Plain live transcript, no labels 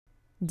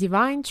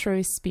Divine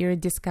Truth Spirit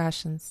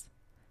Discussions.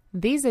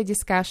 These are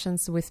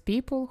discussions with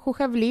people who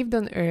have lived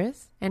on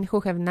earth and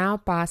who have now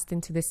passed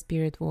into the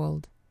spirit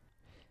world.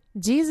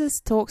 Jesus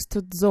talks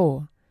to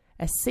Tso,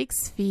 a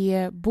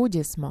six-sphere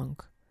Buddhist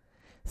monk,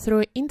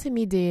 through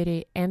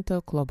intermediary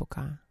Ento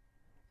Klobuka.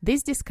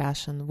 This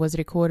discussion was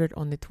recorded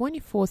on the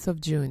 24th of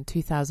June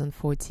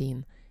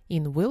 2014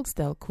 in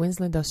Wilkesdale,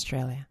 Queensland,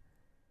 Australia.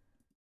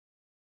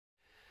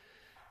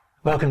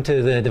 Welcome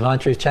to the Divine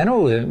Truth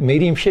channel, the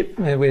mediumship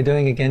we're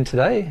doing again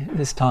today.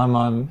 This time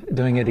I'm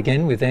doing it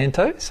again with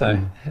Anto, so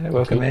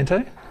welcome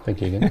Anto.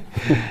 Thank you again.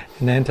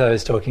 And Anto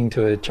is talking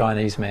to a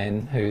Chinese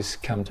man who's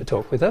come to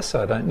talk with us.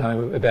 I don't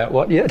know about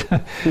what yet.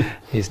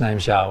 His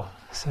name's Zhao,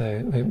 so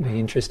it'll be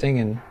interesting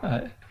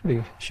and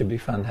it should be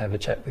fun to have a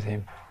chat with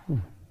him.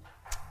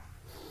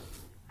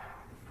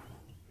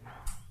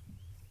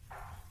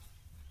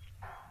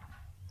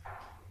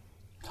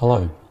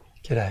 Hello.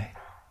 G'day.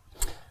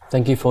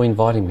 Thank you for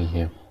inviting me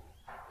here.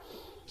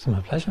 It's my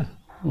pleasure.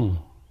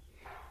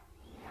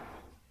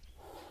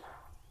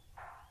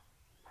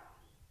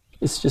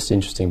 It's just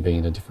interesting being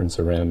in a different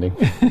surrounding.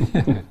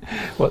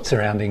 What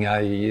surrounding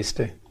are you used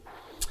to?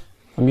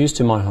 I'm used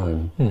to my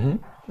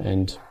home,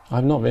 and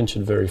I've not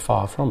ventured very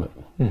far from it.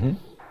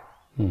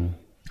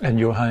 And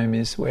your home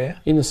is where?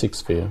 In the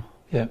sixth sphere.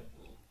 Yeah.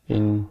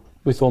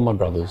 With all my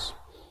brothers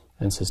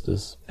and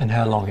sisters. And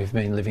how long have you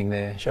been living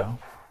there, Zhao?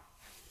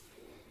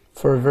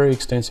 For a very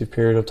extensive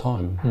period of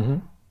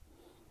time.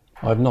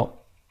 I've not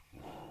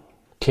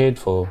cared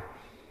for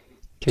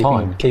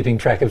time. Keeping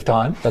track of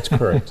time? That's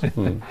correct.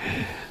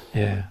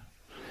 Yeah.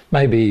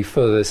 Maybe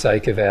for the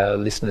sake of our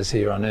listeners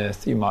here on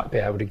Earth, you might be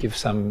able to give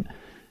some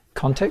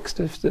context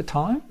of the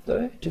time,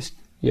 though?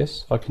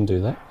 Yes, I can do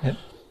that. Yep.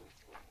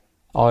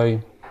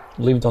 I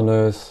lived on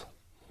Earth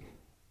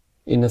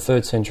in the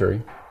 3rd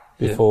century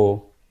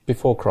before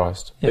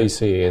Christ,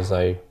 BCE as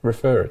they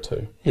refer it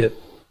to. Yep.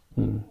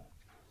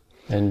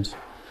 And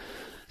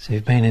so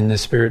you've been in the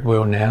spirit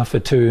world now for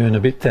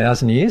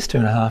 2,000 years,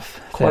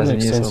 2,500 quite an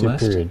years extensive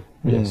almost. period,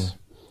 yes.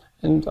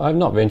 And I've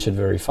not ventured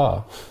very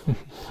far.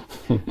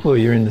 Well,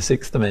 you're in the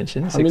 6th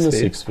dimension. I'm in the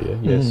 6th sphere,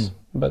 yes.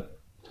 But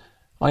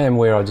I am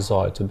where I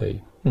desire to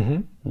be.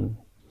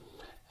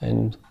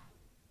 And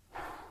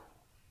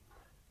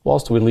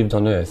whilst we lived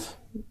on Earth,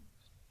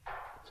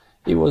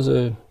 it was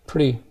a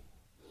pretty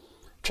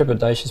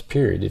trepidatious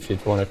period, if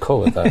you'd want to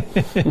call it that.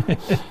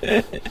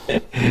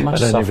 I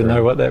don't even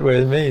know what that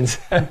word means.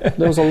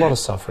 There was a lot of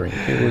suffering.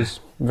 It was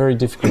very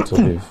difficult to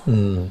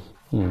live.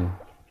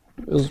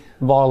 It was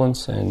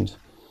violence, and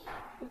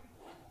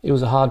it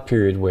was a hard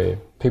period where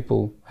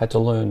people had to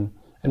learn,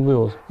 and we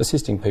were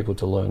assisting people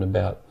to learn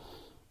about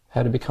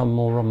how to become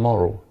more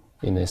moral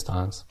in their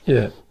stance.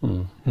 Yeah.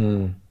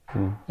 It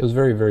was a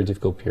very, very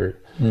difficult period.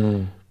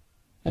 And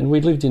I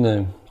lived in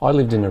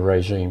a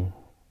regime,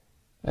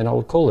 and I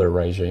would call it a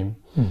regime.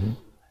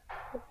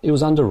 It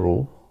was under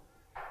rule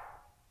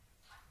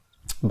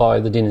by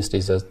the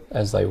dynasties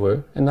as they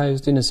were, and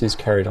those dynasties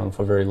carried on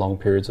for very long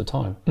periods of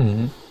time.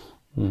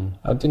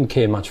 I didn't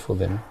care much for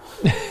them.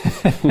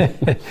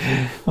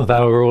 Well, they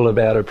were all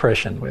about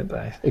oppression, weren't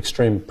they?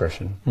 Extreme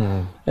oppression.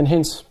 And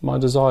hence my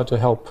desire to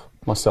help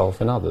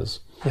myself and others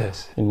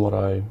in what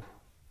I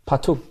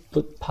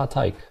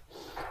partake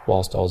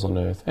whilst I was on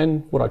Earth,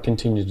 and what I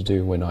continued to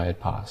do when I had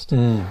passed.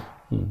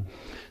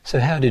 So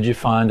how did you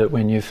find it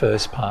when you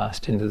first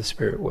passed into the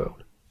spirit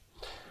world?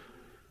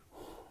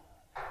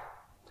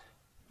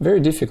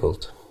 Very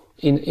difficult,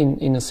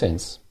 in a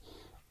sense.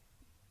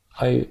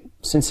 I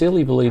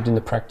sincerely believed in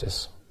the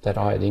practice that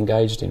I had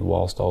engaged in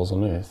whilst I was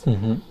on Earth.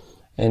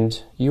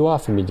 And you are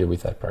familiar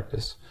with that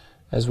practice,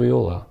 as we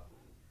all are.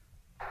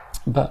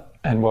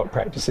 And what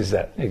practice is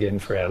that, again,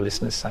 for our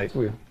listeners' sake?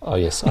 Oh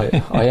yes,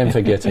 I am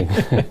forgetting.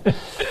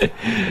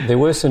 There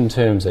were some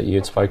terms that you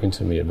had spoken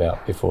to me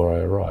about before I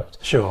arrived.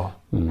 Sure.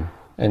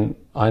 And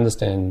I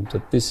understand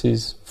that this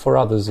is for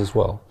others as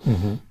well.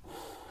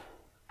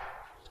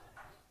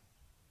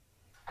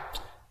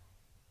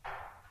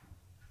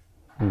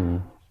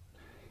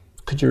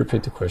 Could you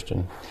repeat the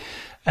question?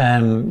 How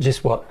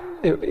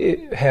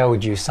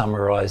would you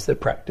summarise the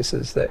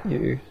practices that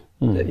you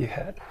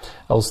had?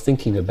 I was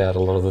thinking about a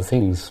lot of the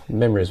things.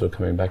 Memories were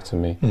coming back to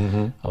me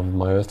of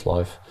my earth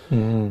life.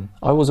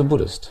 I was a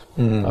Buddhist.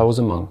 I was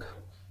a monk.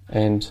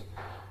 And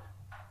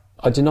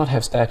I did not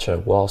have stature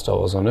whilst I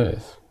was on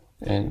Earth.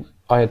 And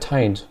I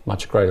attained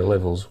much greater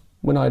levels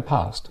when I had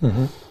passed.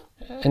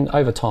 And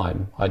over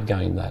time, I'd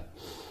gained that.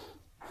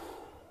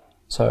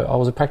 So I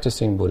was a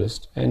practicing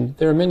Buddhist. And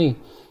there are many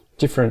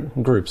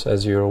different groups,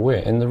 as you're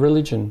aware. And the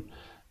religion,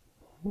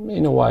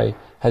 in a way,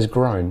 has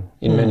grown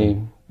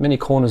in many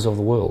corners of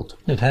the world.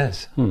 It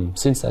has.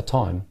 Since that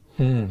time.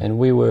 And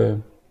we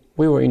were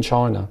in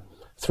China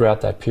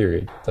throughout that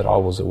period that I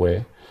was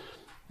aware.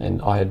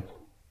 And I had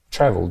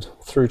travelled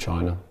through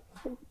China,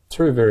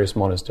 through various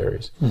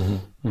monasteries.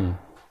 And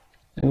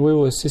we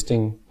were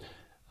assisting,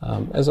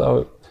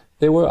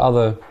 there were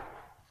other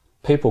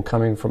people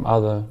coming from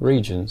other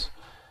regions,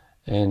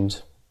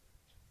 and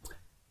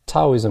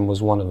Taoism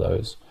was one of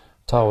those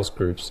Taoist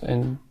groups,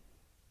 and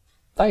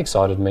they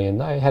excited me, and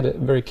they had a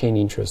very keen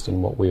interest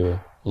in what we were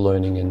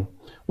learning, and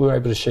we were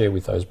able to share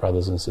with those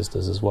brothers and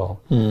sisters as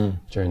well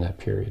during that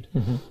period.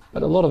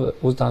 But a lot of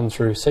it was done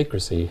through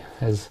secrecy,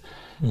 as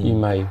you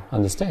may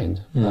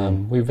understand.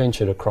 We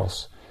ventured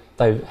across,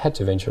 they had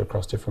to venture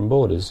across different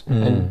borders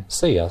and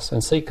see us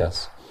and seek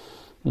us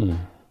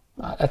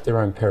at their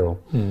own peril.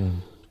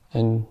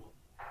 And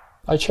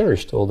I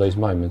cherished all these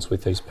moments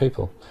with these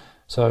people.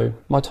 So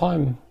my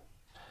time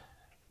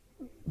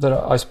that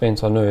I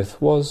spent on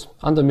earth was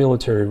under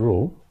military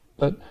rule,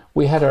 but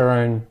we had our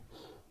own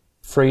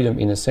freedom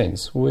in a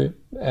sense.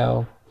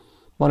 Our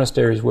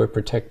monasteries were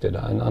protected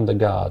and under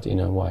guard in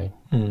a way.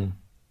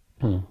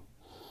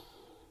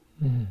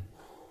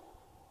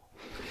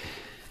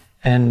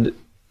 And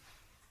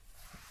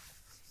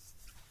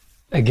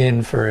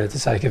again, for the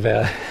sake of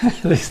our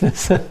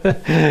listeners,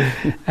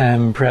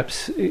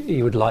 perhaps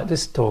you would like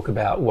to talk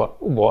about what's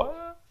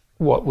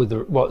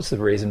the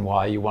reason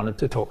why you wanted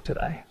to talk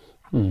today.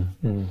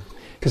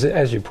 Because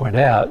as you point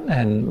out,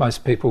 and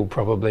most people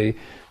probably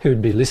who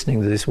would be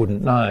listening to this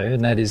wouldn't know,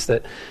 and that is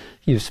that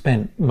you've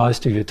spent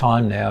most of your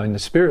time now in the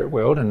spirit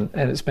world, and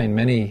it's been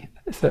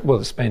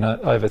it's been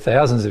over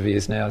thousands of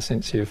years now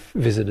since you've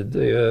visited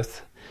the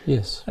earth.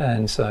 Yes.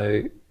 And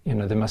so,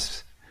 there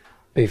must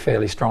be a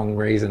fairly strong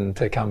reason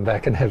to come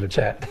back and have a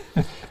chat.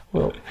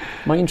 Well,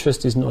 my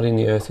interest is not in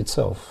the earth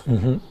itself.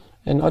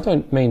 And I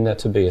don't mean that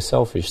to be a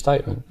selfish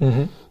statement.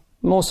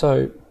 More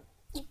so,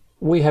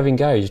 we have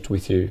engaged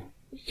with you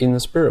in the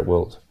spirit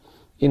world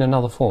in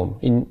another form.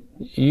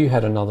 You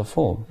had another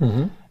form.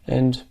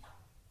 And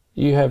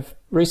you have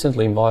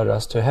recently invited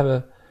us to have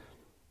a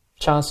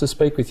chance to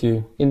speak with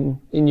you in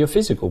your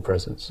physical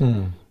presence.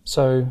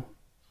 So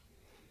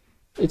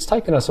it's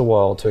taken us a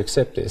while to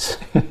accept this.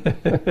 So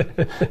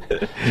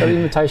the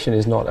invitation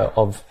is not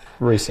of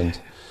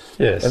recent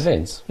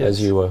events,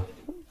 as you are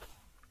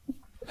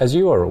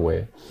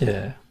aware.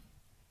 Yeah.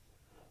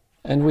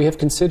 And we have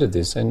considered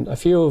this, and a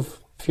few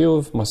of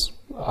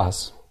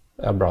us,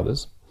 our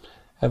brothers,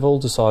 have all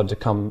decided to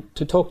come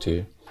to talk to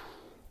you.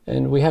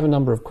 And we have a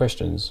number of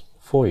questions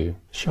for you.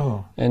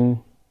 Sure. And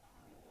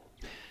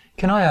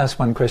can I ask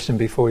one question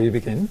before you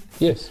begin?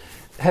 Yes.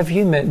 Have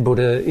you met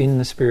Buddha in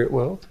the spirit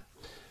world?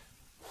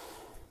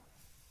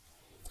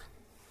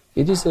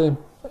 It is a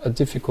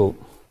difficult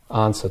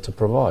answer to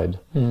provide.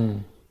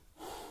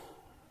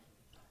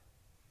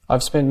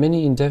 I've spent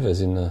many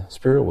endeavours in the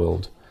spirit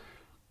world,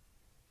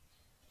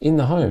 in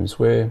the homes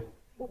where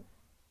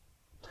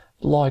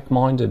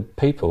like-minded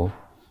people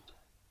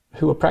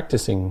who are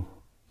practicing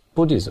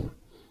Buddhism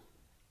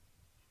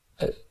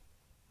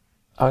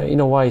are in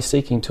a way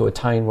seeking to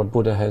attain what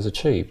Buddha has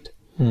achieved.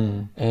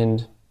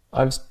 And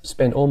I've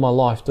spent all my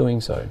life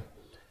doing so.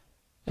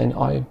 And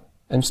I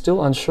am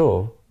still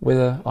unsure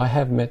whether I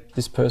have met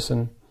this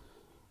person,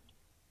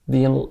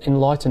 the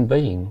enlightened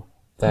being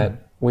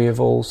that we have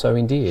all so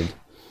endeared.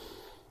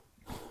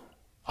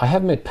 I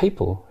have met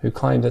people who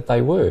claim that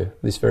they were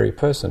this very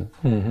person,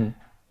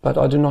 but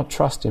I do not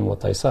trust in what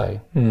they say.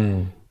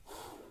 And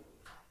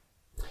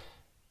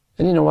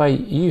in a way,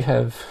 you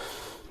have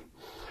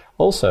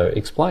also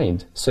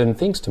explained certain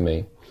things to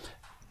me,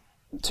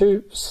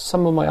 to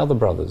some of my other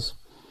brothers,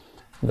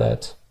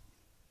 that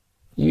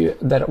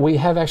we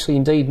have actually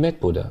indeed met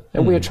Buddha,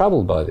 and we are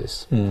troubled by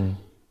this. In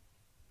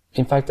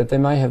fact, that there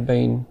may have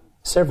been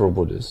several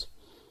Buddhas,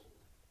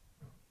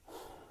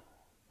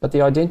 but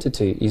the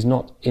identity is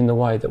not in the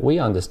way that we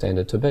understand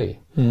it to be.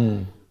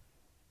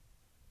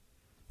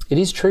 It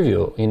is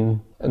trivial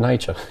in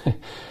nature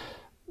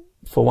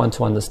for one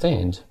to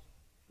understand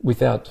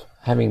without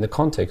having the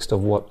context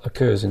of what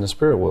occurs in the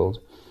spirit world.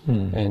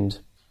 And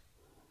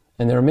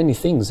there are many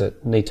things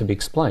that need to be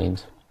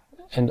explained.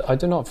 And I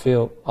do not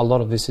feel a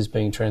lot of this is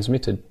being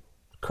transmitted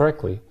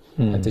correctly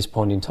at this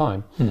point in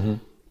time.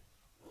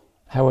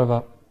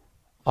 However,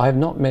 I have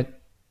not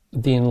met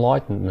the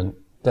enlightenment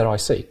that I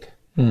seek.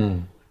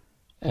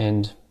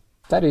 And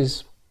that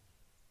is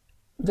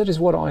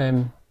what I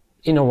am,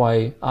 in a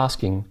way,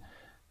 asking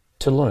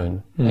to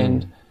learn.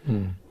 And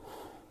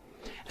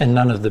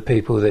none of the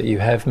people that you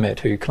have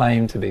met who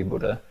claim to be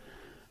Buddha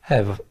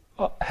have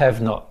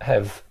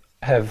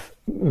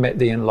met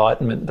the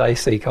enlightenment they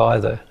seek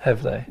either,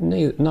 have they?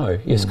 No.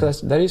 Yes,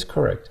 that is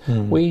correct.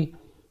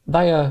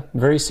 They are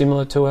very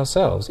similar to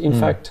ourselves. In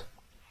fact,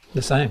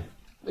 the same.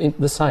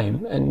 The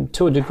same, and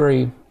to a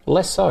degree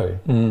less so.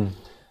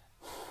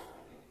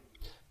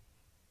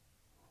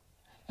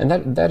 And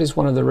that is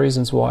one of the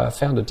reasons why I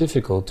found it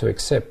difficult to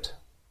accept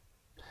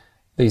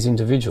these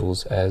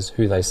individuals as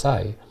who they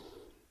say.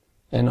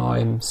 And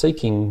I'm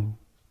seeking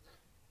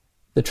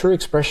the true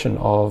expression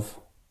of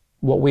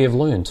what we have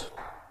learned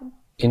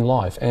in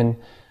life. And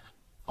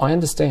I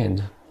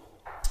understand,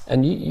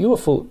 and you are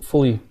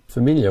fully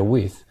familiar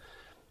with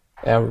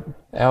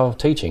our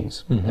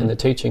teachings and the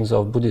teachings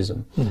of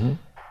Buddhism,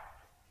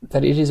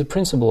 that it is a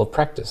principle of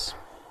practice.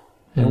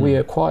 And we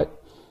are quite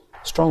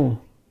strong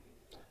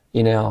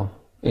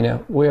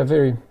we are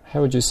very,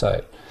 how would you say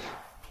it?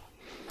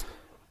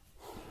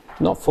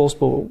 Not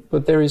forceful,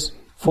 but there is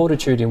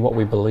fortitude in what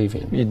we believe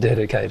in. You're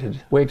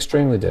dedicated. We're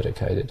extremely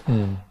dedicated.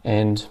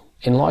 And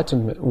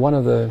enlightenment, one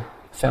of the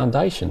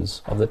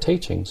foundations of the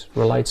teachings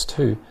relates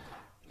to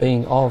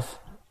being of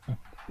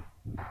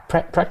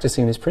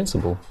practicing this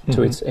principle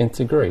to its nth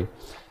degree.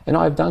 And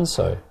I have done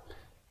so.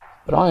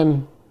 But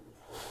I'm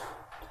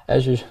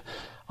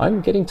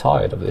getting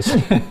tired of this.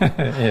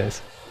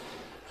 Yes.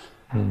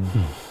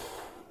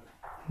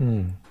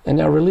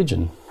 And our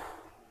religion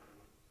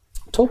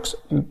talks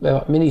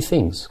about many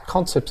things,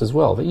 concepts as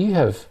well, that you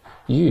have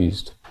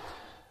used.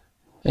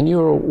 And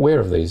you're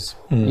aware of these.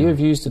 You have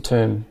used the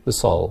term the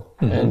soul.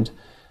 And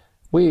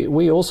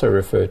we also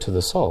refer to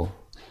the soul.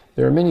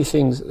 There are many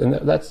things, and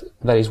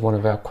that is one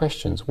of our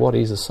questions. What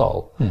is a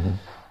soul?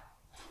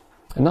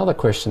 Another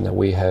question that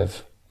we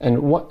have,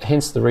 and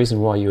hence the reason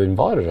why you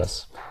invited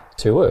us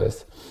to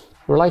Earth,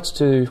 relates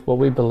to what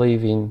we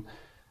believe in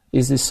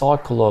is this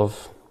cycle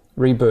of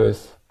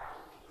rebirth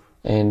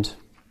and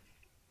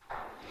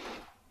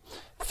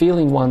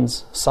feeling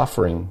one's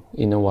suffering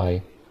in a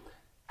way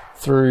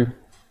through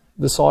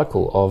the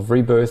cycle of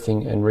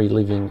rebirthing and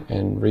reliving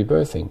and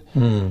rebirthing.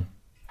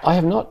 I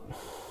have not,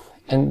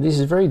 and this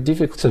is very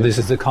difficult. So this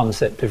is the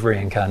concept of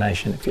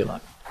reincarnation, if you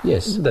like.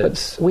 Yes,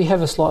 but we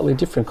have a slightly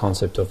different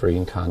concept of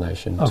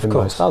reincarnation to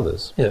most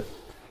others. Yeah.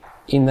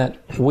 In that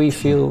we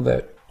feel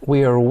that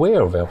we are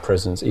aware of our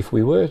presence if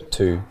we were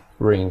to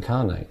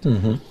reincarnate.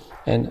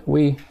 And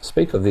we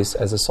speak of this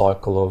as a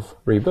cycle of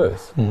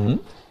rebirth.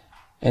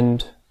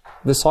 And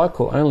the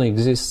cycle only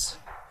exists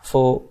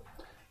for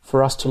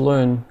us to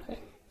learn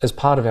as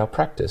part of our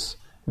practice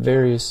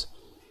various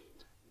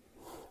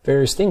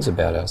things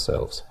about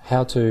ourselves,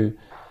 how to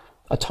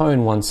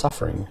atone one's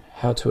suffering,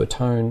 how to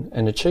atone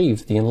and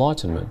achieve the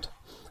enlightenment,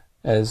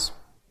 as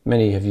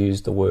many have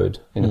used the word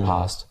in the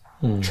past,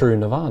 true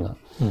nirvana.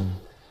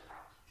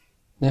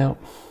 Now,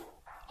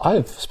 I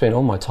have spent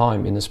all my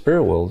time in the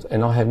spirit world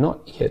and I have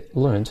not yet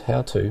learned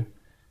how to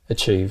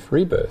achieve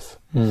rebirth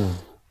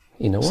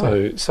in a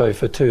way. So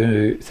for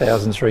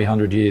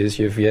 2,300 years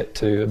you've yet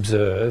to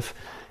observe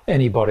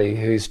anybody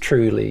who's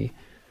truly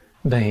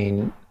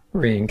been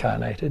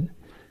reincarnated?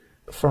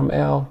 From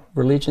our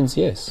religions,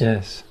 yes.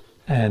 Yes,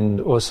 and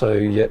also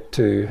yet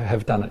to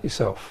have done it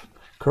yourself.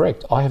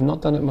 Correct. I have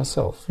not done it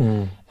myself.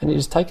 And it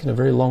has taken a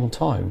very long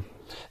time.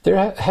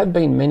 There have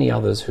been many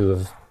others who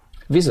have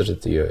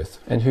visited the earth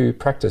and who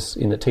practice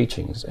in the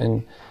teachings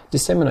and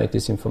disseminate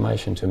this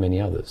information to many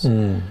others.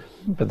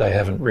 But they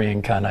haven't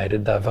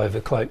reincarnated, they've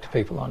overcloaked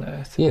people on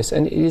earth. Yes,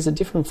 and it is a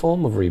different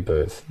form of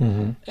rebirth.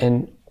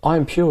 And I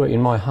am pure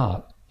in my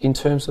heart in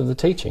terms of the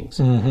teachings.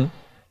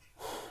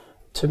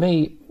 To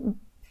me,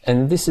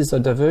 and this is a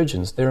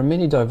divergence, there are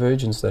many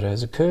divergences that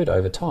has occurred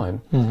over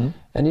time,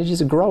 and it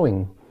is a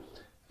growing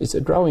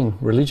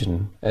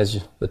religion,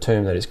 as the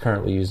term that is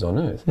currently used on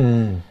earth.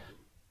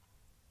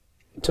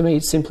 To me,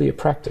 it's simply a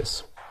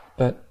practice,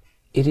 but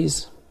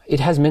it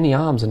has many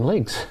arms and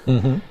legs.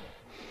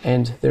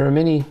 And there are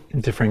many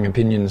differing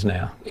opinions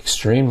now.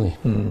 Extremely.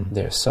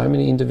 There are so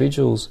many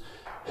individuals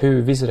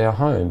who visit our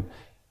home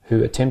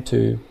who attempt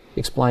to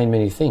explain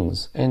many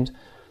things. And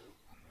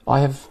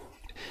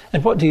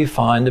what do you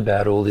find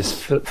about all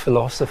this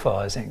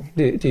philosophizing?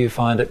 Do you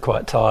find it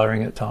quite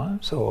tiring at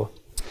times, or?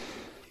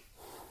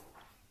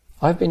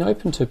 I've been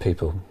open to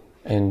people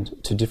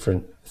and to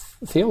different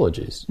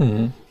theologies.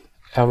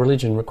 Our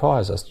religion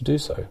requires us to do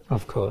so.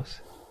 Of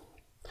course.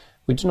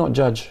 We do not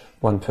judge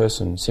one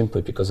person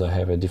simply because they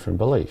have a different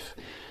belief.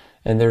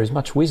 And there is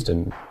much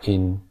wisdom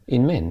in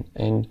men.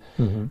 And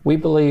we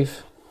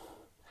believe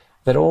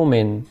that all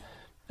men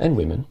and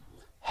women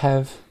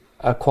have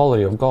a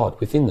quality of God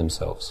within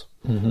themselves,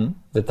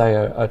 that they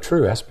are a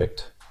true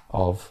aspect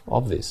of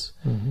this.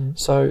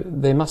 So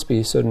there must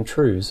be certain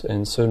truths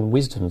and certain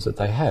wisdoms that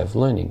they have,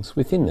 learnings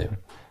within them,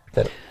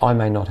 that I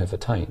may not have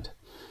attained.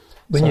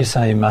 When you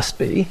say must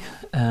be,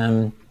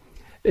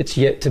 it's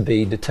yet to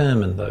be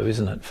determined, though,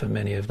 isn't it, for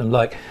many of them?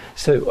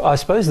 So I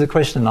suppose the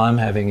question I'm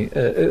having,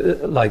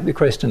 the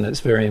question that's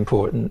very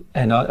important,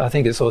 and I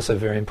think it's also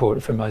very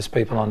important for most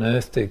people on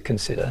earth to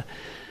consider,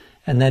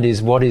 and that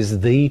is, what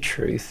is the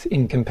truth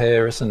in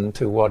comparison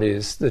to what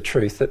is the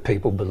truth that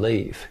people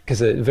believe? Because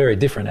they're very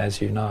different,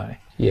 as you know.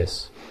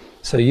 Yes.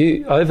 So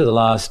you, over the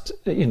last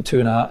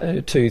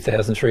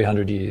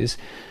 2,300 years,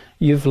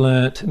 you've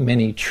learnt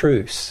many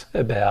truths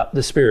about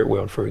the spirit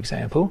world, for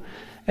example,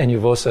 and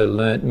you've also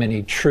learnt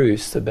many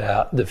truths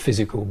about the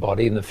physical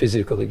body and the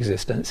physical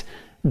existence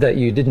that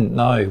you didn't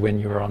know when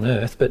you were on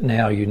earth, but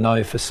now you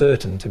know for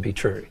certain to be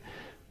true.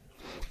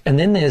 And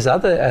then there's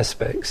other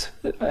aspects,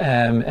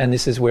 and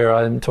this is where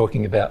I'm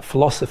talking about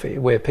philosophy,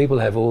 where people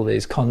have all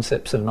these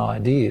concepts and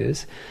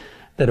ideas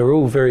that are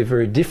all very,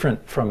 very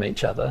different from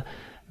each other,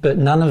 but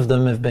none of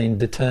them have been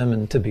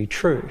determined to be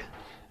true.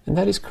 And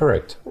that is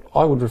correct.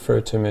 I would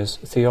refer to them as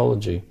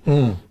theology.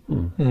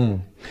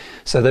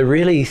 So they're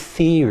really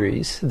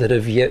theories that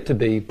have yet to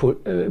be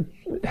put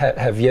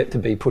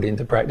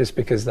into practice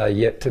because they're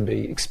yet to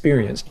be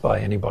experienced by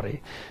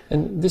anybody.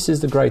 And this is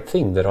the great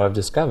thing that I've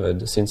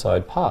discovered since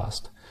I'd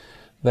passed,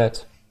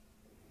 that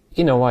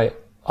in a way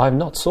I've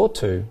not sought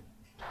to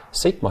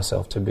seek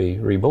myself to be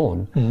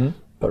reborn,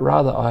 but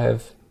rather I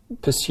have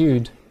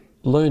pursued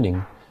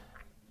learning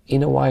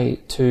in a way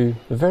to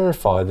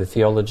verify the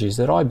theologies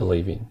that I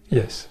believe in.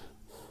 Yes.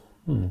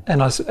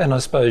 And I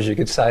suppose you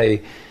could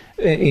say,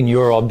 in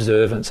your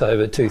observance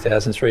over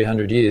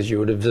 2,300 years, you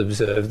would have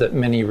observed that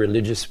many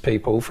religious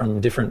people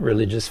from different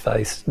religious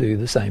faiths do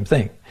the same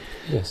thing.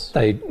 Yes.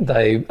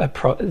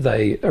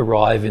 They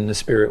arrive in the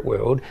spirit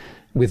world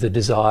with a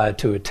desire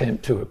to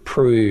attempt to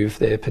approve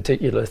their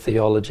particular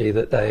theology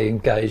that they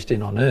engaged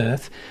in on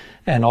earth,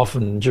 and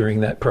often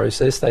during that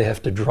process they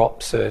have to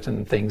drop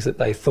certain things that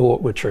they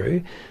thought were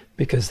true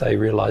because they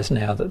realise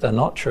now that they're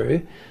not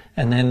true.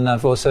 And then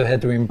they've also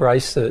had to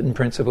embrace certain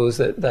principles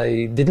that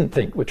they didn't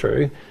think were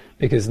true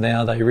because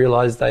now they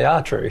realise they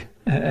are true,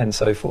 and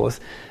so forth.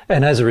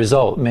 And as a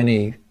result,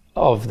 many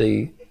of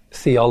the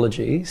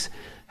theologies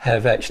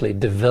have actually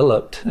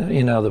developed.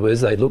 In other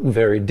words, they look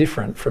very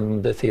different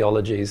from the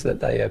theologies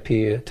that they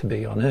appear to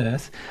be on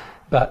earth.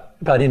 But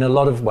in a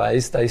lot of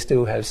ways, they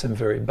still have some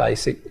very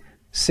basic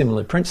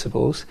similar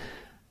principles,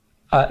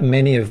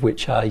 many of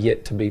which are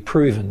yet to be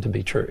proven to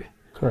be true.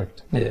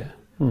 Correct. Yeah.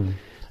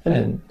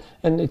 And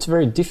it's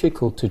very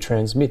difficult to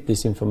transmit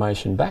this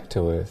information back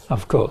to earth.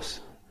 Of course.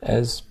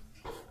 As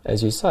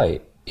you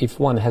say, if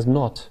one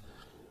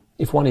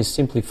is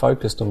simply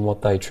focused on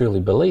what they truly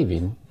believe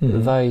in,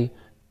 they,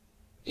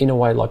 in a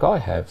way like I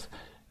have,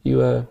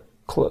 you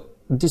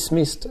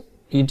dismiss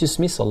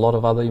a lot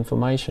of other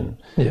information.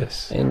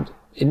 Yes. And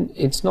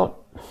it's not,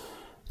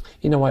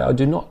 in a way, I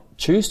do not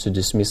choose to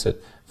dismiss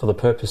it for the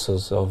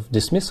purposes of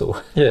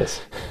dismissal.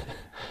 Yes.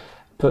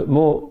 But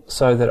more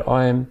so that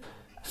I am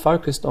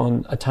focused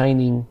on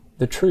attaining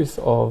the truth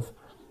of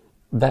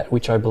that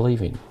which I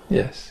believe in.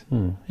 Yes.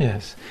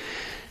 Yes.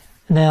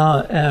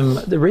 Now,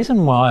 the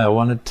reason why I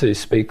wanted to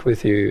speak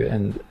with you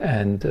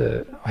and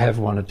have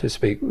wanted to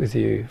speak with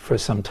you for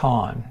some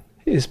time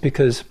is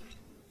because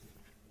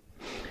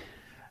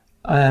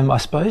I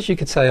suppose you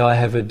could say I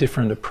have a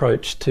different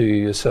approach to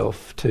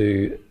yourself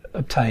to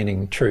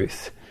obtaining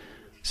truth.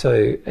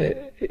 So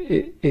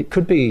it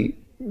could be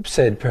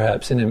said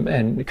perhaps,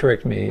 and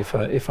correct me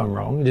if I'm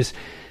wrong,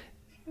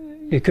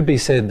 it could be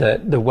said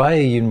that the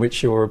way in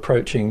which you're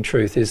approaching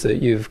truth is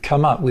that you've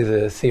come up with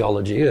a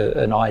theology,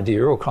 an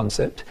idea or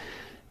concept,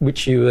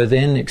 which you are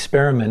then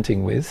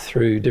experimenting with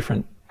through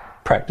different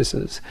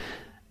practices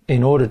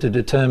in order to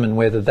determine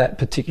whether that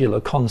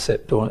particular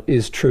concept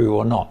is true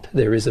or not.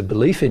 There is a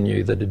belief in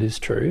you that it is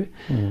true,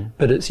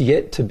 but it's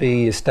yet to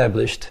be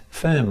established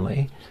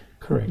firmly.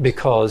 Correct.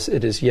 Because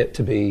it is yet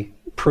to be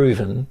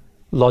proven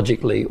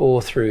logically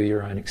or through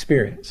your own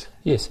experience.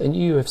 Yes, and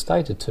you have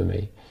stated to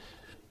me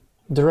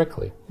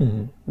directly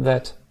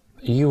that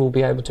you will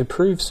be able to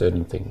prove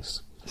certain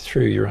things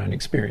through your own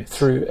experience.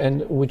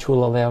 And which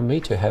will allow me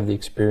to have the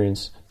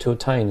experience to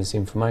attain this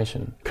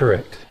information.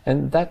 Correct.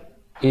 And that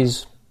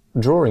is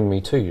drawing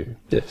me to you.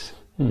 Yes.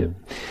 Yep.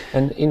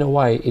 And in a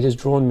way, it has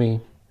drawn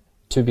me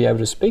to be able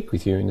to speak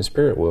with you in the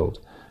spirit world.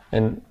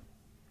 And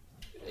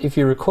if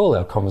you recall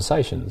our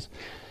conversations...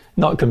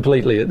 Not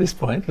completely at this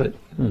point, but...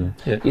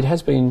 Yeah. It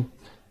has been...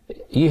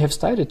 You have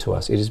stated to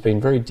us it has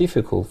been very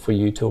difficult for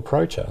you to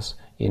approach us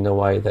in a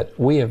way that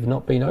we have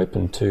not been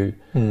open to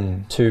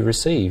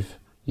receive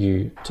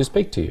you, to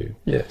speak to you.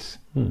 Yes.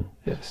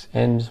 Yes.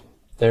 And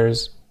there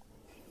is...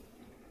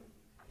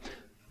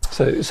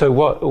 So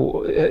what,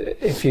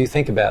 if you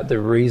think about the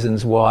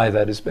reasons why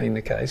that has been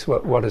the case,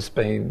 what has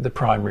been the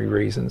primary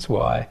reasons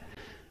why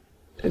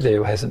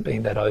there hasn't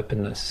been that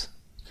openness?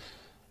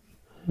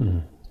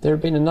 There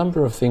have been a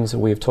number of things that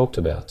we have talked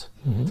about.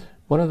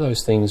 One of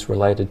those things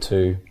related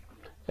to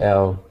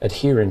our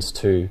adherence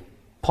to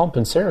pomp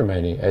and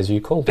ceremony, as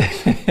you called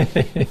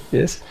it.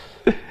 Yes.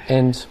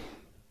 And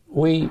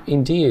we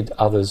endeared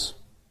others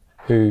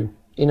who,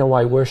 in a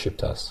way,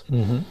 worshipped us.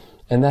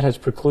 And that has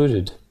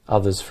precluded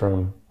others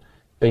from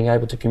being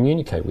able to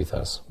communicate with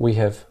us. We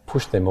have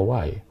pushed them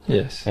away.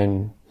 Yes.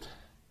 And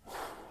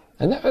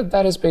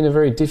that has been a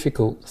very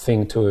difficult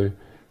thing to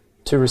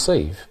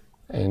receive.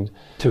 And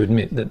to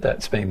admit that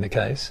that's been the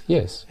case.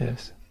 Yes.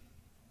 Yes.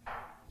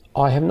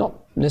 I have not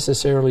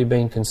necessarily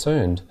been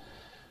concerned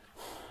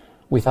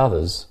with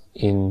others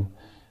in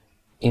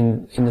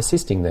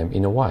assisting them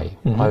in a way.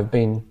 I've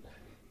been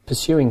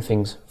pursuing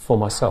things for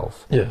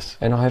myself. Yes.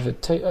 And I have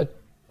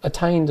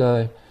attained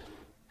a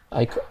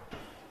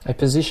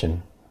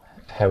position,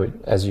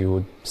 as you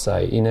would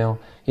say, in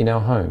our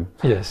home.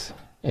 Yes.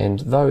 And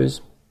those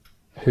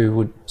who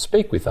would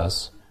speak with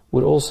us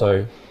would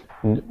also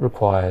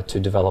require to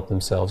develop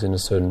themselves in a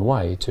certain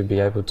way to be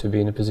able to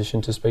be in a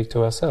position to speak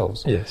to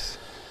ourselves. Yes.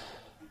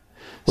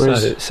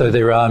 Whereas, so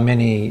there are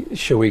many,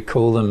 shall we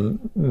call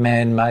them,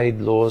 man-made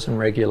laws and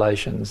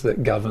regulations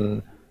that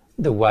govern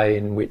the way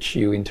in which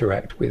you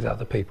interact with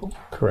other people.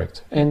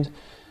 Correct. And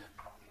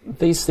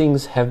these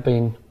things have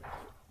been,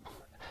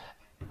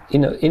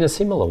 in a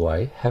similar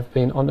way, have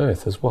been on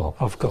earth as well.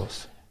 Of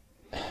course.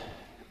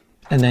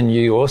 And then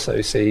you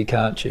also see,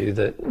 can't you,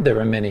 that there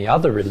are many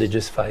other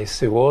religious faiths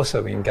who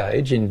also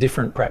engage in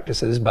different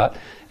practices, but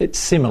it's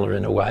similar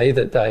in a way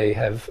that they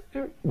have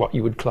what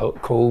you would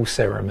call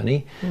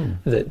ceremony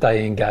that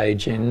they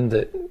engage in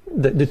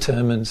that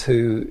determines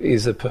who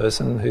is a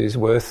person who's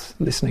worth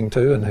listening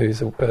to and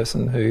who's a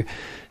person who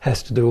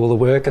has to do all the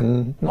work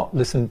and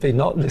be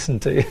not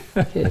listened to.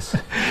 Yes.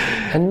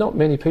 And not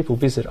many people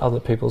visit other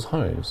people's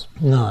homes.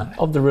 No.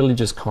 Of the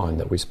religious kind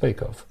that we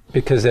speak of.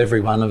 Because every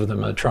one of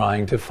them are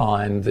trying to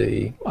find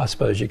I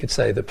suppose you could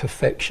say, the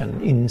perfection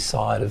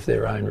inside of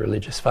their own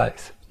religious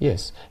faith.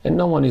 Yes. And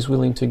no one is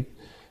willing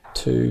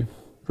to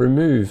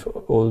remove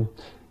or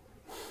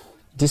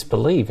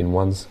disbelieve in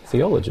one's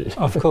theology.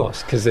 Of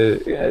course, because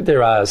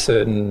there are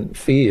certain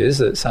fears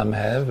that some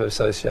have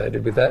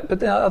associated with that, but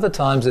there are other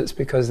times it's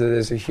because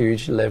there's a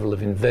huge level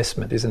of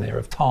investment, isn't there,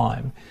 of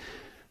time,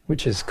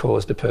 which has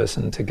caused a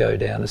person to go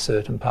down a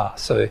certain path.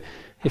 So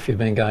if you've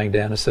been going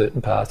down a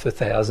certain path for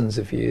thousands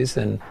of years,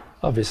 then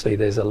obviously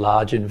there's a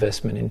large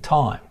investment in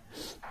time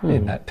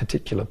in that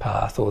particular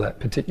path or that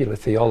particular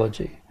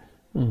theology.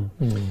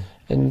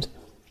 And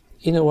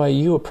in a way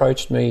you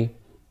approached me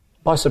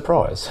by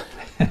surprise.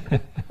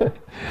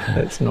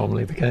 That's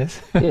normally the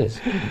case. Yes.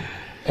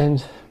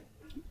 And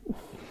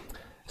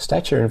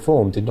stature and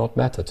form did not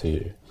matter to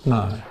you.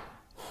 No.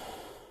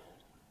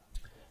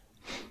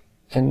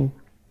 And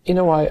in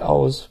a way I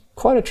was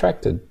quite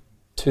attracted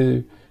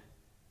to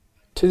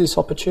this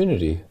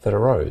opportunity that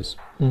arose.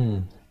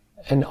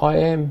 And I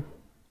am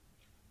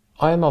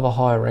of a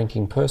higher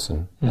ranking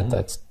person at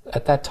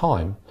that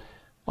time.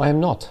 I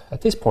am not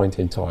at this point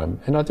in time,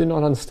 and I do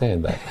not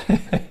understand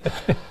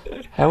that.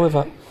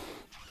 However,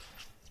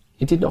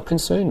 it did not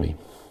concern me.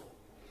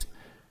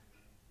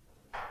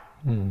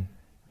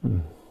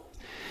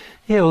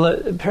 Yeah,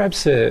 well,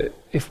 perhaps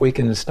if we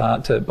can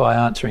start by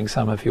answering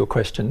some of your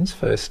questions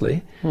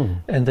firstly,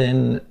 and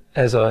then,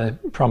 as I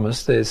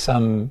promised, there's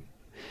some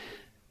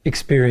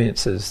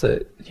experiences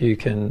that you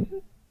can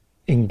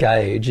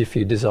engage if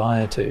you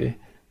desire to,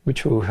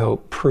 which will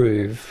help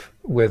prove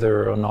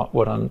whether or not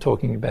what I'm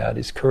talking about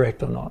is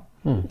correct or not.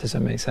 Does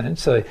that make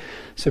sense? So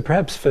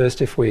perhaps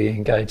first if we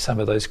engage some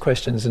of those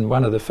questions, and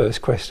one of the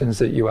first questions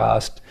that you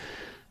asked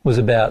was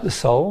about the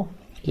soul.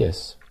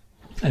 Yes.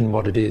 And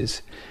what it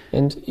is.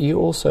 And you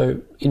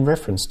also, in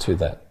reference to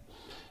that,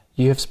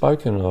 you have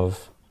spoken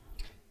of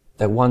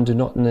that one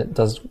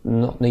does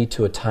not need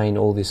to attain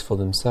all this for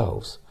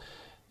themselves,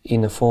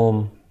 in the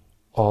form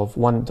of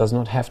one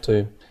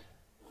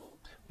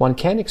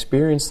can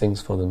experience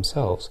things for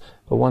themselves,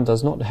 but one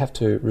does not have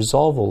to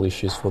resolve all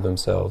issues for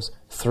themselves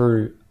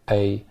through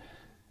a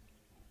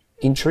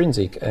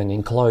intrinsic and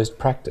enclosed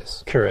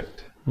practice.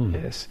 Correct.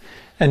 Yes.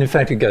 And in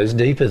fact it goes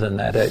deeper than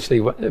that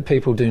actually.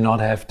 People do not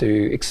have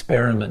to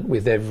experiment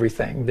with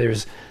everything.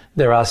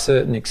 There are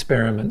certain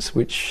experiments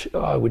which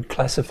I would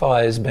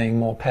classify as being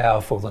more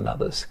powerful than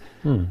others.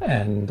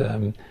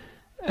 And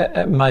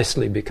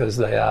mostly because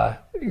they are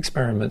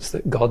experiments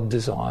that God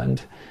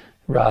designed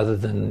rather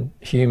than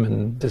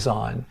human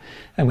design.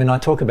 And when I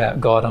talk about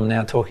God, I'm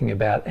now talking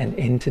about an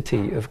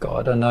entity of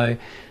God. I know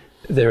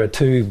there are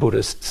two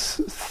Buddhist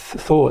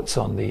thoughts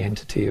on the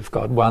entity of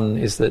God. One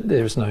is that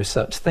there is no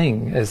such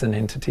thing as an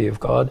entity of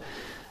God,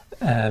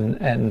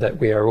 and that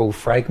we are all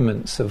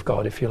fragments of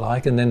God, if you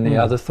like. And then the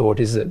other thought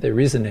is that there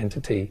is an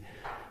entity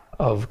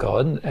of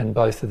God, and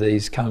both of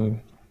these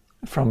come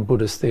from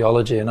Buddhist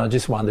theology. And I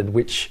just wondered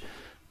which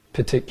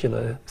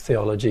particular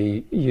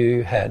theology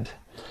you had.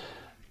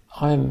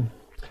 I'm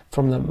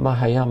from the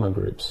Mahayana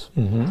groups,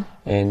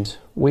 and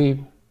we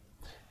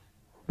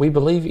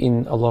believe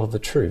in a lot of the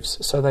truths,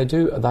 so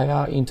they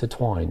are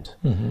intertwined.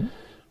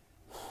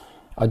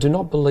 I do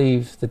not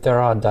believe that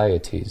there are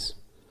deities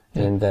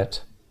and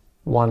that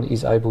one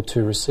is able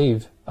to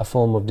receive a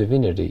form of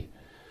divinity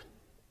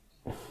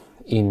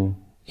in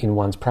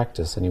one's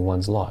practice and in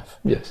one's life.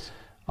 Yes.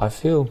 I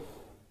feel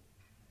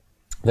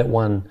that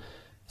one,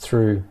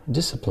 through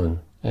discipline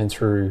and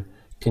through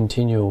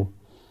continual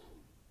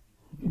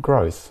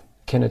growth,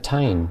 can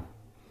attain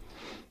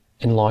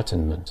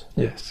enlightenment.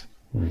 Yes.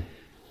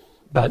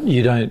 But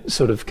you don't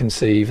sort of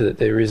conceive that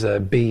there is a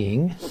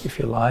being, if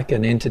you like,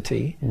 an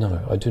entity.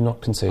 No, I do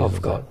not conceive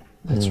of God.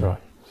 That's right.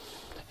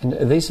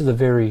 And these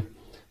are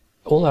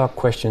all our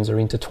questions are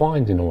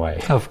intertwined in a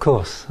way. Of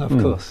course, of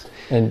course.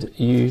 And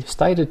you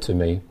stated to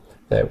me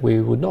that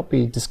we would not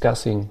be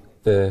discussing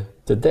the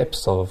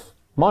depths of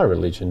my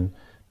religion,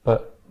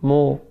 but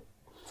more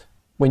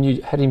when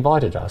you had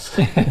invited us.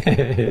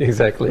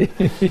 Exactly.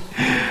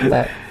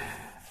 That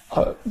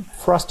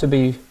for us to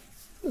be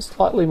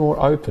slightly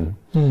more open.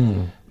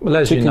 Well,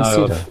 as you know,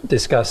 consider. I've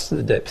discussed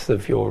the depth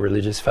of your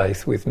religious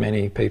faith with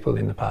many people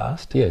in the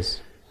past.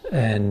 Yes.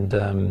 And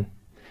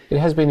it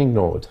has been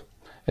ignored,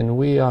 and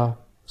we are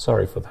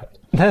sorry for that.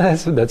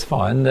 That's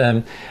fine.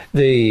 The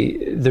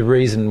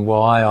reason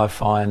why I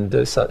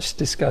find such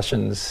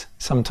discussions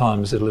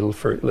sometimes a little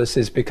fruitless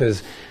is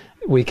because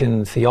we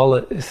can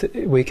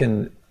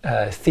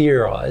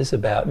theorise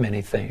about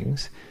many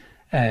things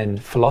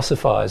and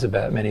philosophise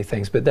about many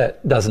things, but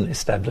that doesn't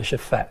establish a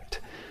fact.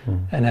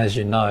 And as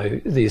you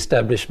know, the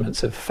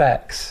establishment of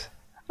fact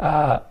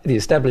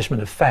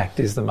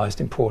is the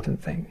most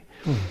important thing.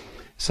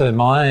 So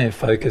my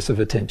focus of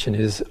attention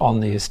is on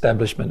the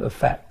establishment of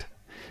fact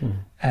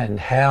and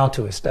how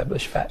to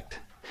establish fact.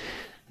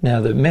 Now,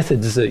 the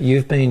methods that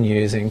you've been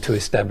using to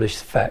establish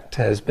fact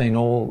has been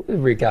all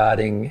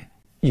regarding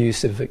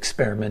use of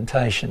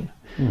experimentation.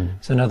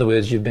 So in other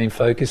words, you've been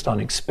focused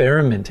on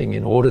experimenting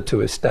in order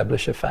to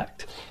establish a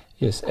fact.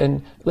 Yes,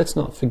 and let's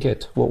not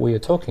forget what we are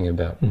talking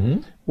about.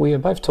 We are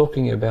both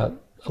talking about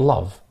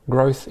love,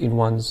 growth in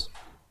one's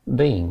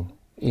being,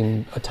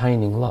 in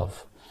attaining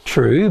love.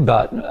 True,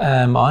 but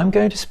I'm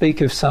going to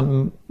speak of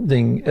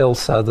something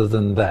else other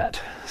than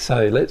that.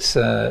 So let's,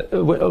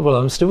 well,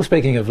 I'm still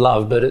speaking of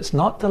love, but it's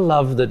not the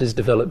love that is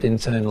developed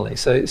internally.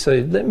 So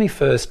let me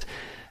first,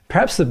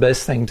 perhaps the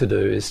best thing to do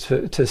is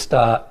to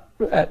start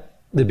at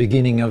the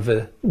beginning of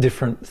a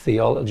different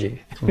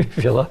theology,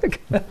 if you like.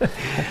 Okay.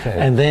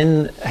 And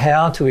then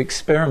how to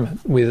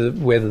experiment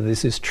with whether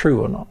this is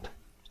true or not.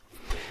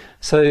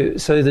 So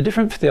the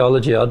different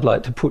theology I'd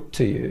like to put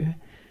to you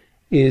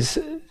is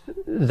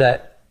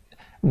that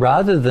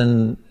rather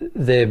than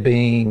there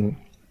being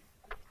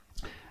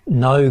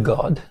no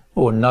God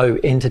or no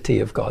entity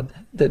of God,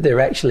 that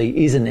there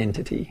actually is an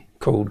entity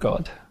called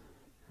God,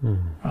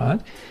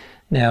 right?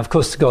 Now, of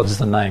course, God's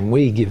the name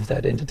we give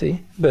that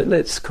entity, but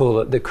let's call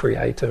it the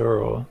creator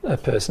or a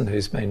person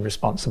who's been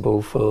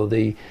responsible for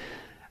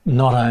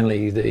not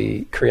only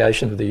the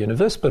creation of the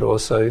universe, but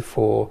also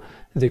for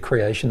the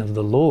creation of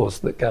the laws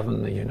that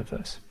govern the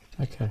universe.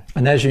 Okay.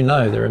 And as you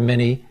know, there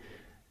are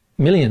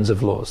millions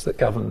of laws that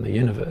govern the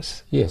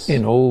universe. Yes.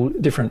 In all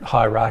different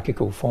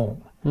hierarchical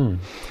form.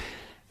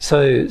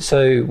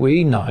 So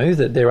we know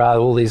that there are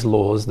all these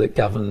laws that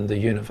govern the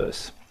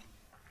universe.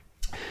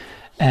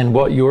 And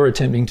what you're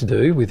attempting to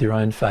do with your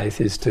own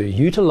faith is to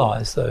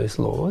utilise those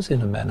laws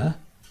in a manner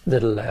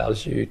that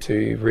allows you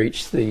to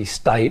reach the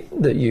state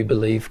that you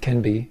believe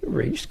can be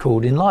reached,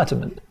 called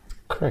enlightenment.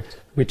 Correct.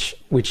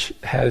 Which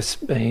has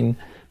been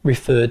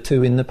referred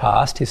to in the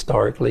past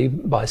historically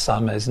by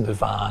some as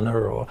nirvana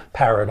or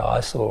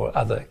paradise or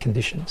other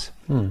conditions.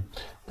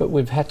 But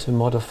we've had to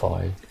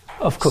modify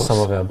Of course. some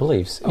of our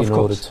beliefs in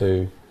order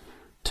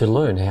to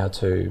learn how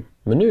to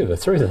manoeuvre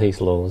through these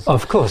laws.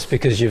 Of course,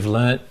 because you've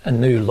learnt a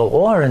new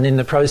law, and in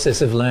the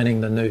process of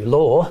learning the new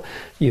law,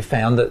 you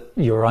found that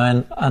your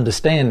own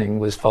understanding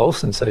was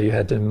false, and so you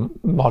had to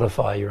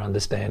modify your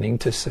understanding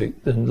to suit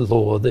the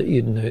law that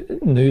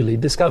you'd newly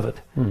discovered.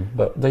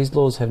 But these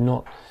laws have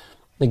not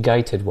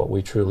negated what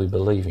we truly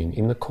believe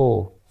in the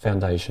core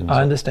foundations.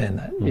 I understand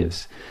that,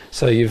 yes.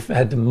 So you've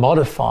had to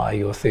modify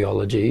your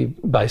theology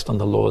based on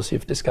the laws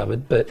you've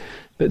discovered, but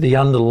the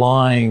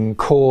underlying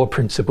core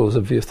principles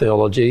of your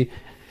theology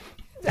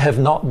have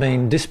not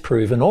been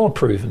disproven or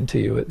proven to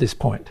you at this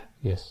point.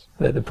 Yes.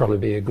 That would probably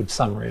be a good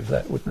summary of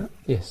that, wouldn't it?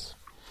 Yes.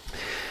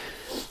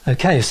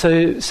 Okay,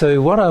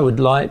 so what I would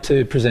like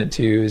to present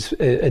to you is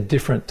a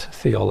different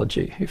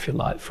theology, if you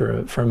like,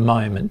 for a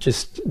moment,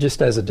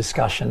 just as a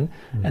discussion,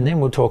 and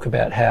then we'll talk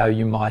about how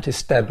you might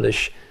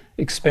establish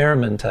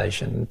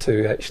experimentation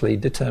to actually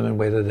determine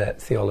whether that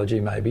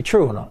theology may be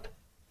true or not.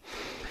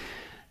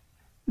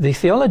 The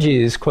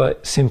theology is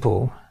quite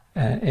simple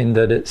in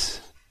that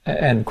it's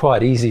and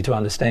quite easy to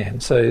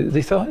understand. So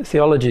the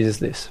theology is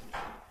this: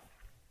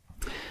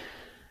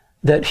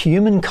 that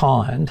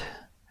humankind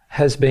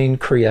has been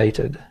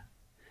created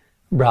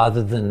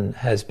rather than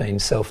has been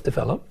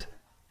self-developed,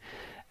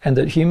 and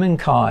that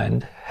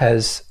humankind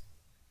has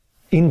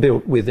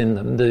inbuilt within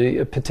them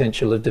the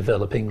potential of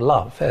developing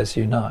love, as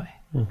you know.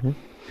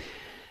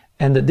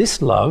 And that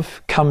this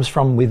love comes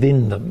from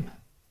within them,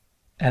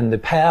 and the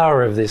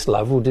power of this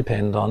love will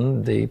depend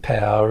on the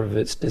power of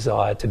its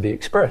desire to be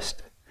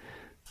expressed.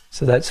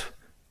 So that's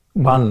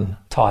one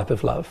type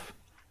of love.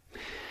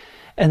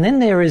 And then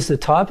there is the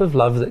type of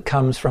love that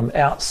comes from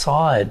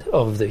outside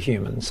of the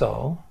human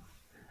soul.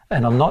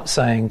 And I'm not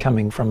saying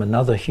coming from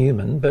another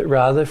human, but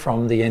rather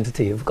from the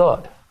entity of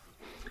God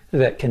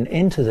that can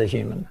enter the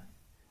human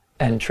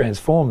and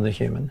transform the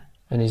human.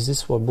 And is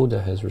this what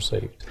Buddha has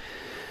received?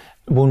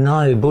 Well,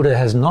 no, Buddha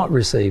has not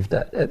received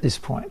that at this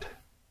point.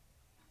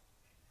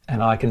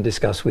 And I can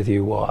discuss with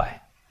you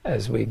why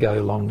as we go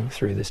along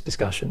through this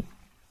discussion.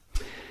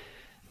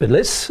 But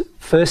let's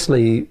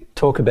firstly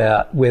talk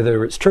about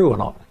whether it's true or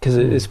not, because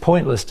it's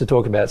pointless to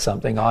talk about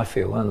something, I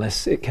feel,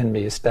 unless it can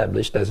be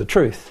established as a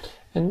truth.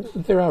 And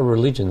there are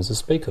religions that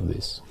speak of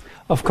this.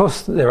 Of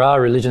course, there are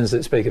religions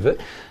that speak of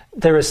it.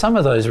 There are some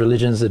of those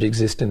religions that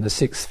exist in the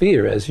sixth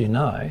sphere, as you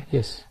know.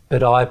 Yes.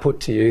 But I put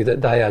to you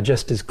that they are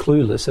just as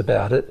clueless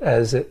about it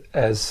as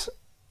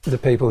the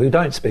people who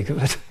don't speak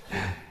of it.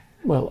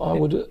 Well, I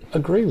would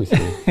agree with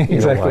you.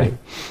 Exactly.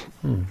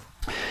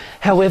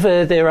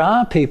 However, there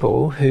are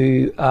people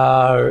who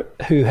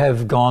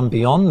have gone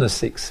beyond the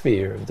sixth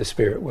sphere of the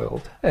spirit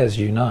world, as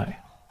you know.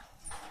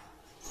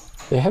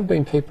 There have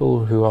been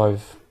people who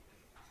I've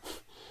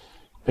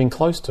been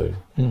close to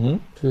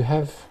who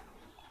have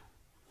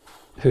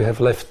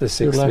left the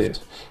sixth sphere.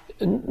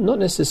 Not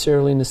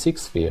necessarily in the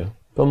sixth sphere,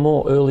 but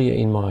more earlier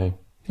in my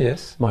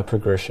Yes. my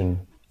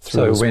progression through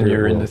So the when spirit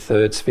you're in world. the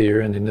third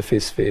sphere and in the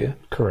fifth sphere.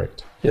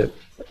 Correct. Yep.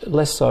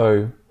 Less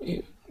so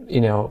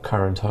in our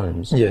current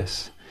homes.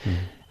 Yes.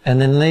 And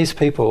then these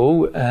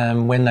people,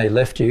 when they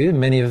left you,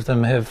 many of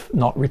them have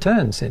not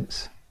returned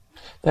since.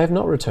 They have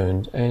not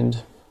returned,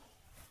 and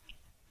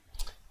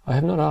I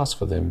have not asked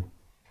for them,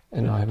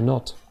 and I have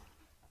not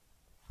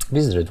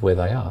visited where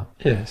they are.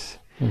 Yes.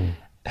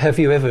 Have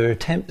you ever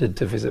attempted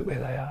to visit where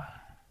they are?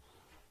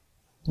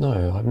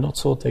 No, I've not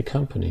sought their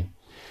company.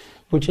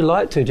 Would you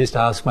like to just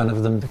ask one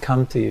of them to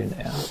come to you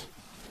now?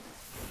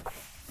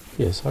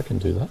 Yes, I can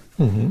do that.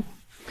 Mm-hmm.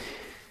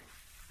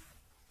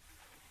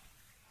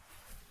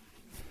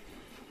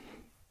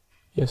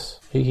 Yes,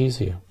 he is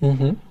here.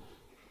 Mm-hmm.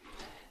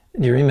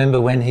 Do you remember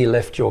when he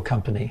left your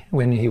company,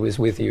 when he was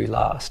with you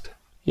last?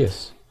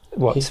 Yes.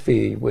 What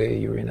sphere were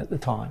you in at the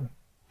time?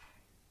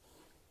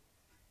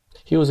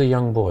 He was a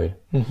young boy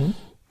Mm-hmm.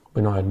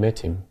 when I had met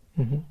him,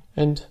 Mm-hmm.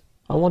 and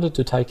I wanted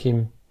to take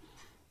him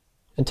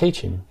and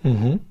teach him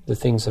Mm-hmm. the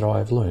things that I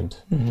have learned.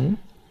 Mm-hmm.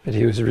 But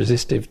he was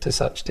resistive to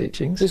such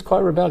teachings. He's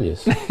quite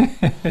rebellious.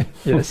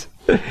 Yes.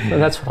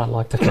 And that's what I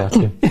liked about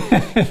him.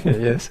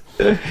 Yes.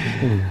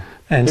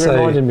 And He so,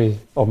 reminded me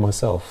of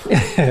myself.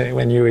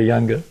 when you were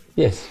younger.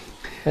 Yes.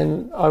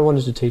 And I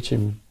wanted to teach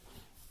him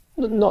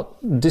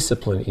not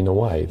discipline in a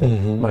way that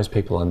most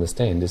people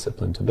understand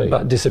discipline to be.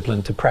 But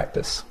discipline to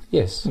practice.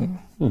 yes.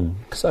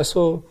 Because I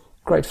saw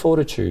great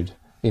fortitude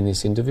in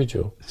this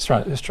individual.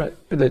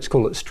 Let's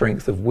call it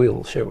strength of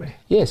will, shall we?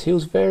 Yes, he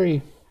was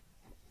very...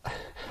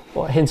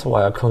 Well, hence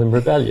why I call him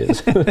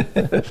rebellious.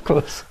 Of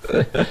course.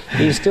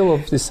 He is still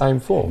of the same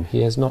form.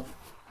 He has not...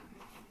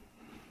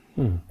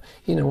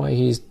 In a way,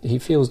 he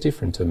feels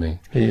different to me.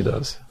 He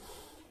does.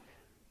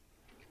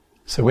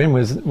 So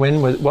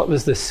what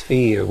was the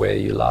sphere where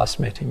you last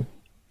met him?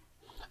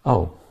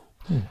 Oh.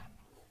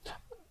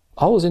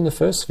 I was in the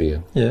first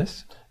sphere,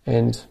 Yes.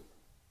 and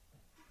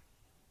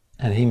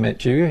And he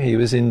met you. He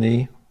was in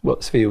the...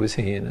 What sphere was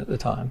he in at the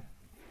time?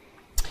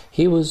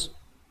 he was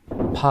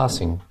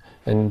passing,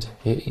 and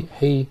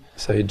he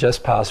So he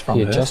just passed from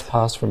had Earth. just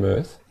passed from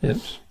Earth,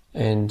 Yes.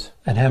 and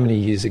And how many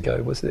years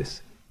ago was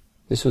this?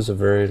 this was a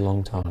very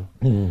long time.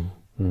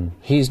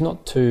 He's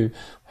not too...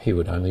 He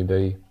would only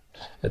be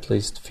at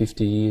least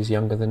 50 years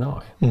younger than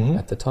I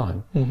at the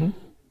time.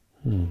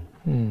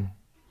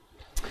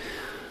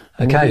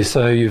 Okay,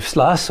 so you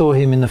last saw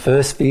him in the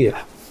first sphere.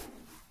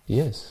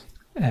 Yes.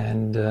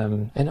 And,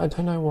 And I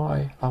don't know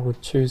why I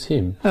would choose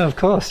him. oh, of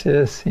course,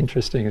 yes,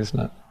 interesting, isn't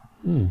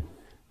it?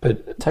 But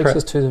It takes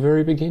us to the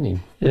very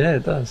beginning. yeah,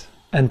 it does.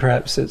 And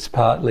perhaps it's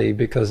partly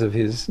because of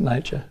his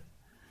nature.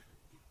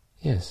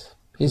 Yes.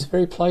 He's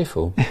very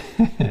playful,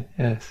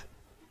 Yes.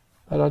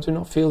 but I do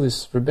not feel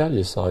this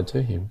rebellious side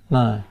to him.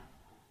 No,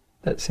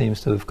 that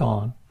seems to have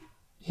gone.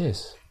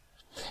 Yes.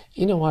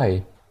 In a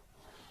way,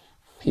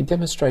 he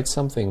demonstrates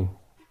something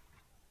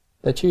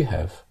that you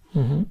have,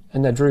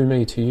 and that drew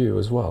me to you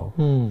as well.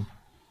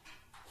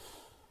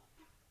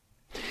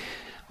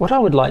 What I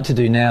would like to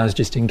do now is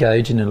just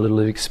engage in a little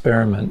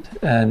experiment.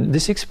 And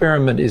this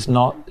experiment is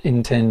not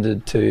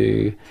intended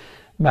to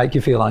make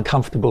you feel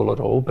uncomfortable at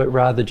all, but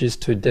rather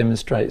just to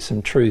demonstrate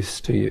some truths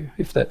to you,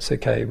 if that's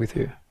okay with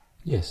you.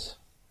 Yes.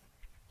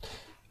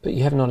 But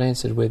you have not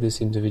answered where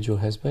this individual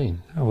has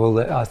been. Well,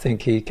 I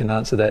think he can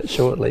answer that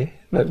shortly,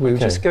 but we'll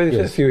Okay, just go through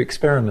a yes. few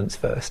experiments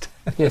first.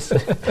 Yes.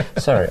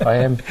 Sorry, I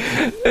am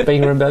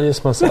being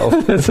rebellious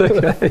myself. That's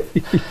okay.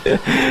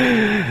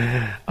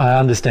 I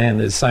understand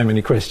there's so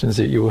many questions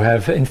that you will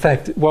have. In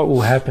fact, what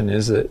will happen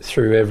is that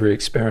through every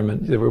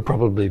experiment there will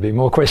probably be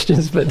more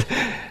questions, but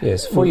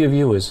Yes, for your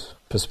viewers'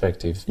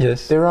 perspective,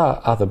 yes, there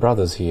are other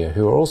brothers here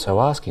who are also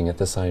asking at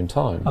the same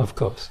time. of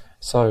course.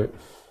 So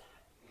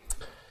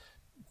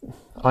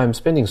I'm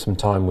spending some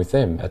time with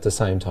them at the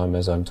same time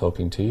as I'm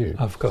talking to you.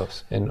 Of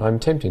course. And I'm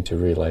attempting to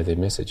relay their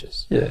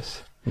messages.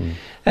 Yes.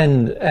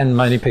 And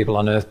many people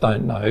on earth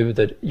don't know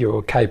that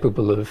you're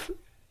capable of,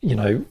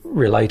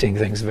 relating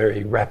things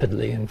very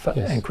rapidly and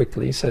Yes. and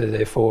quickly, so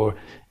therefore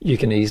you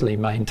can easily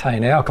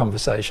maintain our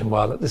conversation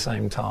while at the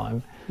same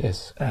time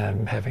Yes,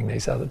 having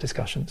these other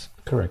discussions.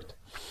 correct.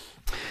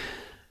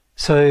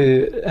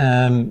 So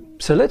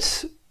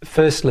let's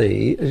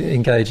firstly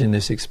engage in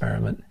this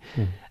experiment.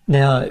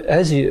 Now,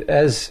 as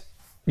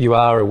you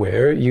are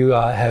aware, you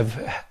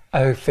have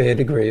a fair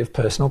degree of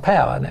personal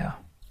power now.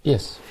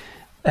 Yes,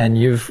 And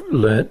you've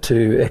learnt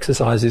to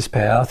exercise this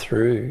power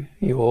through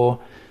your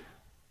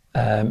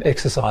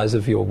exercise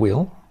of your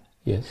will.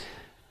 yes,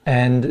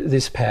 And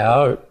this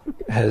power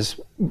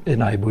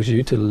enables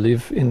you to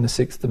live in the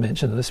sixth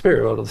dimension of the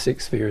spirit world, or the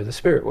sixth sphere of the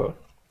spirit world.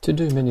 to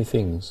do many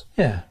things.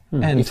 Yeah.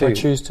 And if I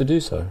choose to do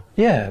so.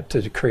 Yeah,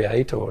 to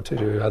create or to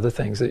do other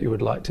things that you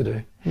would like to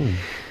do.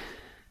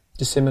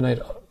 Disseminate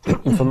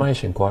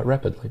information quite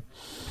rapidly.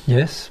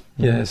 Yes,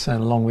 yes,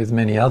 and along with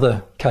many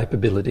other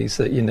capabilities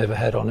that you never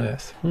had on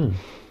Earth.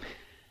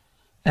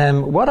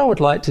 What I would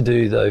like to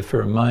do, though,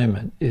 for a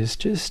moment is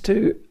just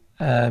to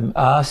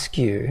ask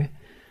you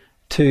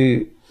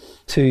to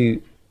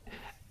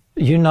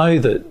you know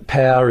that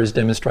power is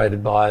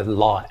demonstrated by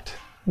light,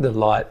 the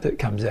light that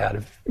comes out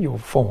of your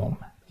form.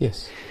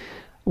 Yes.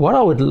 What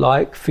I would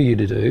like for you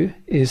to do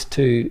is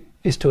to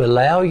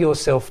allow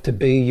yourself to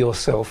be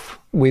yourself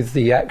with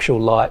the actual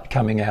light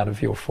coming out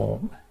of your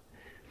form.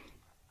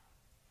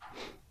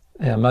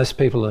 Now, most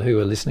people who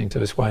are listening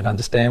to us won't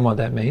understand what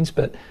that means,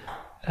 but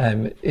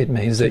it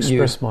means that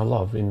express my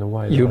love in the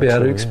way that you'll be able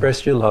to am.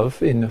 express your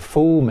love in the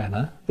full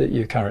manner that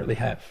you currently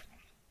have.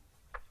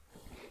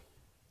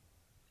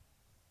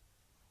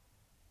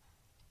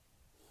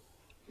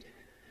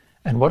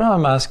 And what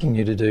I'm asking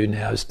you to do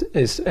now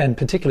is, and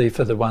particularly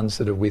for the ones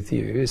that are with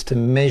you, is to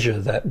measure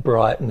that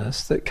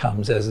brightness that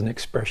comes as an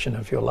expression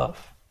of your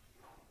love.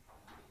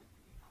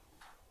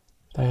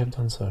 They have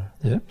done so.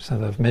 Yeah, so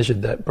they've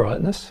measured that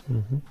brightness.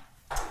 Mm-hmm.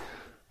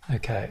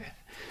 Okay.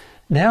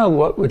 Now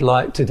what we'd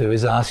like to do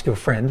is ask your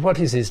friend, what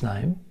is his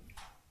name?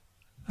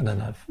 I don't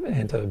know if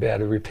Anto will be able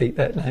to repeat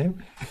that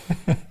name.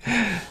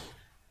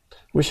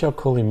 We shall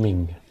call him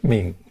Ming.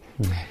 Ming.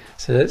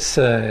 So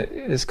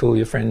let's call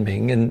your friend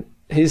Ming, and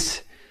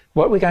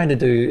what we're going to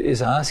do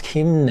is ask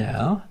him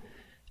now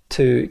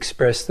to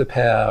express the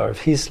power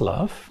of his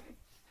love,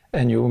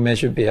 and you'll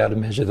be able to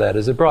measure that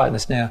as a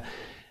brightness. Now,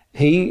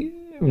 he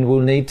will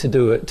need to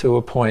do it to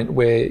a point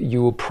where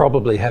you will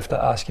probably have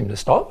to ask him to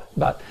stop,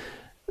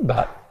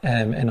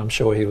 and I'm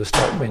sure he will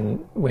stop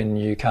when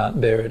you can't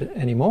bear it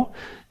anymore,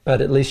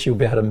 but at least you'll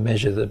be able to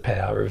measure the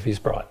power of his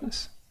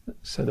brightness.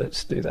 So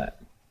let's do that.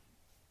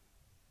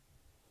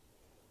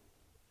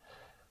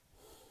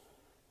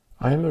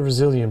 I am a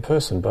resilient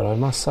person, but I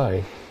must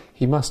say,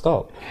 he must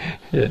stop.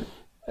 Yeah.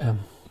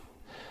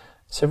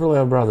 Several of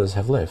our brothers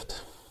have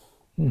left.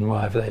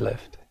 Why have they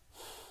left?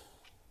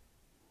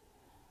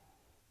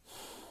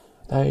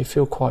 They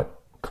feel quite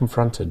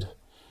confronted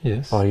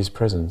by his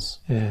presence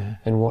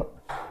and what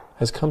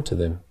has come to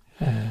them.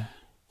 Yeah.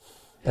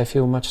 They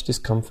feel much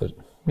discomfort,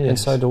 Yes. and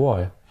so do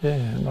I.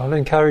 Yeah, I'll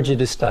encourage you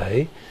to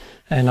stay,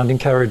 and I'd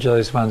encourage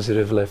those ones that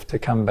have left to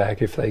come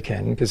back if they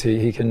can, because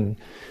he can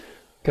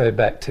go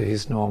back to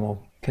his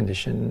normal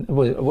condition.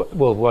 Well,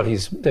 what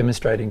he's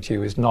demonstrating to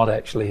you is not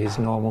actually his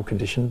normal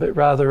condition, but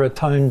rather a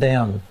toned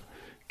down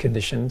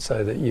condition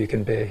so that you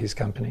can bear his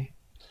company.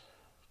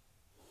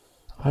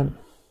 I'm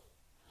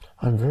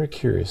very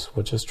curious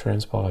what just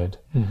transpired.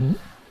 Mm-hmm.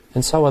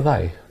 And so are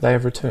they. They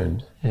have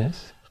returned.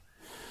 Yes.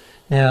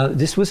 Now,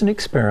 this was an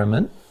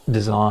experiment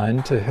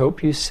designed to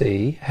help you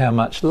see how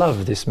much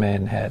love this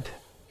man had.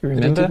 You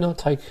remember? But it did not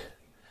take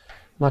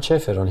much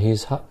effort on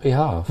his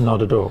behalf.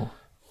 Not at all.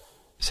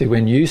 See,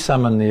 when you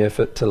summon the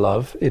effort to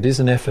love, it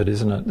is an effort,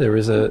 isn't it?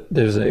 There's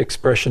an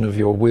expression of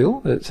your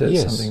will. Yes,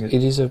 something that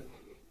it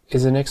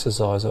is an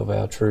exercise of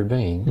our true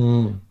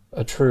being,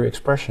 a true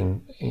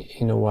expression,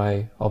 in a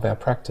way, of our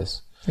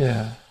practice.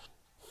 Yeah.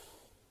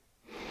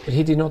 But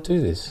he did not do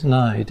this.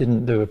 No, he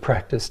didn't do a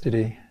practice, did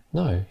he?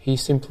 No, he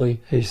simply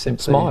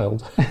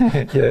smiled.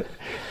 Yeah.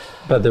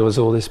 But there was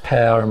all this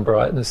power and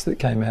brightness that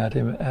came out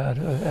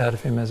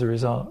of him as a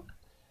result.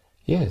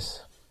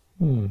 Yes.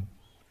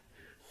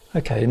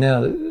 Okay,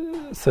 now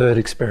the third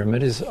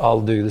experiment is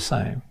I'll do the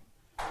same.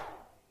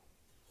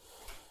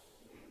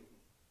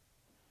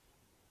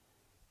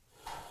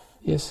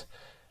 Yes.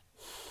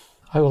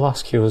 I will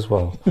ask you as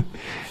well.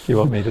 You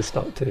want me to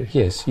stop too?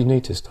 Yes, you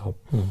need to stop.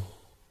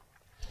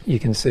 You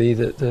can see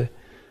that the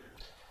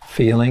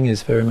feeling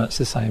is very much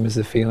the same as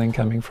the feeling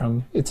coming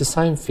from... It's the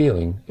same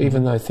feeling,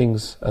 even though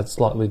things are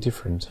slightly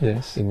different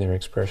Yes. in their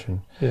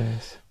expression.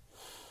 Yes.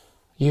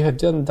 You have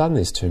done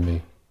this to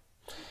me,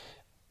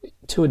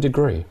 to a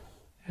degree.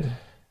 Yeah.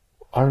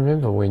 I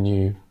remember when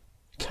you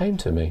came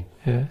to me.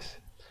 Yes.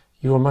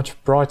 You were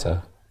much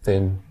brighter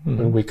than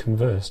when we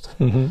conversed.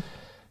 Mm-hmm.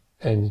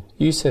 And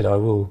you said, I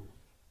will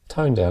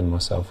tone down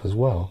myself as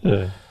well.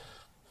 Yeah.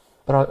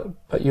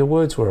 But your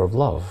words were of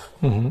love.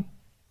 Mm-hmm.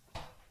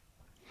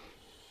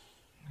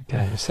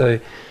 Okay, so...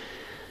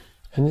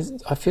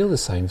 And I feel the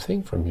same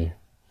thing from you.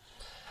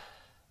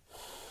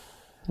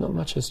 Not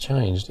much has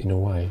changed in a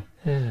way.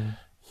 Yeah.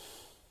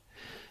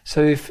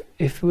 So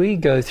if we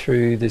go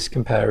through this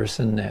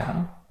comparison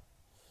now,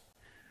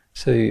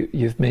 so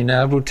you've been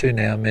able to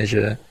now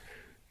measure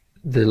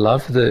the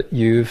love that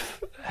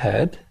you've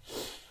had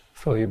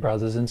for your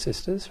brothers and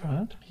sisters,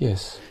 right?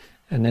 Yes.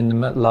 And then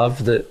the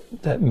love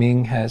that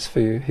Ming has for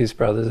his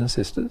brothers and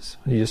sisters,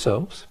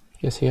 yourselves.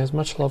 Yes, he has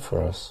much love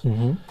for us.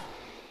 Mm-hmm.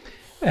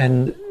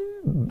 And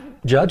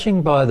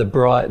judging by the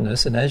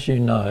brightness, and as you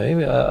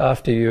know,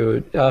 after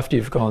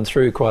you've gone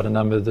through quite a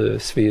number of the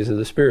spheres of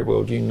the spirit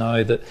world, you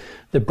know that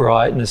the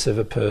brightness of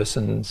a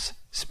person's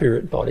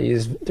spirit body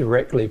is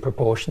directly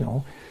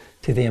proportional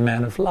to the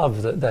amount of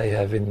love that they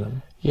have in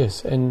them.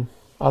 Yes, and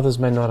others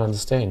may not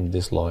understand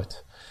this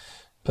light,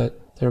 but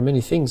there are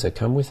many things that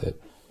come with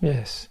it.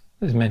 Yes,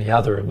 there's many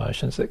other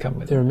emotions that come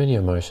with it. There are many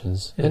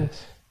emotions. Yes. And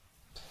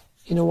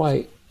in a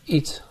way,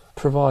 it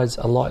provides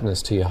a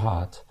lightness to your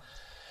heart.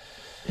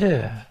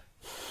 Yeah,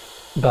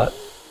 but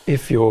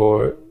if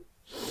you're,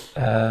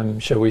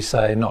 shall we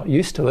say, not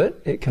used to it,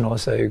 it can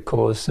also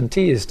cause some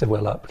tears to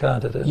well up,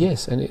 can't it?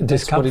 Yes, and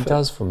that's what it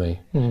does for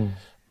me.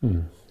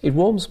 It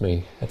warms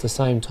me at the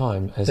same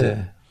time as it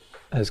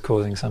as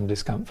causing some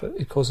discomfort.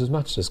 It causes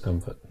much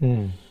discomfort.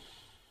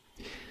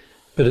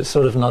 But it's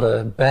sort of not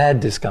a bad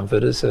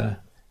discomfort, it's a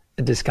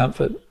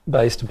discomfort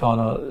based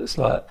upon, it's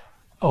like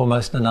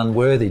almost an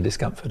unworthy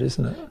discomfort,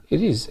 isn't it?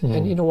 It is,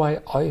 and in a way,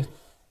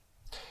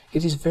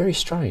 it is very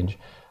strange.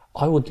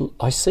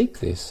 I seek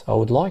this, I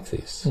would like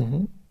this,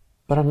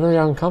 but I'm very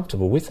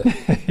uncomfortable with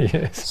it.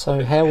 Yes.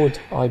 So how would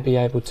I be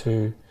able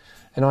to,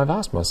 and I've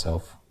asked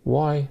myself,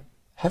 why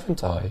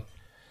haven't I?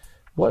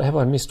 What have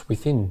I missed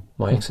within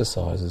my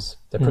exercises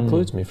that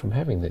precludes me from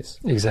having this?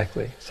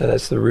 Exactly. So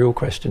that's the real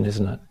question,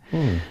 isn't it?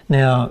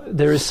 Now,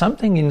 there is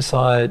something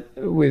inside,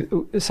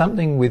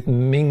 something with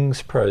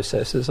Ming's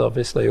processes,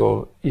 obviously,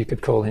 or you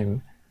could call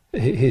him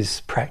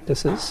his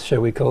practices,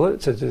 shall we call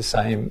it? So the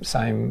same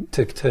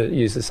to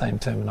use the same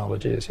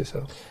terminology as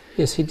yourself.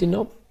 Yes, he did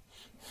not.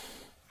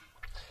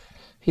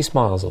 He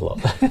smiles a lot.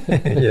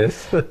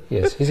 Yes.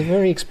 Yes, he's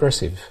very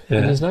expressive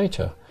in his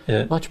nature.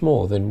 Yeah. Much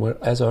more than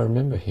as I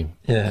remember him.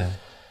 Yeah.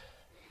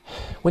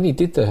 When he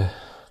did the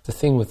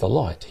thing with the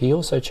light, he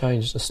also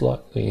changed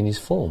slightly in his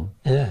form.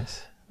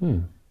 Yes.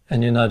 And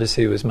you notice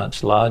he was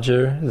much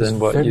larger than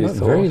what you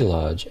thought. Very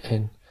large,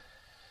 and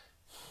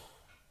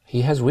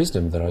he has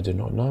wisdom that I do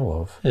not know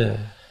of. Yeah.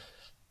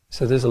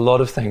 So there's a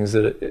lot of things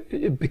that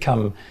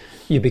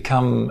you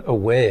become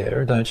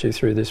aware, don't you,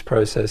 through this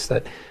process,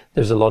 that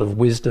there's a lot of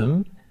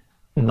wisdom,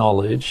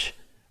 knowledge,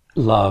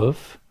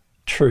 love,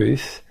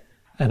 truth,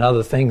 and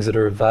other things that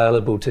are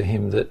available to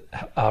him that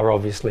are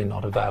obviously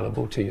not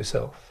available to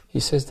yourself. He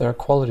says there are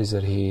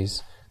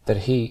qualities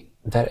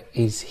that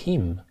is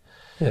him.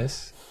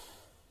 Yes.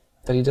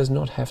 That he does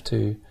not have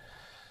to,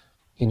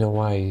 in a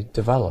way,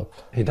 develop.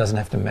 He doesn't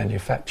have to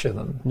manufacture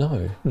them.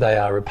 No. They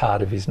are a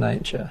part of his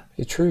nature.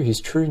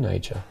 His true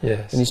nature.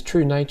 Yes. And his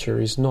true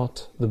nature is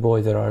not the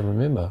boy that I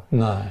remember.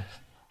 No.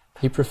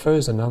 He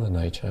prefers another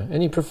nature,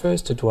 and he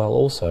prefers to dwell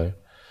also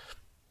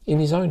in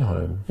his own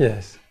home.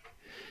 Yes.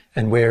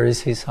 And where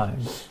is his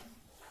home?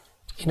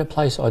 In a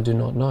place I do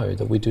not know,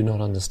 that we do not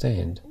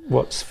understand.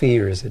 What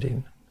sphere is it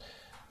in?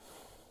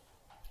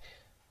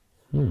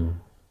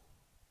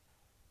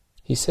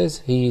 He says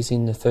he is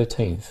in the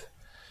 13th.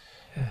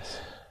 Yes.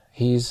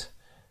 He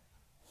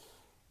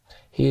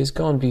has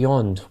gone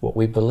beyond what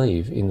we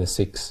believe in the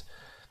 6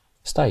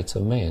 states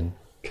of man.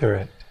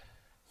 Correct.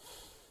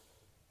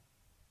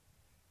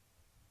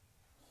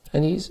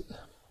 And he's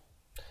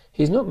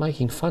not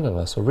making fun of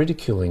us or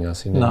ridiculing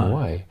us in any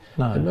way.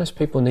 No. And most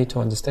people need to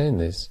understand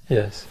this.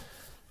 Yes.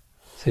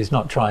 So he's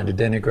not trying to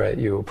denigrate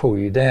you or pull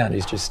you down,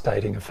 he's just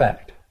stating a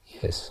fact.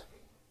 Yes.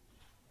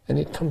 And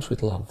it comes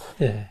with love.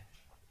 Yeah.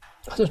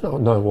 I do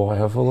not know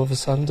why I've all of a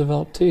sudden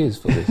developed tears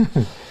for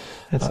this.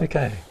 That's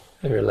okay.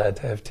 You're allowed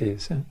to have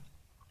tears. Yeah?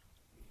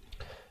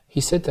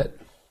 He said that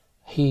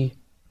he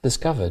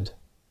discovered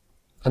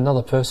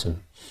another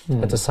person.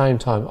 At the same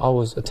time, I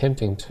was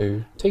attempting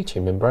to teach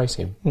him, embrace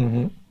him.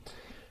 Mm-hmm.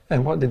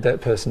 And what did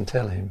that person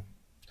tell him?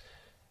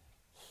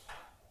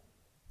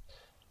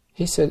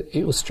 He said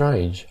it was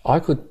strange.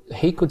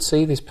 He could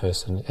see this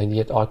person, and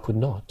yet I could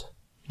not.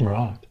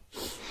 Right.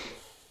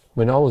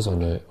 When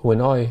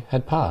I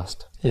had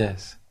passed.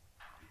 Yes.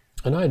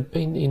 And I had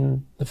been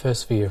in the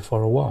first sphere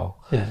for a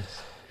while.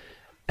 Yes.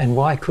 And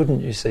why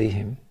couldn't you see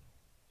him?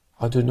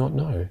 I do not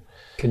know.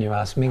 Can you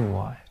ask Ming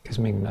why? Because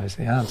Ming knows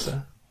the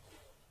answer.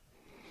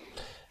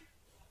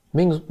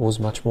 Ming was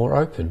much more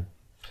open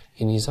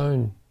in his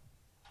own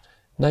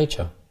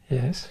nature.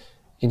 Yes.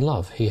 In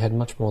love. He had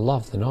much more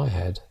love than I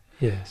had.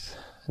 Yes.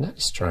 And that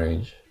is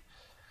strange.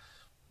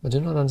 I do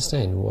not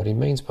understand what he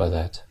means by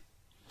that.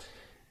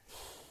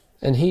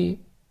 And he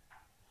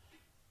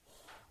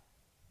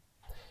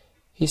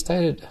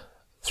stated,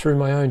 through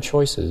my own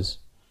choices,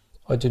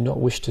 I did not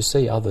wish to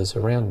see others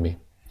around me,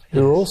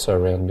 who were also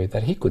around me,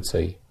 that he could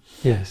see.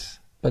 Yes.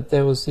 But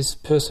there was this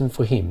person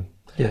for him.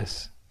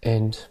 Yes.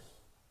 And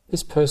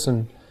this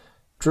person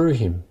drew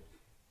him.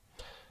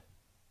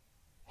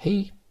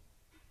 He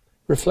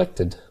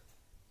reflected,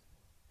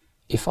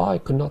 if I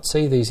could not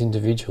see these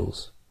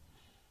individuals,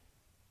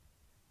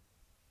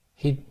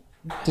 he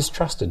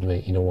distrusted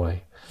me in a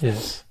way.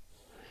 Yes.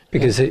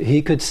 Because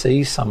he could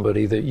see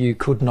somebody that you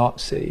could not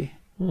see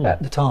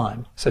at the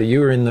time. So you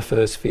were in the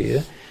first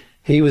sphere.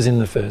 He was in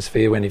the first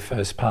sphere when he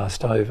first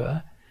passed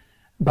over.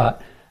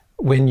 But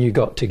when you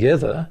got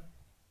together,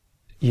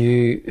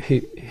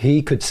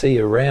 he could see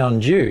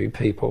around you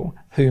people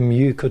whom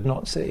you could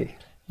not see.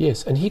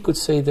 Yes, and he could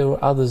see there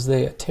were others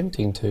there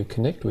attempting to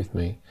connect with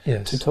me,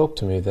 Yes. to talk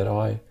to me that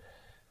I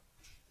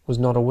was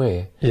not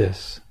aware.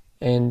 Yes.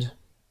 And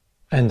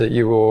that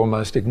you were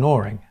almost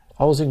ignoring.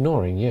 I was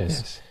ignoring,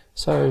 yes.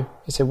 So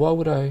he said, why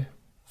would I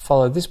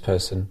follow this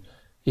person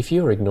if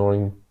you're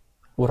ignoring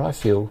what I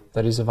feel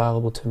that is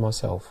available to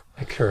myself?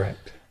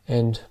 Correct.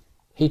 And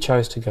he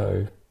chose to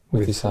go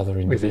with this other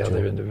individual. With the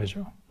other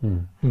individual.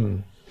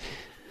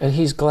 And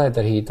he's glad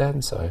that he had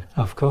done so.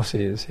 Of course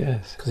he is,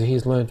 yes. Because he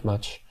has learned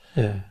much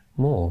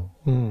more.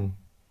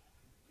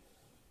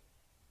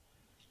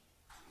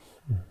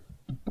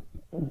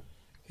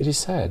 It is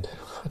sad.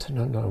 I do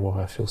not know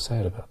why I feel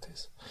sad about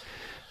this.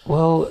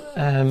 Well,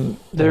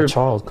 That a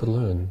child could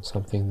learn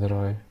something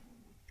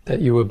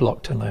that you were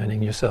blocked to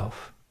learning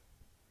yourself.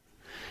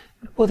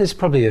 Well, there's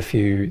probably a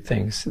few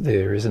things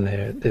there, isn't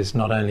there? There's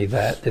not only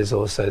that, there's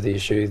also the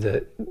issue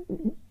that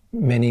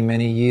many,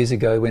 many years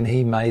ago when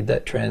he made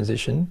that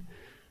transition,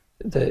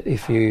 that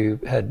if you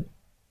had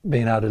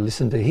been able to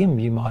listen to him,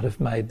 you might have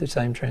made the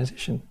same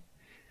transition.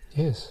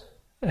 Yes.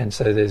 And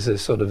so there's a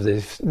sort of,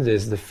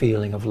 there's the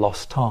feeling of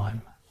lost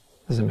time.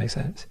 Does it make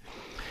sense?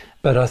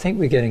 But I think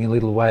we're getting a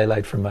little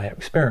waylaid from our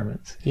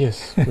experiments.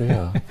 Yes, we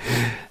are.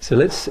 So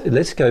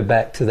let's go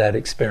back to that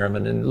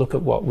experiment and look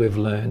at what we've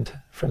learned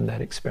from that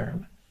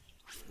experiment.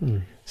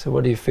 So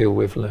what do you feel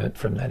we've learned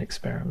from that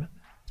experiment?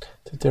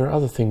 That there are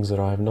other things that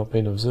I have not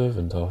been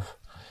observant of.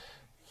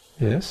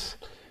 Yes.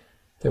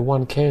 That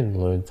one can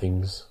learn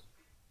things.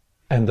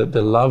 And that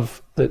the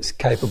love that's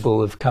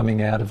capable of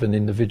coming out of an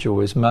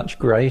individual is much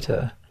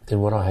greater Than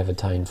what I have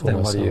attained for than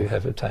myself. what you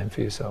have obtained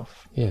for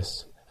yourself.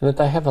 Yes. And that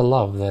they have a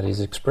love that is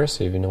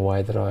expressive in a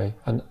way that I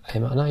am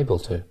unable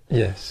to.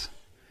 Yes.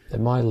 That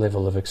my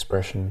level of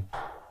expression,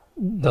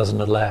 Doesn't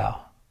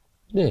allow.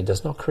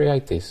 does not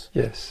create this.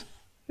 Yes.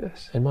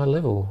 Yes. And my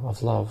level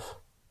of love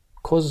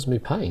causes me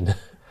pain.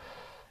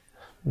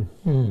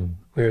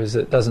 Whereas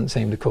it doesn't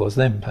seem to cause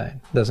them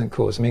pain. It doesn't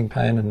cause me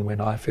pain, and when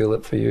I feel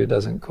it for you, it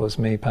doesn't cause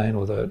me pain,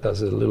 although it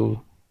does a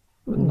little,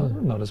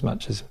 not as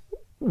much as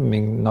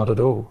Ming, not at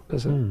all,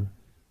 does it?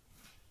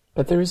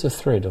 But there is a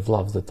thread of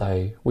love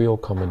that we all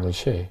commonly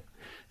share.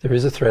 There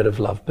is a thread of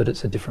love, but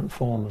it's a different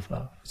form of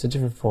love. It's a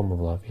different form of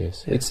love,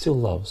 yes. It still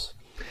loves.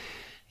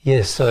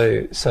 Yes,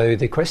 so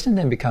the question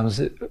then becomes,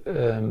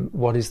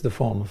 what is the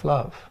form of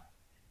love?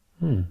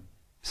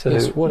 So,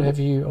 Yes, what have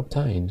you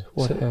obtained?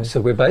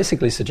 So we're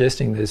basically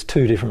suggesting there's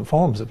two different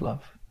forms of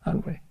love,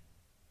 aren't we?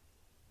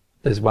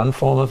 There's one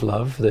form of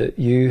love that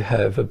you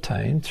have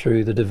obtained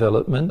through the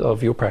development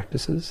of your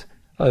practices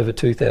over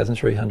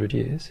 2,300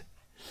 years.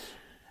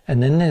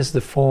 And then there's the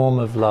form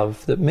of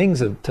love that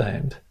Ming's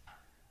obtained,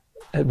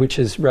 which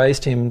has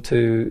raised him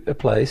to a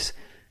place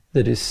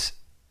that is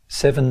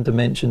 7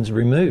 dimensions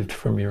removed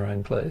from your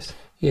own place.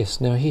 Yes,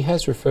 now he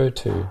has referred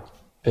to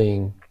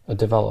being a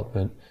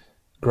development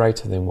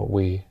greater than what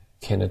we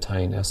can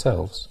attain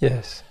ourselves.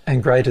 Yes,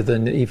 and greater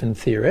than even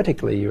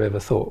theoretically you ever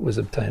thought was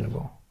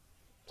obtainable.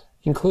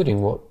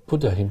 Including what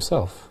Buddha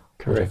himself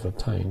would Correct. have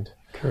obtained.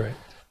 Correct.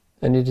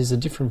 And it is a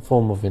different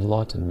form of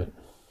enlightenment.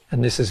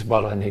 And this is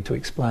what I need to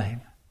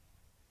explain.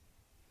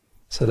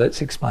 So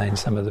let's explain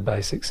some of the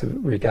basics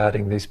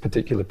regarding these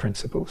particular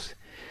principles.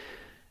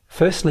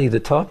 Firstly, the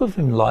type of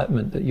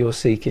enlightenment that you're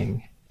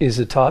seeking is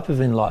a type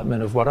of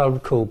enlightenment of what I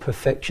would call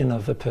perfection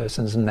of a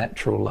person's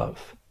natural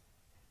love.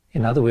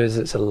 In other words,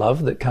 it's a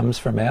love that comes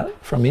from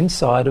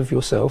inside of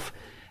yourself,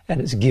 and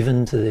it's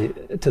given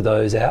to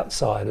those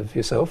outside of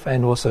yourself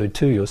and also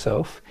to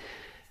yourself.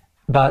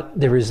 But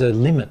there is a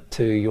limit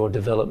to your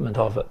development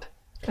of it,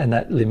 and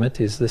that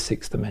limit is the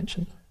 6th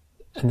dimension.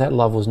 And that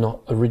love was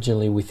not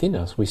originally within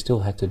us. We still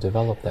had to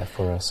develop that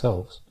for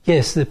ourselves.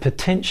 Yes, the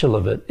potential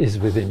of it is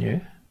within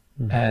you,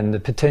 and the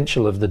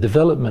potential of the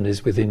development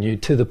is within you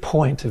to the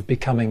point of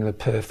becoming the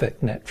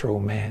perfect natural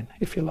man,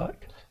 if you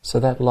like. So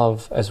that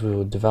love, as we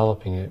were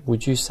developing it,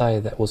 would you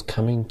say that was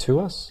coming to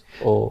us?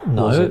 Or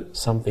No. was it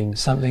something...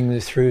 Something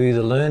through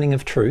the learning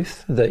of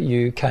truth that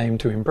you came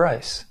to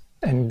embrace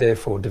and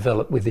therefore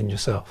develop within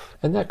yourself.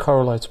 And that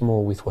correlates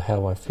more with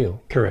how I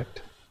feel.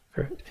 Correct.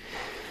 Correct.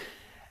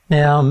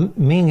 Now,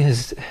 Ming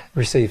has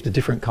received a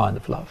different kind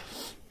of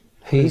love.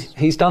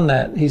 He's done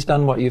that, he's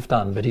done what you've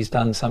done, but he's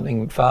done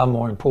something far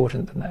more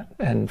important than that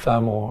and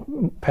far more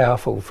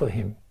powerful for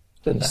him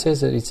than He that.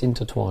 says that it's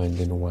intertwined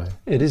in a way.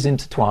 It is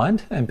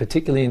intertwined, and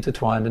particularly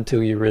intertwined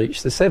until you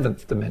reach the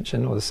 7th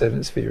dimension, or the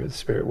 7th sphere of the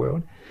spirit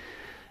world.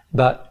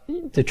 But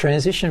the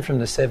transition from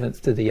the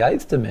 7th to the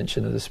 8th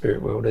dimension of the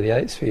spirit world, or the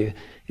 8th sphere,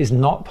 is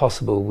not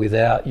possible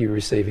without you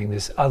receiving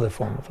this other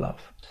form of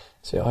love.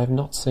 See, I have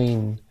not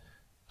seen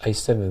a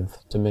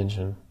 7th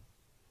dimension.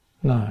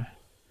 No.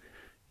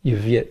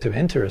 You've yet to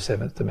enter a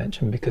 7th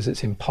dimension because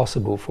it's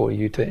impossible for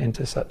you to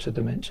enter such a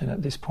dimension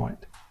at this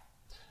point.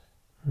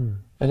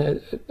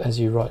 And as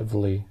you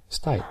rightfully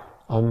state,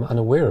 I'm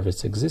unaware of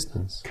its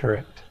existence.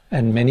 Correct.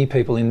 And many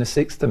people in the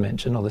 6th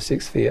dimension, or the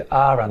 6th sphere,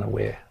 are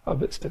unaware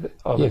of its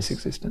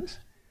existence.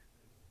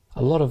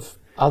 A lot of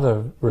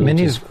other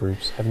religious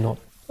groups have not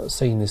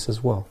seen this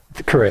as well.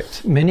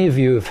 Correct. Many of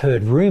you have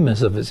heard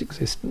rumours of its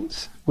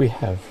existence, We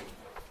have.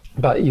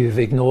 but you've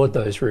ignored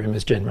those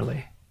rumours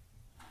generally.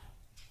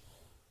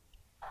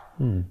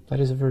 That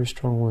is a very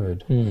strong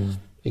word.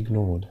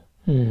 Ignored.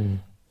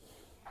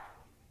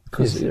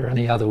 Is there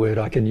any other word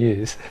I can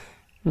use?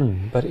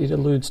 But it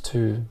alludes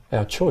to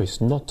our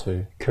choice not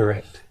to.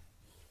 Correct.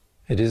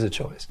 It is a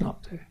choice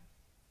not to.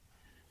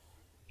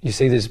 You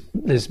see,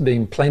 there's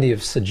been plenty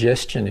of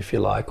suggestion, if you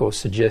like, or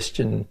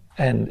suggestion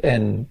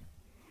and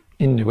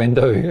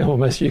innuendo,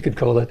 almost you could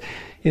call it,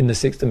 in the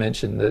 6th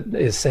dimension, that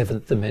a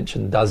 7th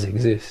dimension does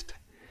exist.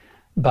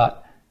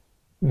 But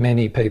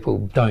many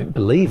people don't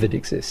believe it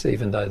exists,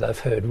 even though they've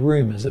heard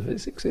rumours of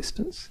its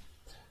existence.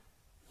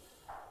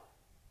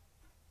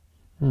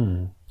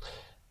 I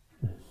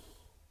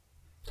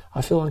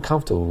feel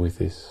uncomfortable with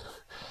this.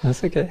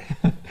 That's okay.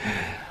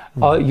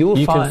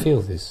 You can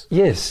feel this.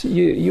 Yes,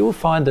 you'll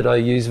find that I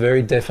use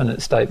very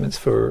definite statements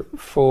for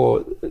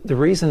the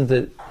reason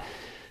that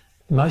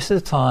most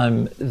of the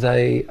time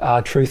they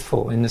are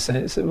truthful, in the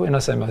sense that when I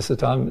say most of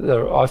the time,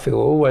 I feel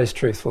always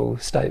truthful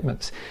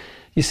statements.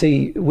 You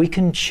see, we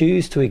can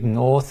choose to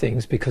ignore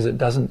things because it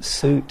doesn't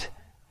suit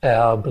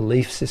our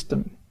belief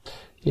system.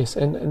 Yes,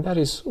 and that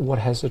is what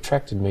has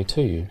attracted me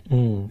to you,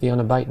 the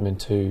unabatement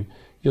to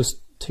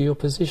your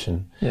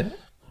position. Yeah.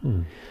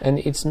 And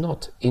it's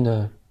not in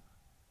a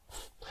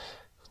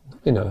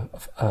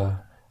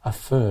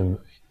firm,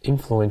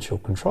 influential,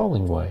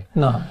 controlling way.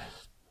 No.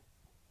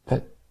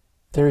 But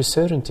there is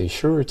certainty,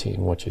 surety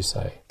in what you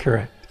say.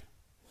 Correct.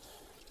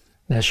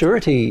 Now,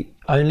 surety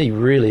only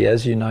really,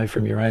 as you know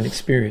from your own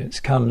experience,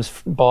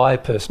 comes by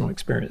personal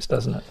experience,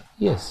 doesn't it?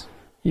 Yes.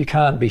 You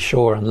can't be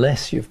sure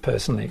unless you've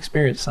personally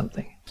experienced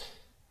something.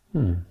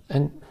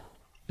 And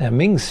now,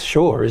 Ming's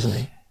sure, isn't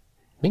he?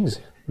 Ming's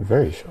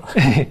very sure.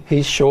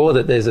 He's sure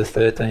that there's a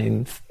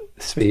 13th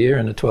sphere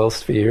and a 12th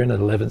sphere and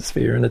an 11th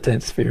sphere and a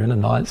 10th sphere and a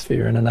 9th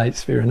sphere and an 8th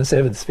sphere and a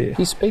 7th sphere.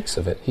 He speaks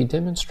of it. He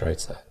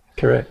demonstrates that.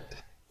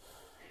 Correct.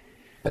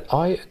 But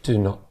I do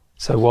not.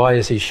 So why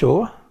is he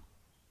sure?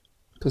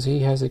 Because he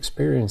has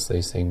experienced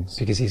these things.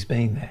 Because he's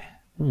been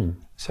there.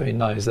 So he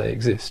knows they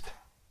exist.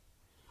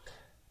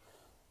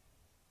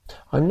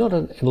 I'm not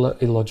an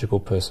illogical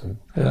person.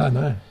 Yeah, I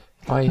know.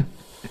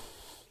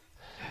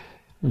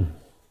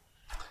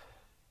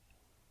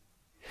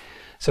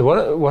 So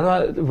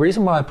the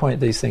reason why I point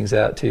these things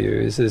out to you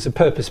is there's a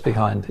purpose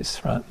behind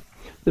this, right?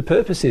 The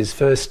purpose is,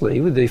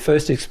 firstly, with the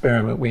first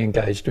experiment we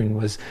engaged in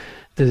was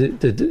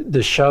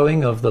the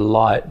showing of the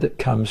light that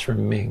comes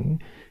from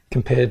Ming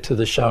compared to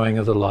the showing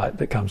of the light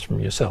that comes from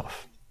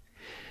yourself.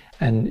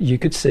 And you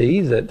could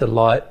see that the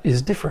light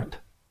is different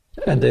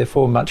and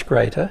therefore much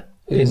greater.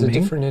 It is a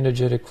different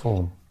energetic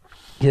form.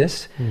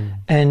 Yes.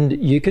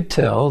 And you could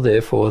tell,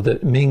 therefore,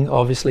 that Ming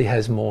obviously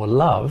has more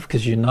love,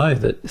 because you know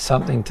that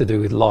something to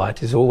do with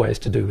light is always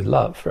to do with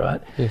love,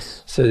 right?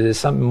 Yes. So there's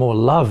something more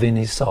love in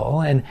his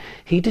soul, and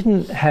he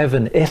didn't have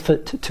an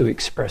effort to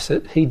express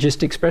it. He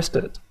just expressed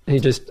it. He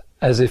just,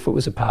 as if it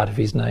was a part of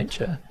his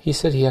nature. He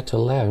said he had to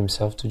allow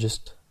himself to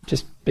just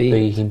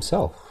be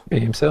himself. Be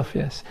himself,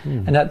 yes.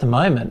 And at the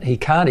moment,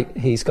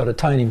 he's got to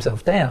tone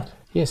himself down.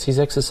 Yes, he's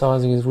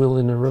exercising his will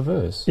in a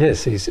reverse.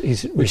 Yes,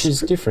 which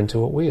is different to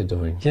what we are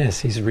doing. Yes,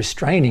 he's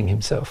restraining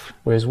himself.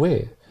 Whereas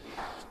we're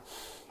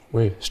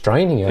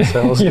straining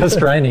ourselves. You're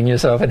straining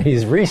yourself and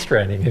he's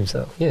restraining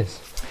himself.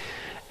 Yes.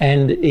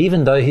 And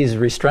even though he's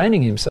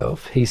restraining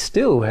himself, he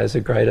still has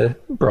a greater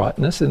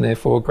brightness and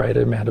therefore a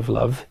greater amount of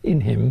love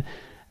in him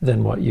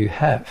than what you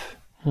have.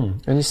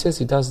 And he says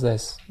he does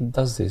this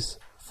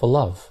for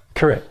love.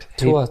 Correct.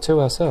 To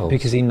ourselves.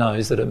 Because he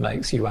knows that it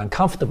makes you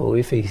uncomfortable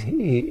if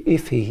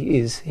he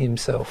is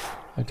himself.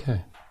 Okay.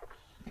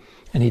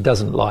 And he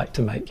doesn't like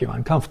to make you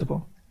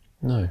uncomfortable.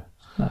 No.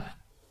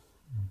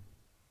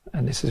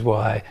 And this is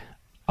why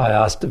I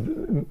asked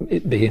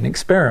it be an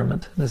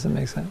experiment. Does that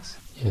make sense?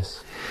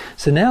 Yes.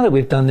 So now that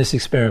we've done this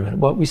experiment,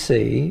 what we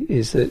see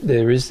is that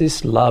there is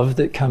this love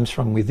that comes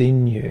from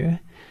within you.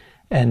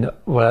 And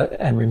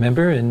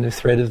remember, in the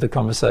thread of the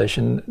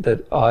conversation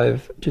that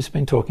I've just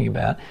been talking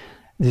about,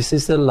 this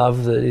is the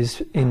love that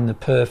is in the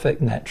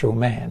perfect natural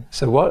man.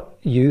 So what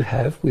you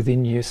have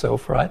within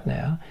yourself right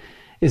now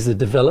is the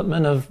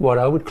development of what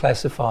I would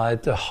classify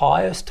the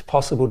highest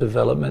possible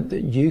development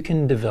that you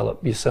can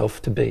develop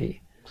yourself to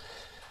be.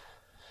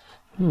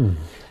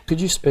 Could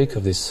you speak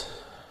of this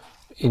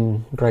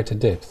in greater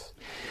depth?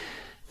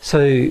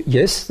 So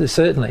yes,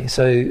 certainly.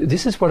 So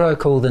this is what I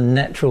call the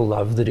natural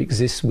love that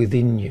exists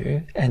within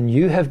you, and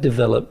you have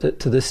developed it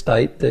to the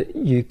state that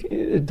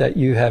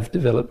you have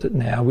developed it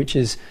now, which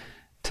is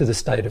to the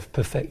state of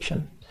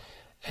perfection.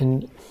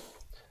 And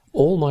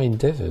all my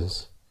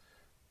endeavours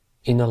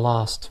in the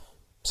last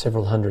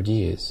several hundred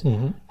years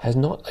has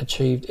not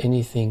achieved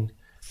anything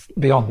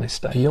beyond this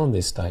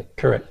state.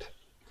 Correct.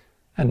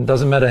 And it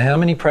doesn't matter how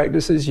many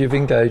practices you've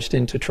engaged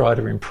in to try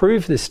to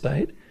improve this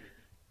state,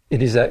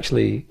 it is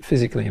actually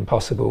physically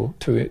impossible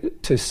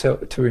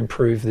to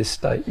improve this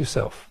state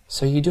yourself.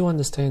 So you do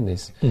understand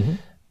this.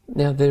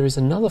 Now there is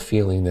another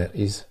feeling that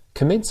is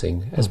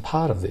commencing as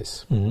part of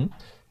this.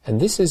 And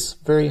this is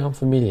very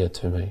unfamiliar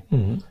to me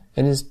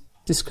and is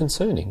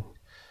disconcerting.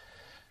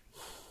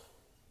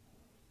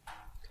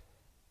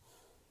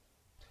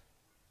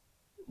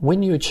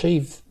 When you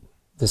achieve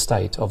the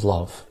state of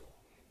love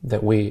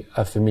that we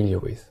are familiar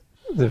with.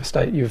 The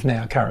state you've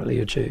now currently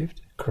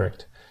achieved.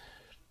 Correct.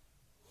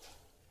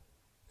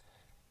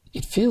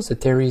 It feels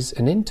that there is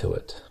an end to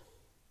it,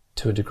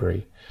 to a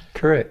degree.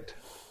 Correct.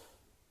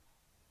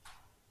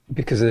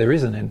 Because there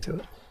is an end to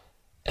it.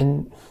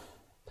 And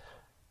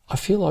I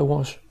feel I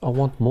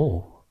want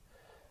more.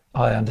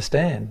 I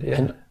understand, yeah.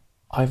 And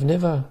I've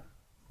never...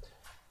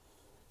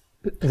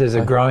 There's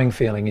a growing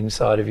feeling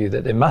inside of you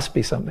that there must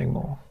be something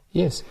more.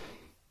 Yes.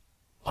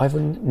 I've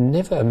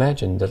never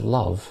imagined that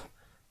love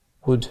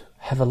would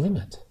have a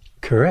limit.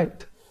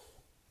 Correct.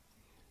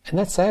 And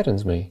that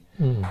saddens me.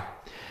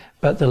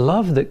 But the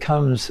love that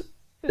comes,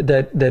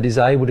 that is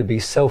able to be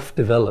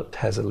self-developed,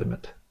 has a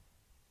limit.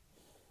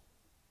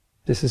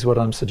 This is what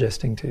I'm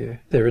suggesting to you.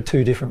 There are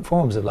two different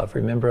forms of love.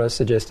 Remember, I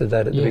suggested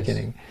that at the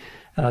beginning.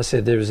 And I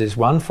said there is this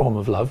one form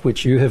of love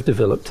which you have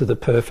developed to the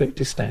perfect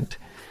extent,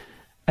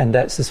 and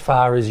that's as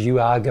far as you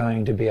are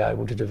going to be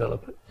able to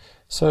develop it.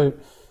 So,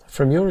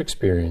 from your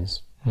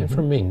experience and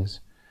from Ming's,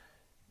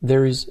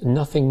 there is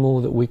nothing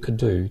more that we could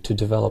do to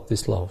develop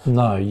this love.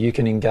 No, you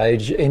can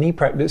engage any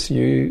practice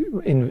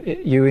you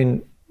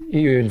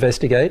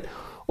investigate,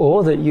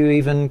 or that you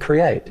even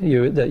create,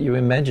 that you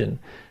imagine.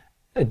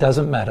 It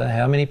doesn't matter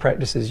how many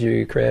practices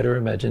you create or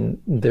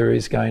imagine, there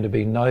is going to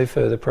be no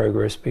further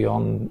progress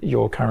beyond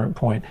your current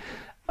point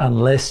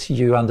unless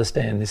you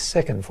understand this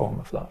second form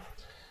of love.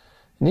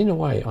 And in a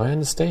way, I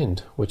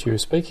understand what you're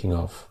speaking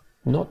of,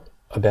 not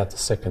about the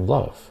second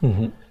love,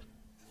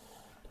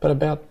 but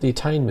about the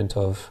attainment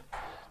of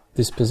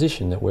this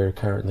position that we're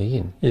currently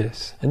in.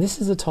 Yes. And this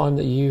is the time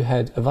that you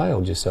had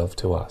availed yourself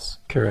to us.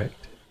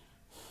 Correct.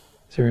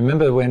 So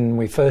remember when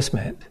we first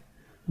met,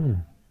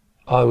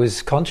 I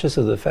was conscious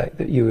of the fact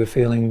that you were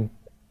feeling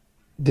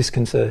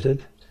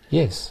disconcerted.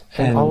 Yes,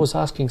 and I was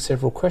asking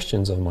several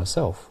questions of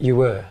myself. You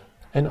were.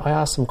 And I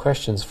asked some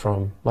questions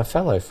from my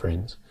fellow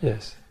friends.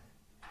 Yes.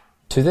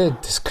 To their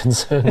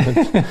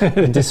disconcernment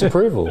and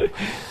disapproval.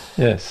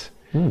 Yes.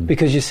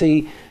 Because you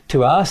see,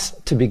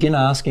 to begin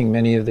asking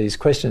many of these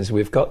questions,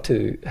 we've got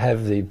to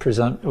have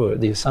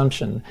the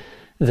assumption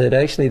that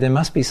actually there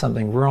must be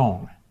something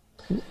wrong.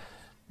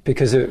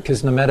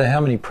 Because no matter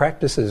how many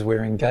practices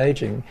we're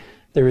engaging,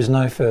 there is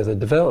no further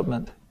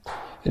development.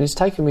 And it's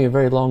taken me a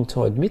very long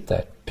to admit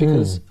that,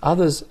 because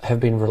others have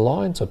been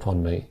reliant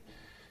upon me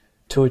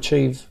to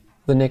achieve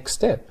the next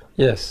step.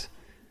 Yes.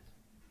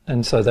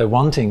 And so they're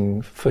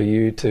wanting for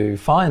you to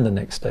find the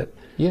next step.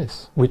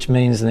 Yes. Which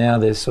means now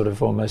there's sort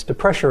of almost a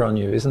pressure on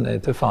you, isn't there,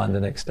 to find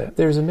the next step?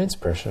 There is immense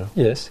pressure.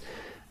 Yes.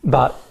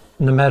 But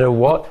no matter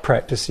what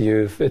practice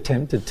you've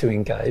attempted to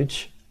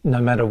engage,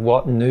 no matter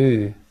what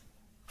new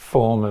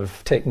form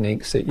of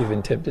techniques that you've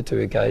attempted to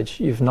engage,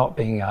 you've not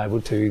been able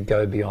to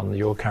go beyond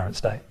your current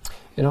state.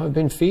 And I've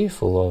been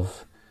fearful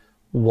of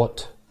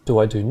what do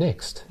I do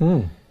next?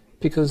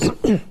 Because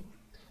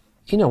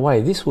in a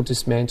way this will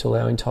dismantle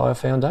our entire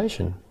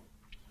foundation.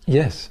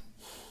 Yes,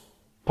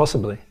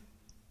 possibly.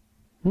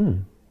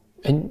 And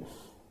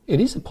it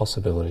is a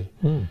possibility.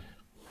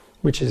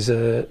 Which is,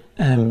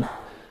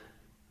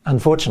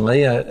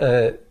 unfortunately,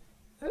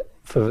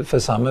 for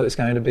some it's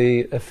going to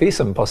be a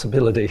fearsome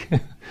possibility.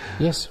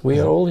 Yes, we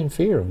are all in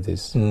fear of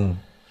this. And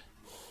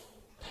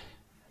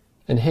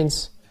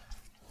hence...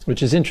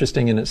 Which is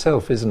interesting in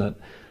itself, isn't it?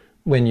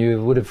 When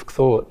you would have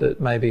thought that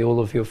maybe all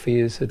of your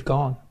fears had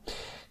gone.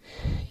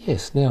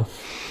 Yes, now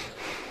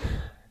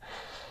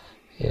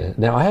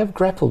I have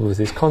grappled with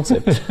this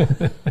concept.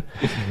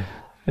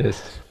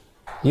 Yes.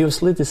 You have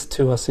slid this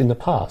to us in the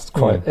past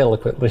quite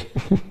eloquently.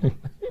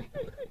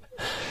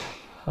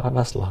 I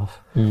must laugh.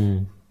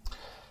 You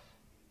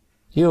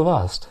have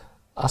asked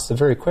us the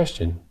very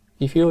question: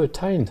 if you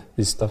attained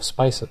this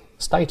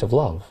state of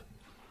love,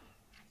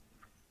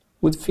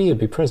 would fear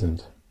be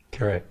present?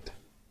 Correct.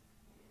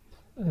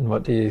 And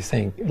what do you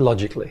think,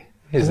 logically?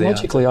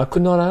 Logically, I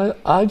could not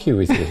argue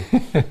with you.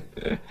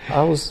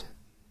 I was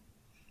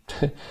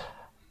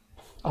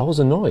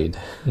annoyed.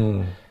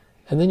 And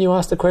then you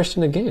asked the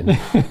question again.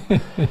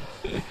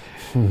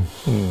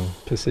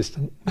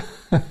 Persistent.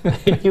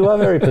 You are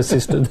very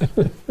persistent.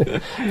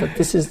 But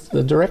this is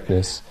the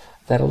directness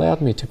that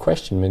allowed me to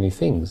question many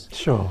things.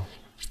 Sure.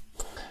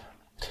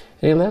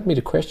 And it allowed me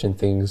to question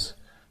things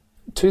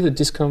to the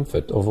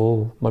discomfort of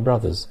all my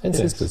brothers and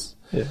sisters.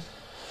 Yeah.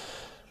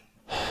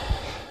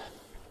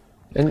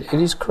 And it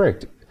is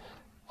correct.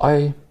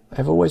 I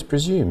have always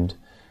presumed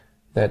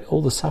that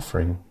all the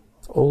suffering,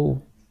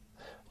 all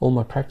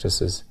my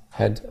practices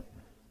had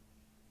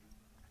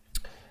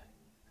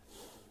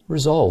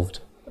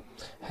resolved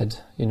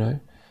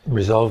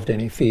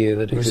any fear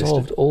that existed.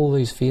 Resolved all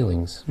these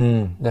feelings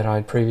that I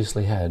had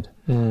previously had.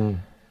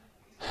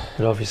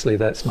 But obviously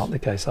that's not the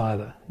case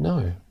either.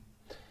 No.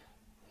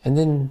 And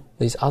then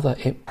these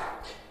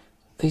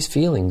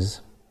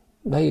feelings,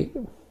 they,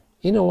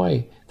 in a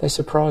way, they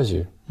surprise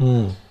you.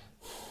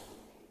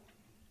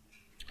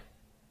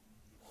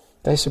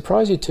 They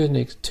surprise you to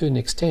an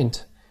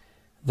extent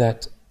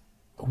that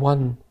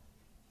one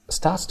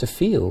starts to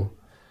feel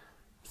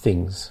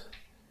things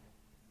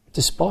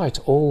despite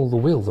all the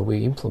will that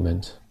we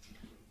implement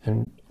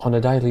and on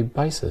a daily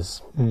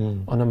basis,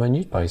 on a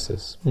minute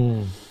basis.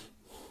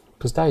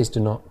 Because days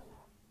are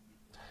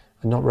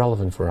not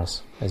relevant for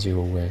us, as you're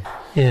aware.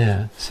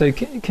 Yeah. So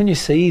can you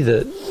see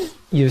that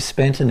you've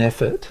spent an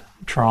effort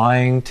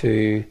trying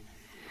to,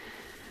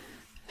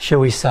 shall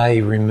we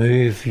say,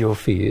 remove your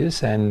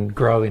fears and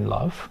grow in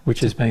love, which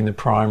has been the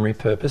primary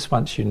purpose.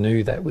 Once you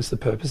knew that was the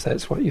purpose,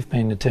 that's what you've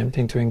been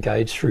attempting to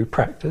engage through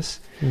practice.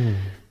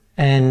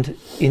 And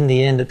in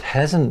the end, it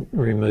hasn't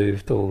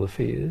removed all the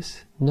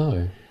fears.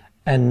 No.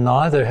 And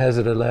neither has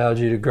it allowed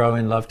you to grow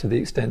in love to the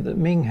extent that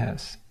Ming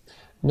has.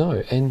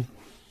 No, and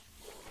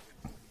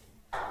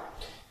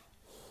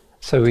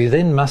So we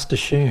then must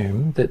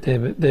assume that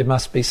there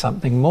must be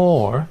something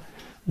more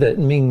that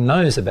Ming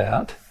knows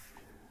about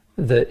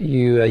that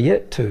you are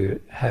yet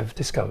to have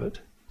discovered.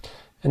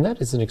 And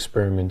that is an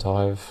experiment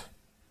I've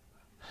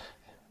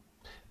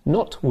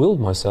not willed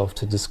myself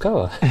to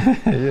discover.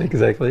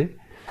 Exactly.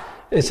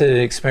 It's an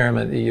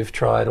experiment that you've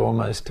tried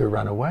almost to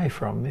run away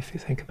from, if you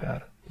think about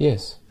it.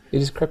 Yes, it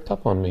has crept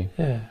up on me.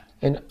 Yeah.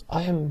 And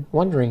I am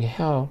wondering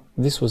how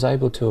this was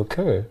able to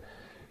occur,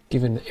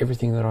 given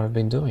everything that I've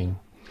been doing.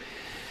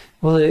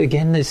 Well,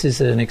 again, this is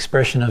an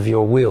expression of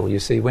your will. You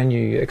see, when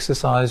you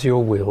exercise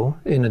your will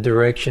in a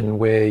direction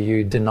where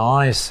you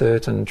deny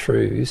certain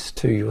truths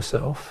to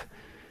yourself,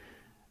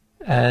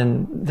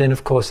 and then,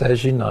 of course,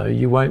 as you know,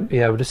 you won't be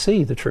able to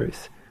see the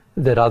truth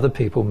that other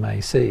people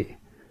may see.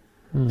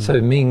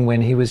 So Ming, when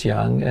he was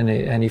young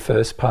and he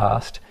first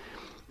passed,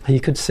 he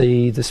could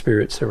see the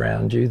spirits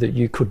around you that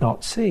you could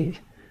not see.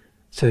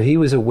 So he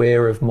was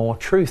aware of more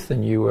truth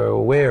than you were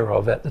aware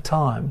of at the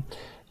time.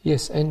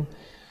 Yes, and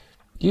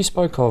you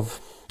spoke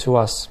of to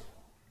us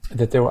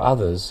that there were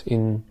others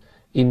in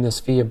the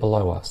sphere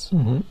below us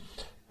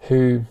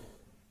who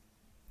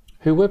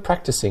were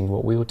practicing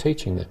what we were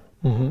teaching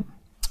them,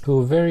 who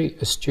were very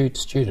astute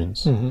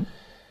students.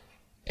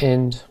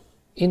 And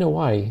in a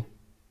way,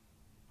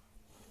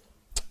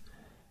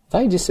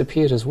 they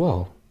disappeared as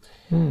well.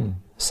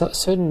 So a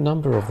certain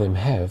number of them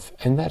have,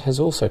 and that has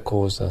also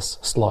caused us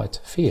slight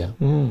fear.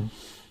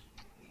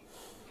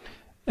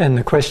 And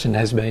the question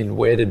has been,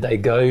 where did they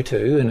go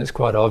to? And it's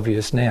quite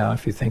obvious now,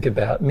 if you think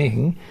about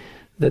Ming,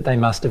 that they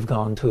must have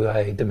gone to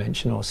a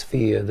dimensional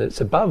sphere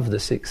that's above the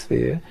sixth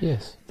sphere,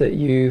 Yes. that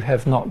you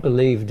have not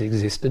believed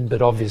existed,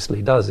 but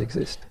obviously does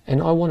exist.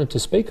 And I wanted to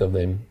speak of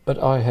them,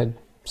 but I had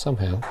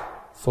somehow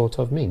thought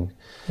of Ming.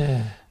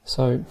 Yeah.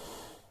 So,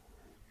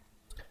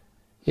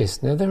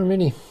 yes, now there are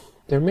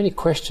many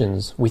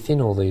questions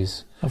within all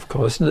these. Of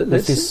course.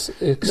 Let's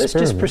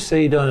Just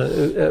proceed on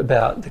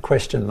about the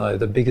question, though,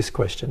 the biggest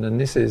question, and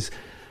this is,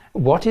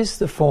 what is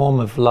the form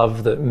of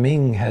love that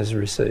Ming has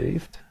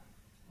received?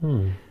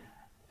 And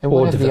Or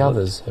what have the developed.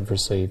 others have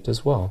received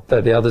as well?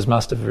 That the others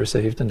must have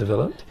received and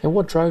developed? And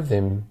what drove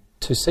them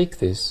to seek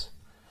this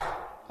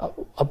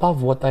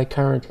above what they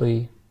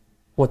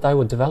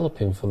were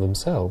developing for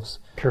themselves?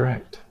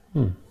 Correct.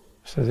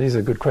 So these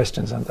are good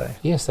questions, aren't they?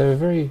 Yes, they were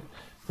very,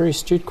 very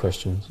astute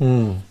questions.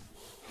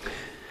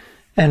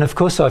 And of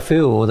course I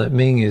feel that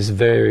Ming is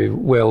very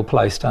well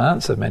placed to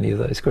answer many of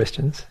those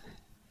questions.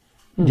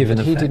 Given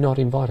But the he fact. did not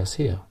invite us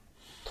here.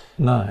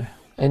 No.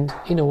 And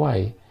in a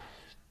way,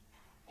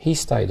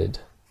 he's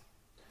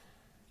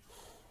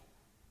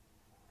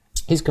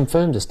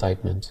confirmed a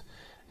statement,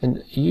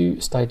 and you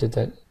stated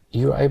that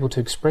you are able to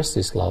express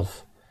this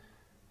love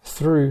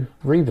through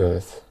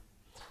rebirth,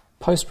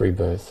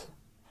 post-rebirth,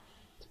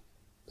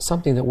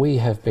 something that we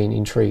have been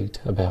intrigued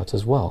about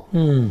as well.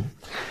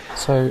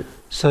 So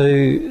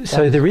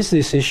there is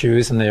this issue,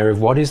 isn't there,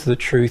 of what is the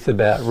truth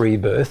about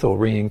rebirth or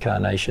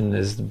reincarnation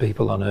as the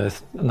people on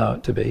earth know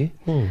it to be,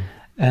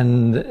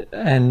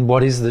 and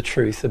what is the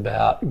truth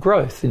about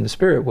growth in the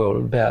spirit world,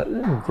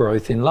 about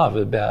growth in love,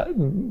 about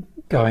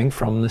going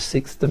from the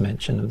sixth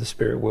dimension of the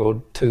spirit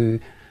world to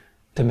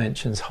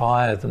dimensions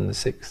higher than the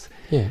sixth.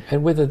 yeah,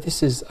 and whether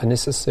this is a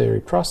necessary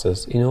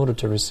process in order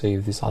to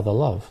receive this other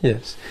love.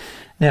 Yes.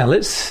 Now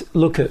let's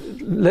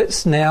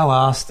now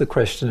ask the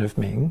question of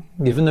Ming,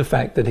 given the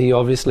fact that he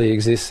obviously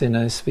exists in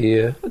a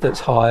sphere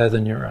that's higher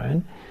than your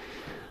own.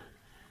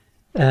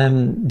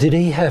 Did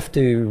he have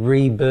to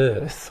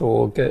rebirth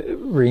or get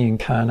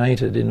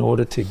reincarnated in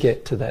order to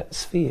get to that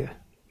sphere?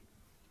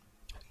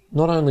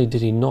 Not only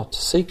did he not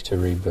seek to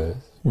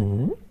rebirth,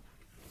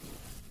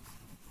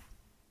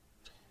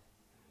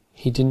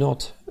 he did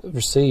not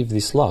receive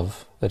this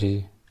love that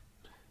he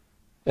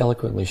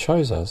eloquently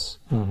shows us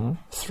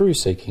through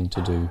seeking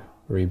to do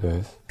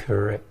rebirth.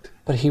 Correct.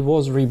 But he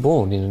was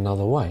reborn in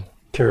another way.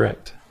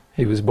 Correct.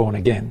 He was born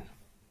again.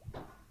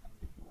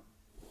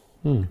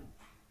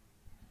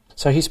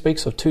 So he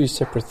speaks of two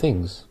separate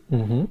things.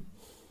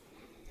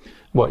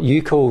 What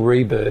you call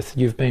rebirth,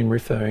 you've been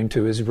referring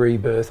to as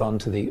rebirth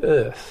onto the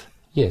earth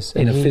Yes.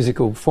 in And a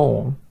physical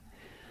form.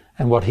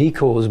 And what he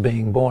calls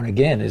being born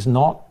again is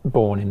not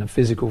born in a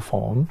physical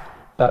form,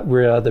 but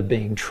rather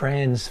being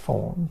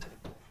transformed.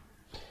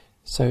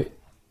 So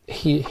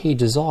he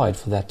desired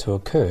for that to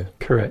occur.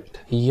 Correct.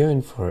 He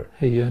yearned for it.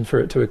 He yearned for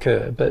it to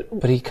occur, but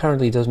But he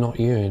currently does not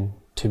yearn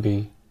to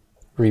be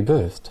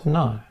rebirthed,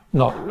 no,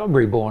 not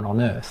reborn on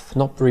earth.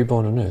 not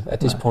reborn on earth at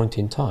this No. point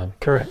in time.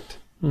 Correct.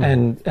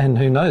 And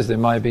who knows, there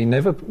may be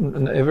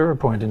never a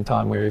point in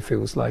time where he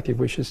feels like he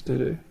wishes to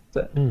do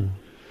that.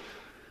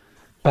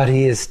 But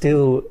he is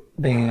still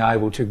being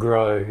able to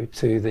grow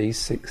to the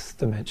sixth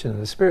dimension of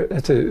the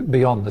spirit, to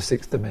beyond the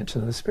sixth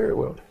dimension of the spirit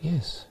world.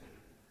 Yes.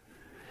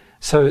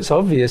 So it's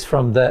obvious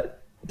from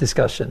that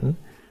discussion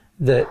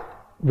that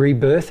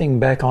rebirthing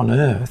back on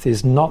earth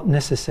is not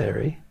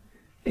necessary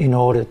in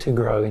order to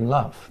grow in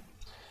love.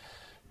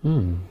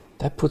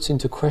 That puts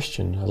into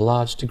question a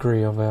large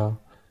degree of our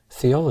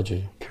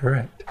theology,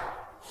 Correct.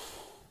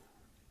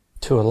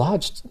 to a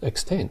large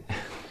extent.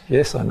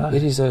 Yes, I know.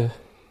 It is a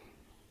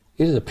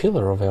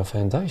pillar of our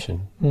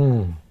foundation.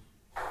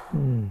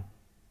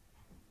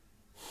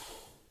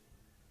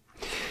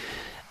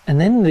 And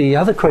then the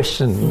other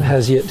question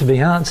has yet to be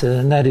answered,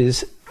 and that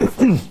is,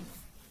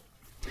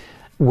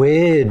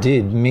 where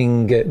did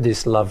Ming get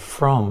this love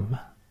from?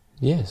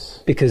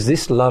 Yes. Because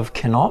this love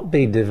cannot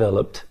be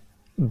developed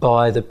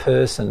by the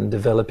person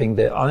developing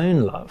their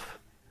own love.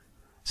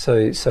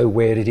 So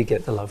where did he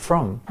get the love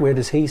from? Where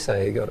does he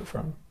say he got it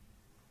from?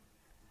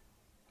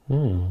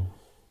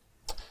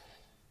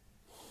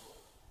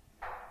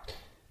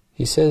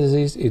 He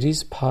says it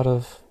is part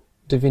of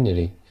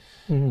divinity.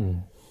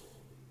 And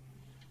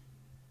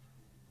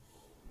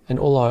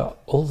although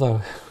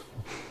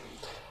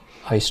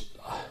it's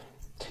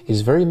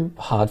very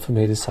hard for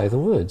me to say the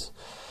words,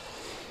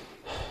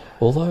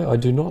 although I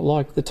do not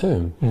like the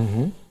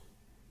term.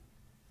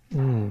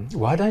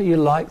 Why don't you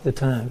like the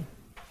term?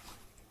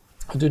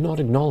 I do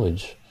not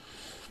acknowledge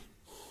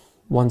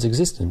one's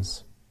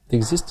existence, the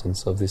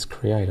existence of this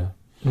Creator.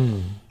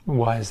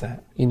 Why is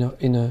that?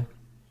 In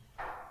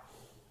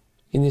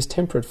this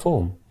temperate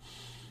form,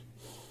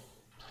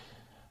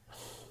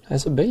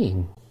 as a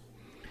being.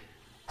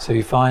 So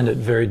you find it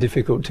very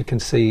difficult to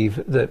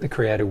conceive that the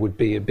Creator would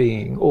be a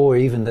being, or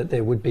even that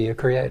there would be a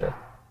Creator.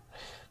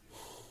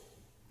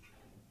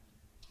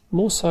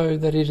 More so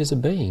that it is a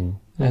being,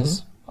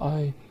 as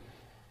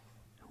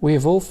we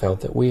have all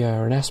felt that we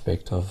are an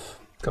aspect of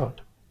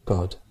God.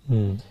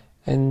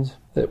 And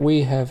that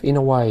we have, in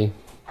a way,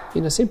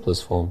 in a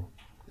simplest form,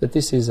 that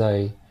this is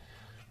a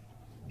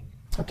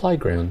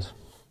playground,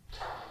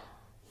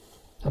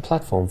 a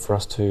platform for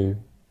us to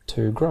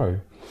grow.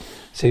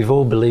 So you've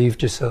all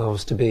believed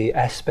yourselves to be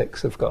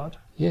aspects of God.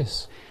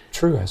 Yes,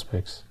 true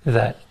aspects.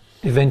 That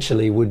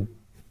eventually would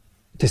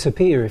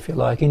disappear, if you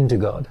like, into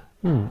God.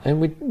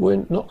 And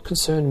we're not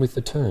concerned with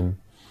the term,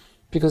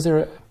 because there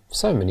are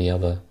so many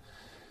other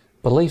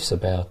beliefs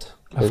about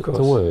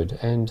the word,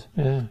 and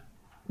none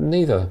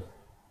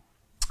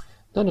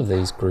of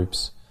these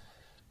groups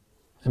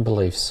and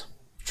beliefs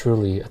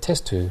truly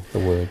attest to the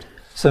word.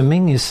 So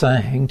Ming is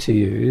saying to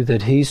you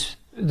that he's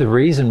the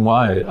reason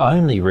why,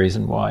 only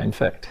reason why, in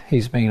fact,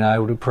 he's been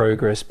able to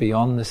progress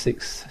beyond the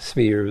sixth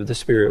sphere of the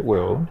spirit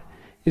world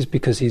is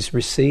because he's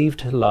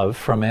received love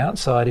from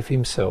outside of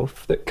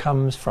himself that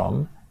comes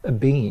from a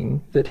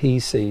being that he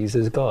sees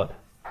as God.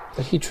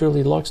 That he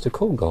truly likes to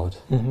call God.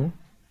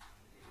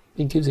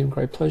 It gives him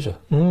great pleasure.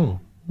 And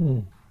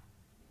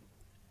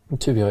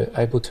to be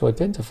able to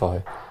identify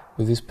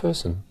with this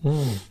person.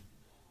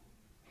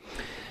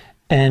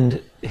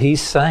 And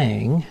he's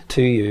saying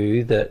to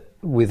you that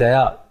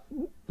without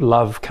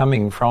love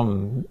coming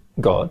from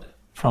God,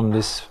 from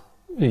this,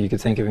 you could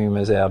think of him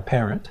as our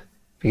parent,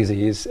 because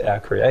he is our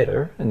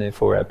creator and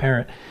therefore our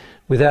parent.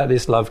 Without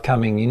this love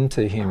coming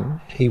into him,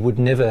 he would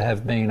never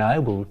have been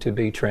able to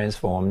be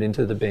transformed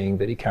into the being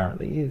that he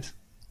currently is.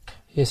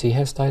 Yes, he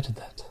has stated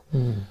that.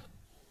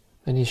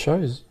 And he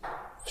shows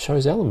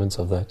elements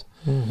of that.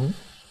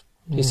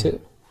 He said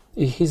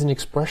he's an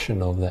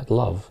expression of that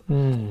love.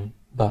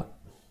 But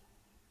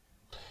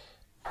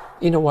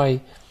in a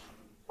way,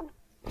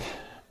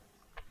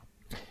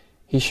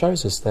 he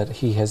shows us that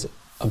he has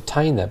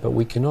obtained that, but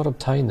we cannot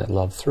obtain that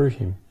love through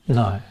him.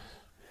 No.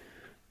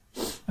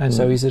 And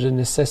so is it a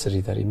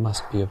necessity that it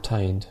must be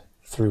obtained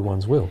through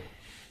one's will?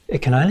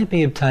 It can only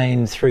be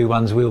obtained through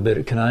one's will, but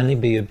it can only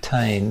be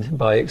obtained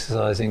by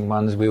exercising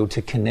one's will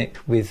to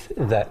connect with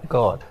that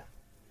God.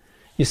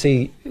 You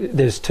see,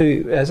 there's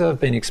two, as I've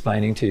been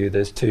explaining to you,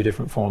 there's two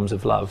different forms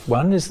of love.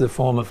 One is the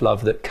form of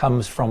love that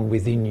comes from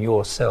within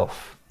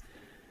yourself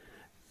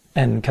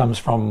and comes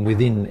from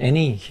within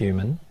any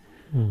human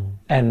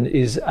and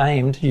is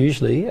aimed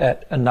usually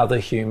at another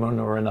human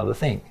or another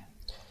thing.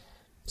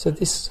 So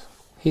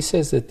he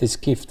says that this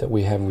gift that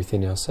we have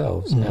within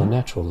ourselves, our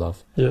natural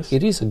love,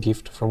 it is a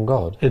gift from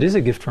God. It is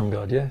a gift from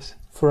God, yes.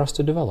 For us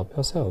to develop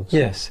ourselves.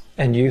 Yes,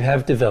 and you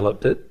have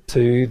developed it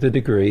to the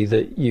degree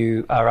that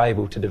you are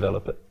able to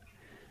develop it.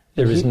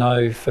 There is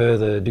no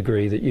further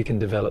degree that you can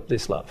develop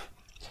this love.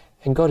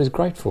 And God is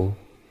grateful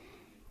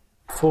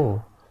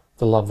for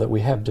the love that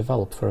we have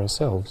developed for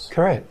ourselves.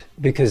 Correct,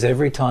 because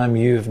every time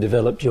you've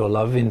developed your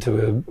love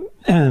into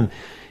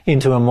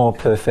a more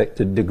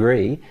perfected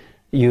degree,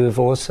 you have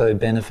also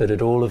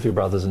benefited all of your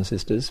brothers and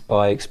sisters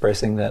by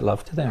expressing that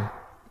love to them.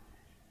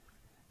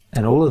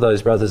 And all of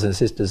those brothers and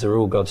sisters are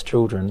all God's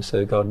children,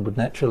 so God would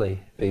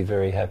naturally be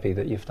very happy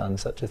that you've done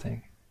such a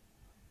thing.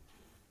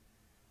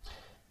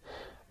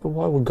 But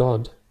why would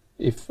God,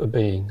 if a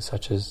being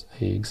such as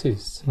he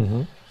exists,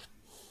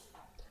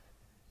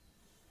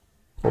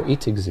 or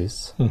it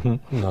exists, I'm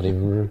not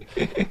even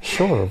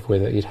sure of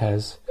whether it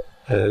has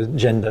a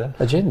gender.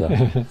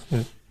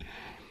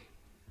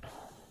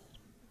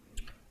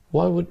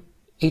 Why would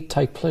it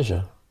take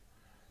pleasure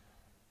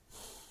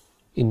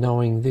in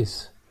knowing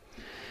this?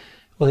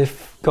 Well,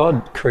 if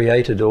God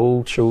created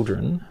all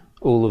children,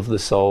 all of the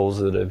souls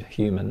that are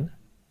human,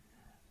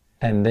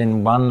 and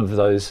then one of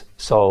those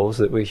souls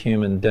that were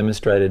human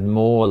demonstrated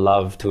more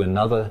love to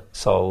another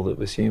soul that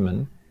was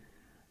human,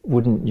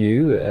 wouldn't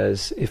you,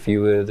 as if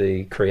you were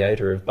the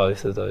creator of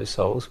both of those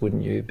souls,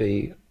 wouldn't you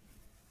be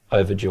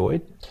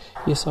overjoyed?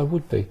 Yes, I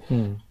would be.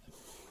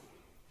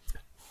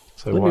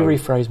 So Let me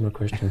rephrase my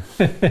question.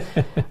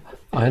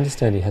 I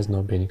understand it has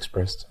not been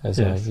expressed as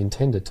Yes. I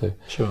intended to.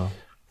 Sure.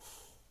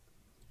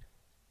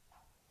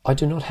 I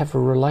do not have a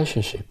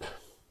relationship.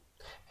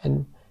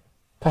 And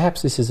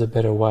perhaps this is a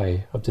better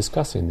way of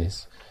discussing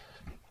this.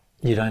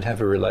 You don't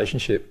have a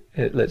relationship.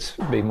 Let's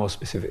be more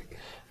specific.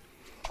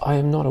 I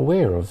am not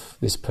aware of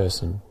this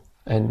person,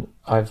 and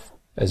I've,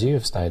 as you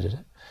have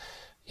stated,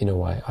 in a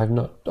way,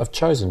 I've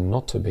chosen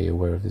not to be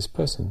aware of this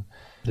person.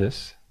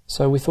 Yes.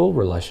 So with all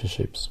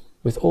relationships,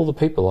 with all the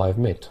people I've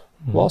met,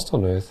 whilst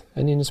on earth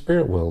and in the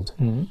spirit world,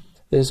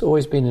 there's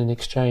always been an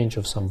exchange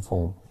of some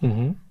form.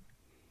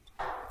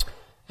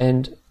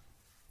 And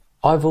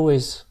I've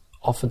always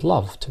offered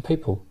love to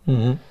people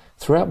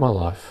throughout my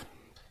life,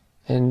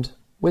 and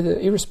whether,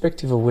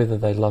 irrespective of whether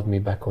they love me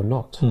back or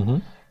not,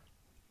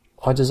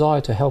 I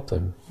desire to help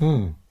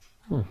them.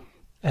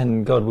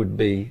 And God would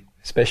be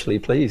especially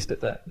pleased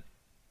at that.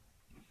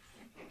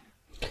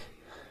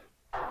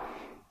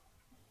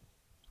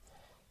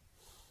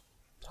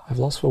 I've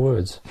lost for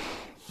words.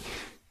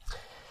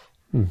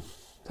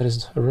 That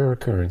is a rare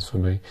occurrence for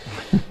me.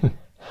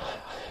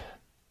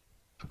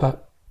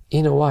 But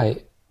in a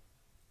way,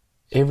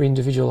 every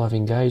individual I've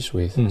engaged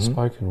with,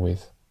 spoken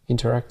with,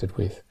 interacted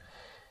with,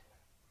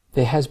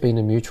 there has been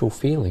a mutual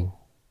feeling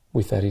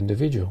with that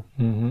individual.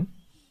 And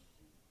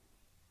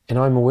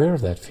I'm aware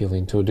of that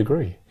feeling to a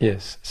degree.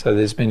 Yes. So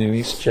there's been an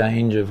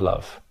exchange of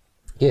love.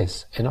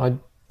 Yes, and I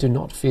do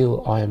not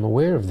feel I am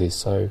aware of this.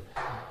 So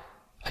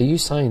are you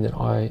saying that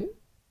I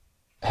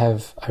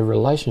have a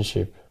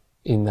relationship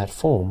in that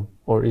form,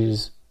 or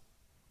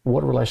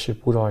what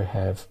relationship would I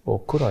have or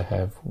could I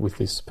have with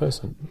this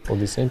person or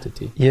this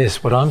entity?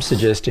 Yes, what I'm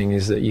suggesting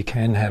is that you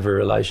can have a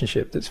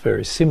relationship that's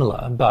very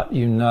similar, but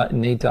you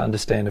need to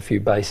understand a few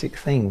basic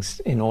things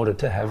in order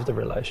to have the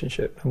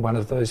relationship. And one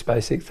of those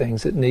basic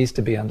things that needs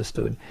to be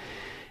understood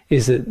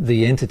is that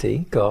the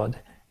entity, God,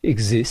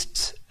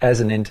 exists as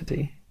an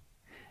entity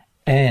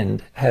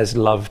and has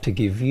love to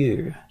give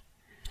you,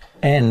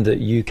 and that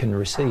you can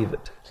receive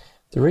it.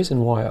 The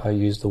reason why I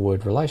use the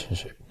word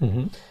relationship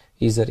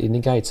is that it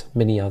negates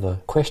many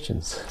other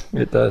questions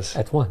It does.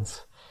 at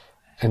once.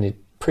 And it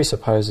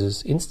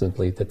presupposes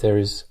instantly that there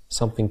is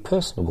something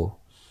personable.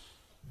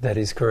 That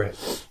is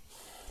correct.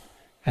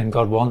 And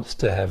God wants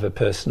to have a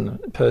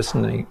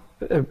personable,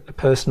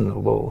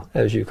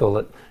 as you call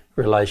it,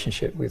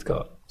 relationship with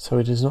God. So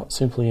it is not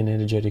simply an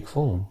energetic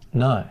form.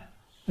 No,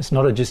 it's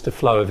not just a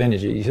flow of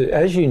energy.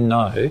 As you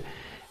know,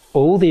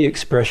 all the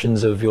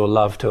expressions of your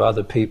love to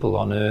other people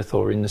on earth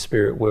or in the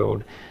spirit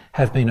world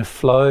have been a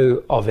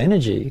flow of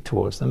energy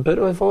towards them, but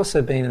have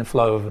also been a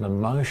flow of an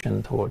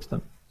emotion towards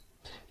them.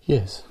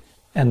 Yes.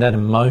 And that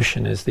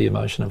emotion is the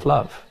emotion of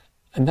love.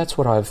 And that's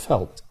what I've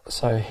felt,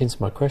 so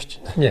hence my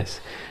question. Yes.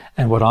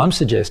 And what I'm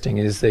suggesting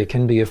is there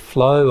can be a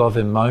flow of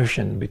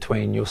emotion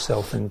between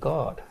yourself and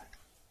God.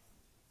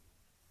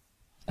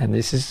 And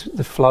this is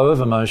the flow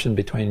of emotion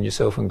between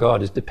yourself and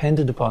God is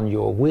dependent upon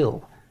your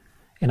will.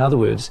 In other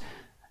words,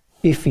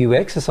 if you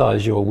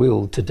exercise your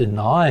will to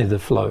deny the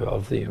flow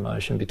of the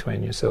emotion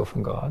between yourself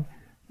and God,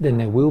 then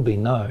there will be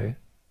no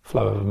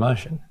flow of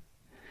emotion.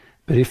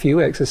 But if you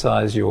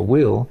exercise your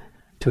will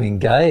to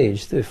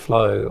engage the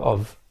flow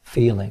of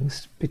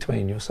feelings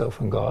between yourself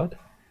and God,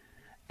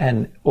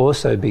 and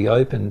also be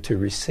open to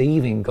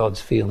receiving God's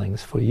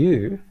feelings for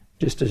you,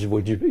 just as you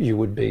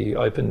would be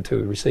open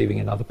to receiving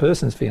another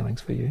person's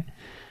feelings for you,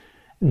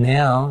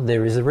 now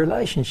there is a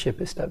relationship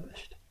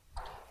established.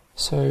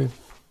 So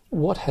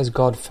what has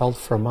God felt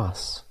from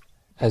us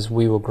as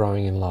we were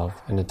growing in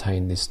love and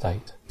attained this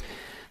state?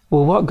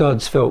 Well, what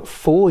God's felt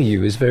for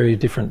you is very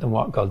different than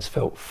what God's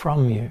felt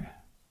from you.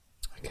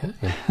 Okay.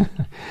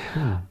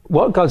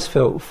 What God's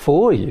felt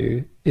for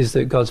you is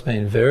that God's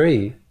been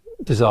very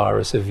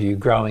desirous of you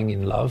growing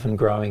in love and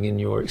growing in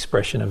your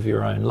expression of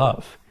your own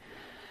love.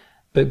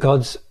 But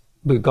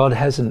God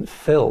hasn't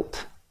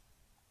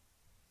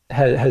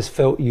has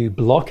felt you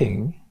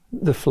blocking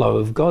the flow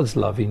of God's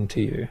love into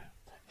you.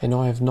 And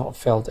I have not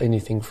felt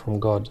anything from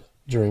God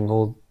during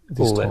all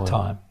that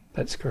time.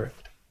 That's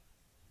correct.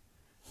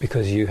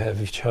 Because you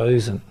have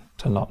chosen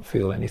to not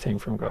feel anything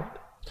from God.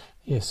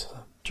 Yes,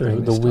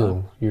 During the this will.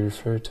 time. You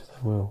refer to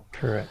the will.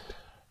 Correct.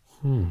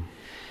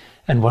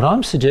 And what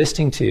I'm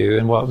suggesting to you,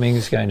 and what Ming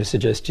is going to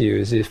suggest to you,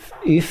 is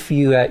if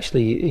you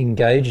actually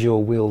engage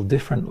your will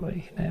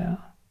differently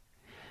now,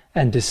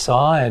 and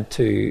decide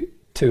to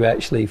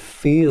actually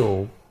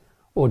feel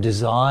or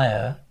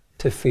desire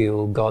to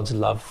feel God's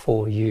love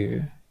for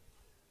you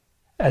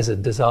as a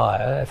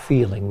desire, a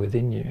feeling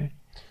within you,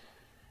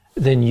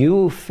 then you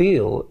will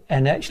feel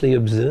and actually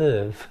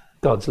observe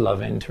God's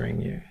love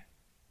entering you.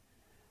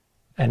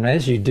 And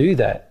as you do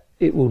that,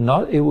 it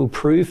will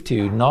prove to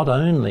you not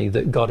only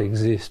that God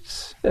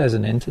exists as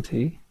an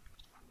entity,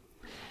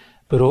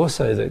 but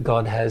also that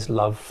God has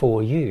love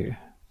for you.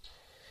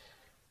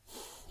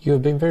 You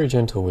have been very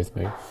gentle with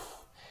me.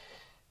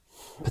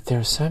 But there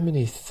are so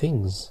many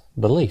things,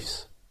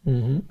 beliefs.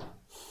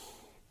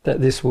 That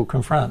this will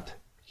confront.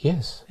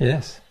 Yes.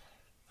 Yes,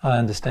 I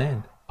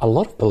understand. A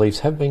lot of beliefs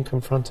have been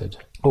confronted.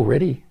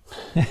 Already.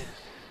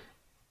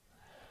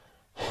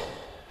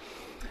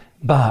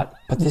 But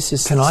this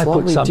is can I put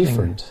slightly something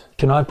different.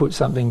 Can I put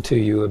something to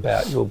you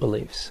about your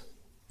beliefs?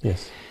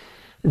 Yes.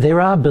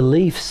 There are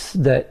beliefs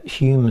that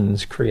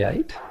humans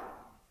create,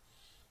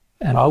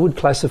 and I would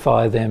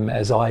classify them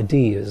as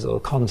ideas or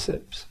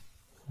concepts.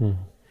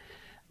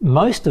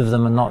 Most of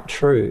them are not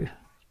true.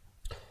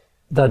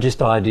 They're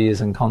just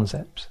ideas and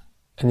concepts.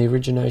 And the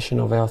origination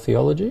of our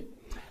theology?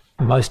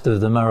 Most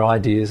of them are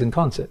ideas and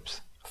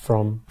concepts.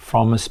 From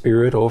a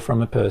spirit or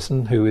from a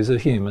person who is a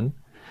human,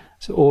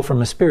 or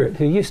from a spirit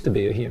who used to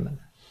be a human.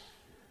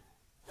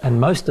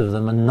 And most of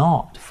them are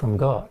not from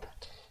God.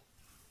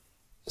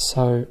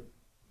 So,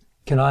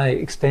 can I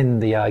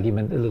extend the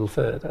argument a little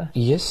further?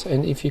 Yes,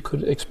 and if you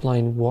could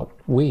explain what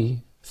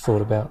we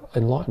thought about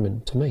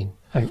enlightenment to mean.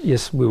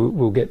 Yes,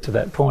 we'll get to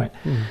that point.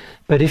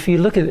 But if you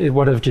look at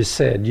what I've just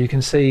said, you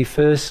can see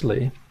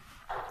firstly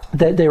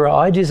that there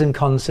are ideas and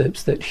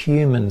concepts that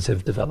humans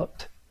have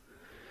developed.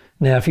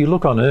 Now, if you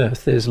look on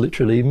Earth, there's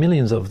literally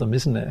millions of them,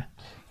 isn't there?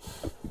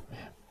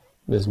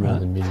 There's more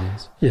than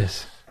millions.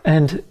 Yes.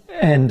 And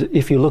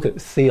if you look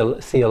at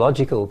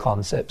theological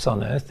concepts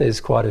on Earth, there's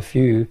quite a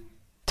few,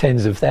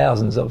 tens of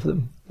thousands of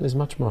them. There's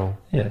much more.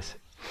 Yes.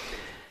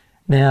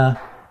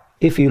 Now,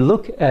 if you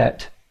look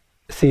at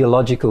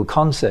theological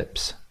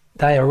concepts,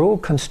 they are all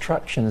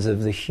constructions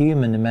of the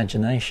human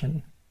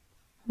imagination.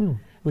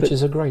 Which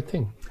is a great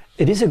thing.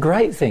 It is a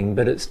great thing,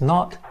 but it's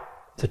not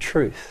the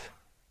truth.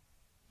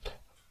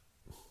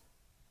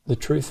 The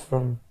truth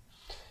from...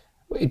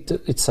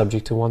 It's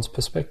subject to one's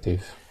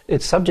perspective.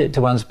 It's subject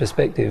to one's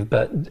perspective,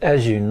 but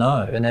as you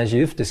know, and as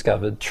you've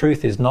discovered,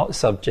 truth is not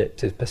subject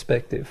to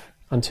perspective.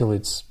 Until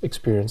it's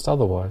experienced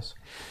otherwise.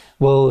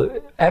 Well,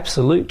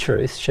 absolute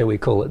truth, shall we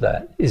call it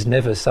that, is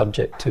never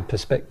subject to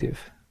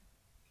perspective.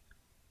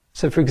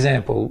 So, for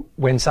example,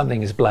 when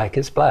something is black,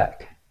 it's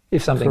black.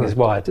 If something is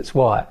white, it's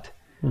white.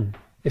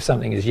 If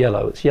something is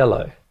yellow, it's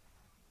yellow.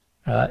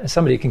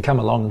 Somebody can come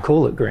along and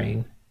call it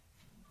green,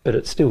 but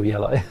it's still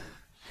yellow.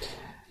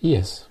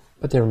 Yes,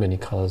 but there are many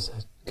colours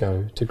that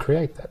go to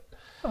create that.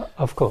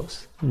 Of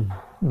course.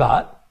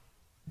 But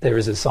there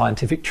is a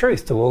scientific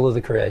truth to all of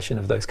the creation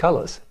of those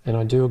colours. And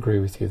I do agree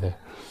with you there.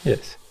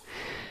 Yes.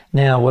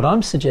 Now, what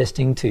I'm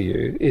suggesting to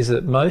you is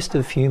that most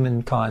of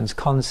humankind's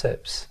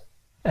concepts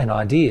and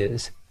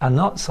ideas are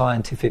not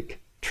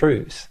scientific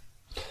truths.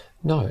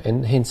 No,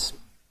 and hence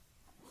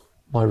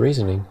my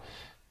reasoning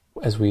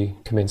as we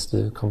commenced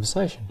the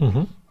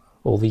conversation.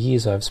 All the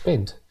years I've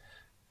spent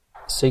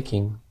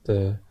seeking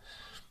the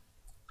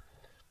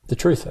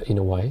truth in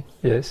a way.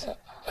 Yes.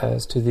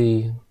 As to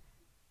the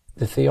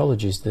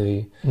theologies,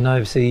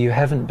 No, see, you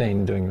haven't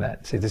been doing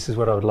that. See, this is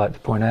what I would like to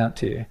point out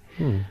to you.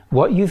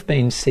 What you've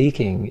been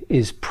seeking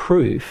is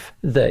proof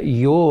that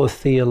your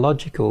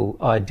theological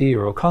idea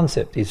or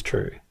concept is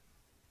true.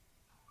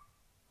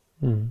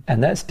 And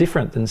that's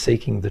different than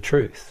seeking the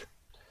truth.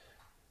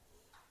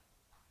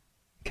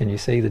 Can you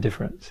see the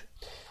difference?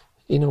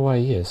 In a way,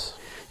 yes.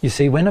 You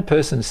see, when a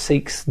person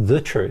seeks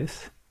the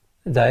truth,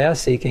 they are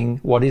seeking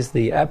what is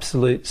the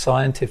absolute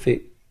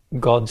scientific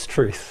God's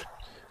truth.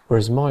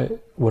 Whereas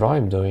what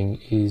I'm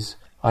doing is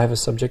I have a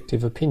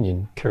subjective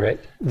opinion.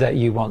 Correct. That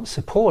you want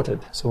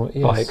supported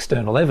by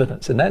external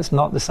evidence. And that's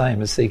not the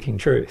same as seeking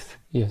truth.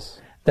 Yes.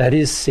 That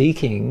is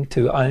seeking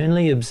to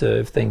only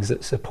observe things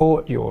that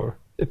support your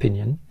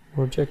opinion.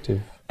 Or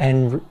objective.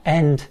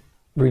 And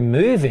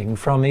removing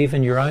from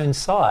even your own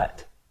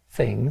sight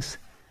things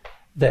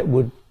that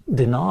would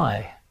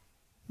deny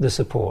the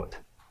support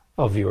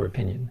of your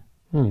opinion.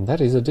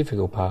 That is a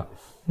difficult part.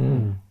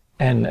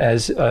 And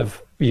as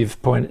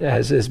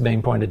has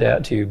been pointed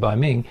out to you by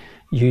Ming,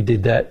 you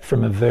did that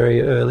from a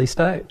very early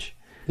stage.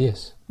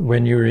 Yes.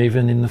 When you were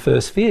even in the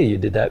first sphere, you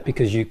did that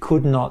because you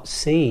could not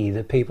see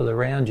the people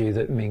around you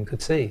that Ming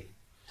could see.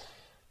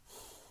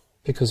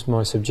 Because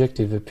my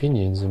subjective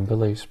opinions and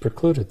beliefs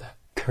precluded that.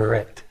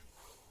 Correct.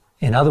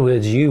 In other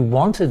words, you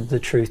wanted the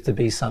truth to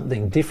be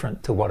something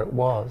different to what it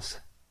was.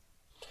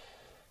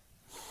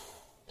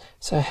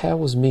 So how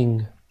was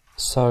Ming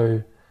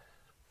so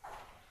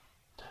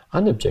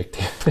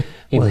unobjective?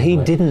 Well, he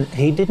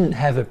didn't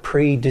have a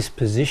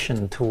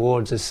predisposition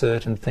towards a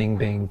certain thing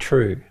being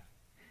true.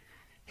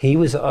 He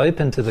was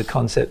open to the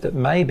concept that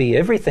maybe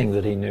everything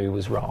that he knew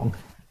was wrong.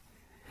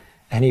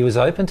 And he was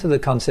open to the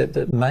concept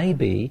that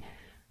maybe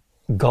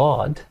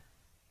God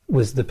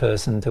was the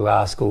person to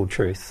ask all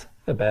truth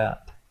about.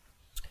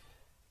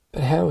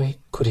 But how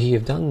could he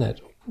have done that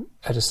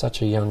at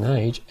such a young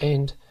age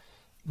and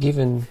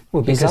given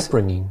his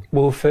upbringing?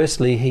 Well,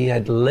 firstly, he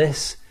had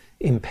less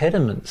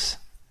impediments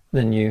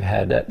than you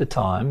had at the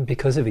time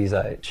because of his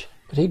age.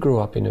 But he grew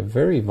up in a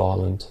very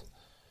violent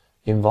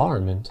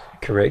environment.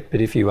 Correct, but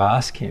if you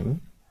ask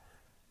him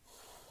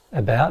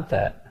about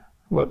that,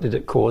 what did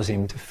it cause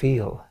him to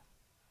feel?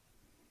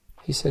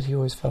 He said he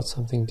always felt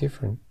something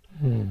different.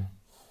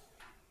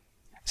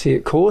 See,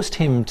 it caused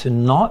him to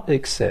not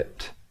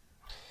accept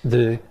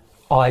the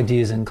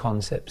ideas and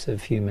concepts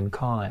of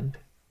humankind.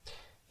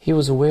 He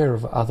was aware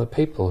of other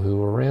people who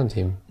were around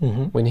him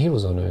when he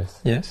was on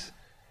earth. Yes.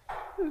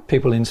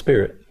 People in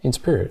spirit. In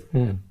spirit.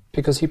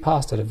 Because he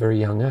passed at a very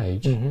young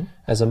age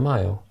as a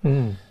male.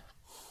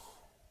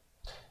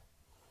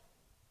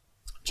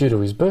 Due to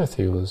his birth,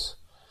 he was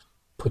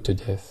put to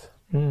death.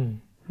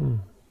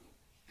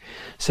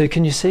 So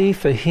can you see,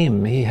 for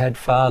him, he had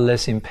far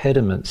less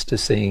impediments to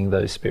seeing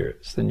those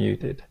spirits than you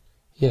did?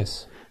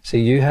 Yes. So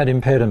you had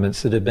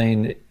impediments that had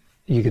been,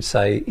 you could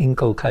say,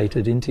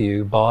 inculcated into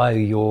you by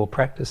your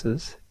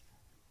practices.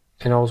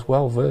 And I was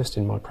well versed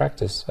in my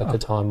practice at the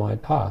time I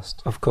had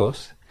passed. Of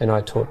course. And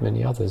I taught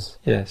many others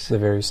the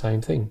very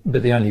same thing.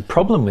 But the only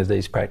problem with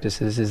these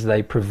practices is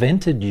they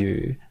prevented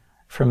you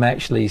from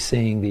actually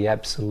seeing the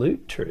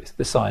absolute truth,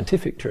 the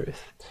scientific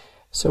truth.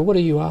 So what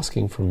are you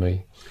asking from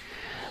me?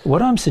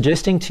 What I'm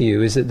suggesting to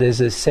you is that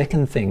there's a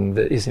second thing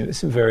that is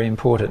very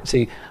important.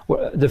 See,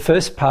 the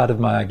first part of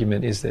my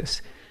argument is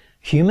this.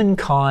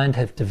 Humankind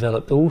have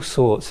developed all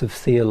sorts of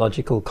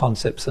theological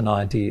concepts and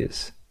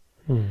ideas.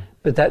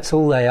 But that's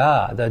all they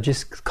are. They're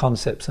just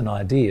concepts and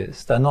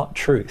ideas. They're not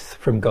truth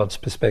from God's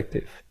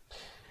perspective.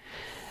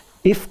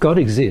 If God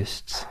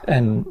exists,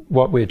 and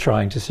what we're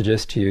trying to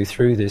suggest to you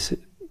through this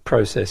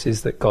process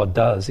is that God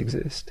does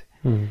exist,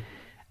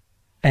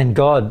 and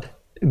God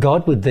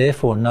would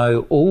therefore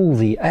know all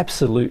the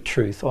absolute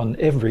truth on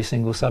every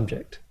single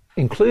subject,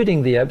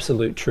 including the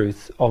absolute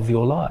truth of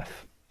your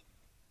life.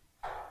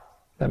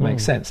 That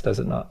makes sense, does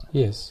it not?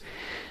 Yes.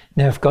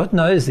 Now, if God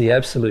knows the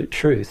absolute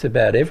truth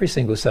about every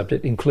single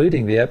subject,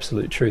 including the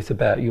absolute truth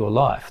about your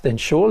life, then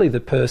surely the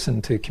person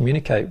to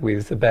communicate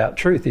with about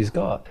truth is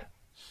God.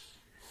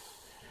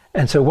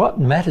 And so what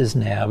matters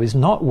now is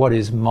not what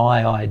is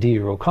my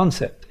idea or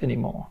concept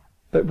anymore,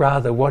 but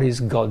rather what is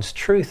God's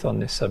truth on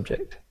this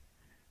subject.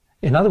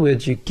 In other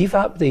words, you give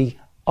up the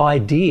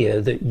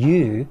idea that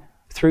you,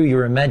 through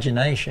your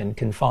imagination,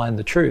 can find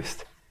the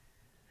truth.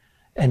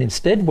 And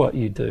instead what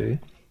you do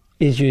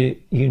is you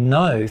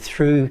know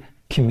through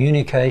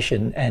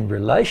communication and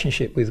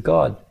relationship with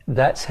God,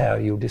 that's how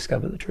you'll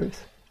discover the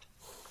truth.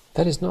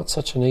 That is not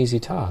such an easy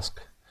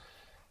task.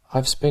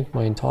 I've spent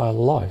my entire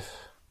life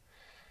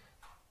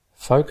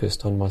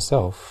focused on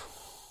myself.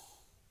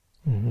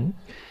 And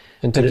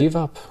to give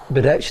up...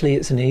 But actually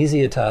it's an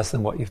easier task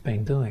than what you've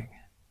been doing.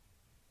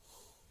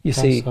 You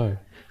see, so?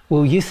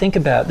 Well, you think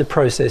about the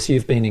process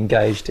you've been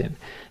engaged in.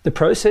 The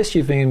process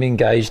you've been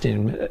engaged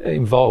in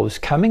involves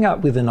coming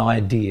up with an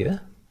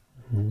idea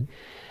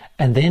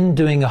and then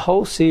doing a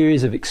whole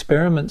series of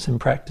experiments and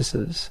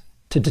practices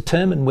to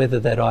determine whether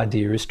that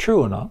idea is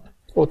true or not.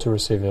 Or to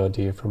receive an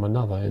idea from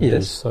another and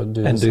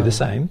do the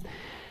same.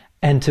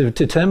 And to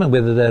determine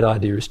whether that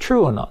idea is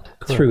true or not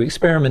through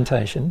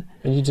experimentation.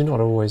 And you do not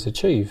always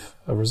achieve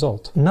a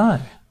result. No.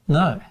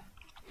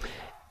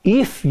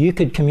 If you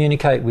could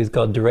communicate with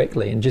God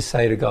directly and just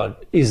say to God,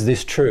 is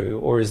this true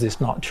or is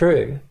this not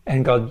true?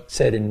 And God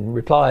said in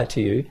reply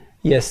to you,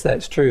 yes,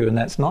 that's true and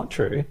that's not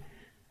true,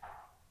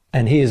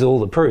 and here's all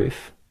the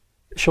proof,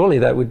 surely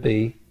that would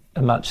be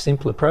a much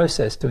simpler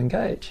process to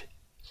engage.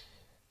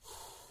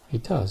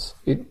 It does.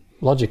 It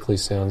logically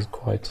sounds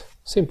quite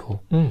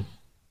simple.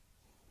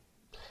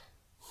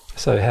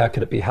 So how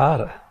could it be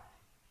harder?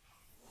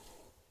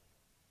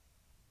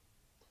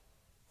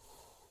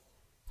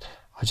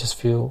 I just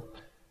feel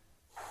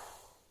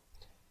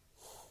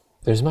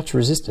there's much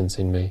resistance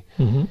in me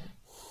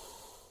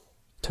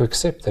to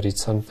accept that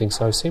it's something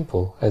so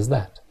simple as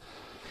that.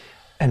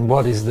 And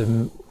what is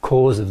the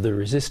cause of the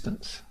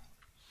resistance?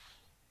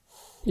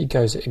 It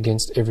goes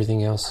against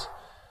everything else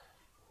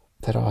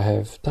that I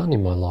have done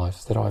in my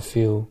life, that I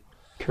feel...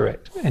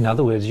 Correct. In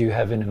other words, you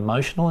have an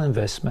emotional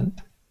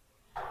investment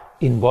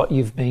in what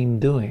you've been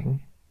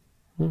doing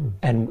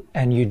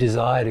and you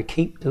desire to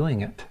keep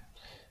doing it.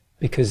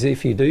 Because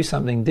if you do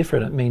something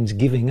different, it means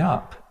giving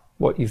up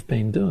what you've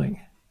been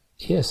doing.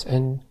 Yes,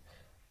 and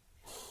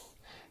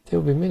there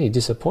will be many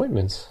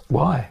disappointments.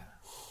 Why?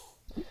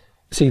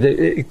 See,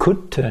 it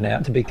could turn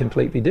out to be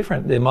completely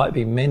different. There might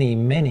be many,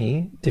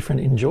 many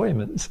different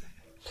enjoyments.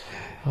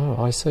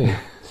 Oh, I see.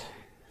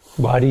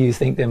 Why do you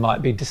think there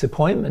might be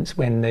disappointments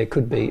when it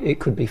could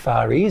be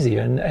far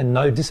easier and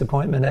no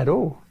disappointment at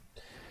all?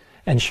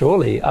 And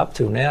surely, up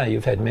till now,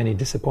 you've had many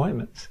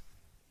disappointments.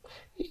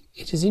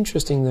 It is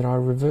interesting that I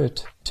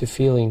revert to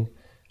feeling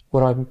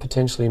what I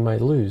potentially may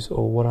lose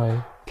or what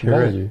I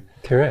value.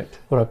 Correct.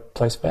 What I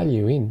place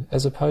value in,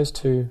 as opposed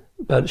to...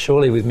 But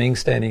surely with Ming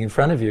standing in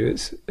front of you,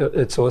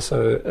 it's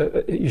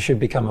also, you should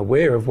become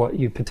aware of what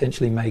you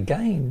potentially may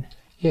gain.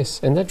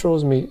 Yes, and that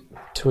draws me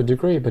to a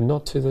degree, but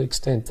not to the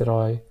extent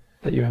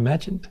that you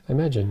imagined.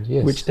 Imagined,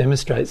 yes. Which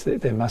demonstrates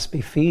that there must be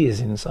fears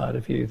inside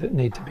of you that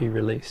need to be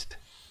released.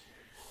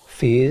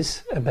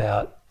 Fears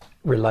about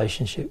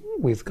relationship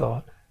with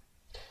God.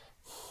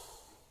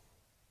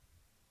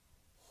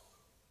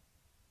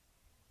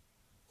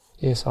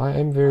 Yes, I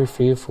am very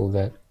fearful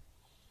that...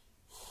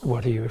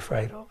 What are you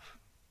afraid of?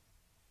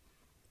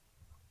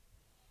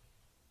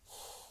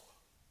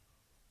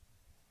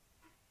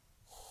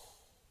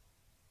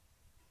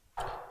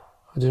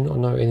 I do not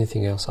know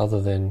anything else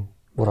other than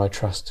what I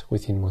trust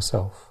within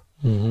myself.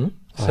 Mm-hmm.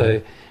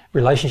 So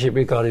relationship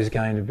with God is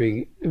going to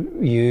be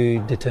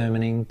you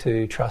determining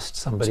to trust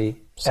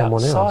someone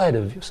outside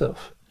of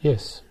yourself.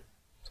 Yes.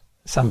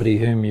 Somebody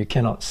whom you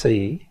cannot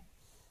see.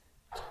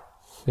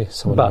 Yes,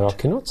 someone who I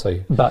cannot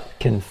see. But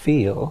can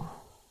feel.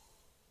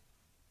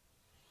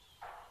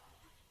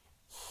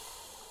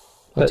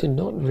 I did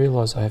not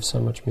realise I have so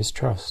much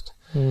mistrust.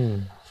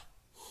 Mm.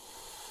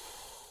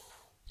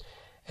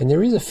 And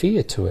there is a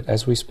fear to it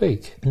as we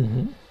speak.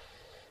 Mm-hmm.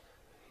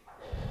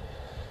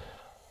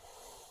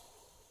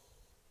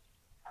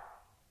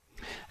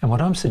 And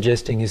what I'm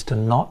suggesting is to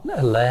not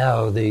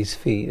allow these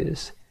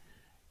fears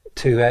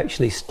to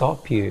actually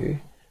stop you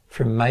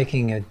from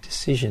making a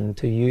decision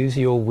to use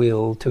your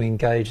will to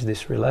engage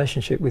this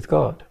relationship with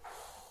God.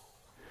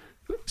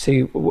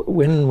 See,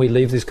 when we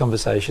leave this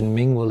conversation,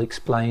 Ming will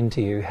explain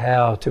to you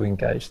how to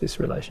engage this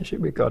relationship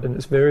with God, and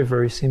it's very,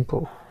 very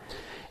simple.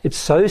 It's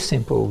so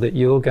simple that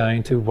you're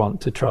going to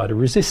want to try to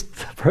resist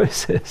the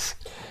process.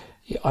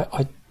 Yeah,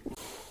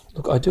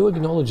 look, I do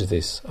acknowledge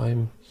this.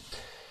 I'm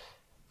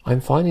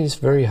finding this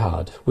very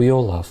hard. We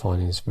all are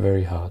finding this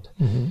very hard.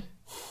 Mm-hmm.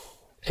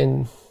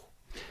 And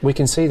we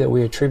can see that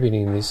we're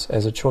attributing this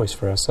as a choice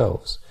for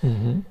ourselves.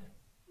 Mm-hmm.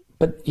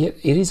 But yet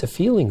it is a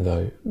feeling,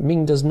 though.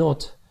 Ming has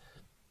not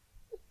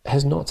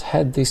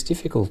had this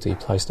difficulty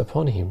placed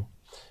upon him.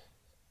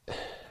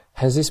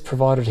 Has this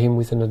provided him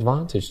with an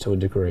advantage to a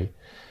degree?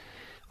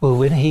 Well,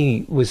 when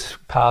he was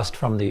passed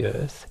from the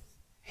earth,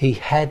 he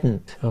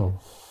hadn't. Oh.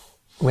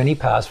 When he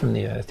passed from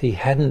the earth, he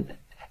hadn't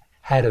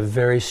had a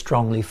very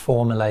strongly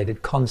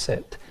formulated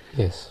concept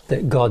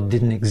that God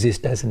didn't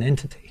exist as an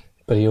entity.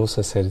 But he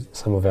also said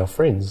some of our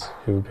friends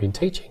who have been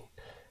teaching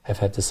have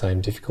had the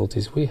same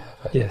difficulties we have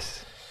had.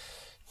 Yes.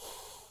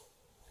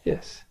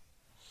 Yes.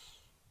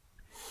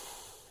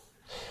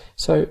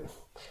 So,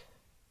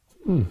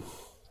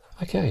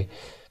 okay.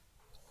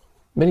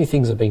 Many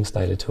things are being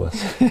stated to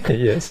us.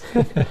 Yes.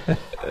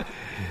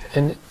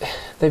 And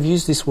they've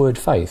used this word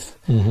faith.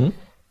 Mm-hmm.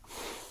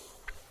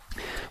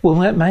 Well,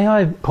 may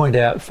I point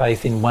out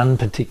faith in one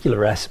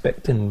particular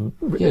aspect and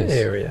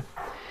area?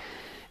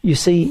 You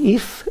see,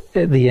 if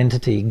the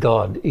entity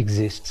God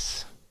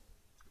exists,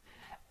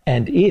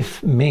 and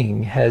if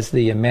Ming has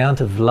the amount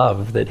of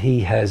love that he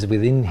has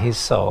within his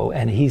soul,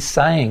 and he's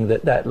saying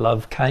that that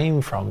love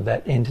came from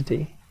that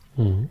entity,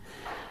 then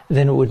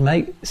it would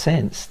make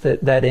sense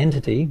that that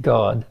entity,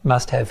 God,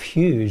 must have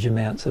huge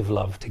amounts of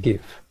love to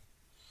give.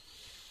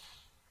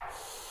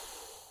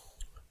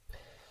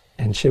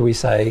 And shall we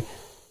say,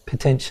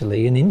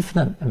 potentially an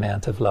infinite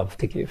amount of love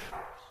to give.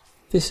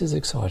 This is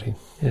exciting.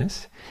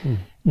 Yes.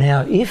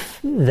 Now,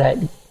 if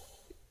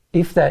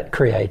that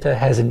creator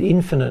has an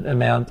infinite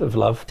amount of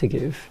love to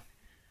give,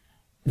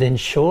 then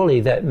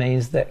surely that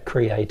means that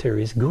creator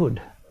is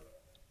good.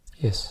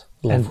 Yes.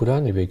 Love would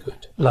only be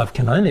good. Love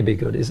can only be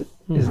good,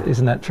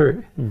 isn't that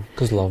true?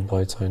 Because love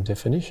by its own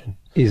definition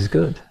is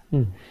good.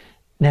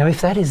 Now,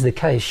 if that is the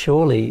case,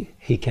 surely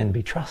he can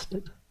be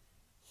trusted.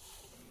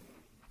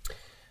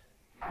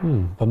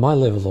 But my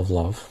level of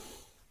love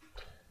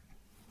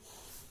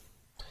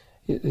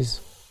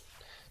does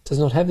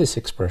not have this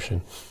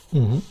expression.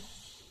 Mm-hmm.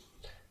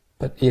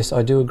 But yes,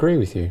 I do agree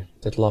with you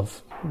that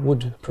love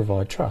would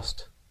provide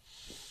trust.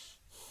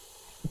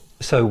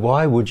 So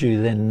why would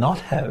you then not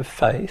have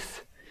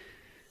faith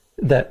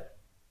that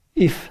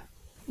if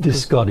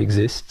this God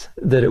exists,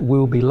 that it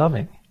will be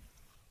loving?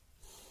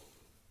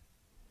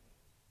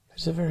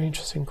 It's a very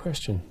interesting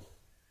question.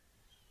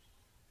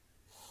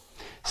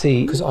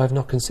 See, because I have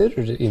not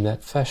considered it in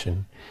that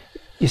fashion.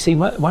 You see,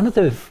 one of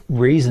the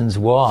reasons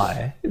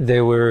why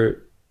there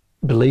were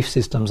belief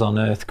systems on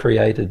earth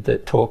created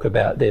that talk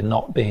about there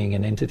not being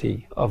an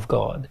entity of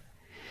God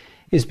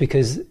is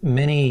because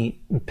many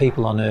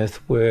people on earth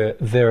were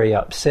very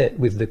upset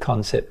with the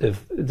concept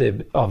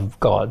of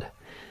God.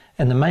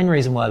 And the main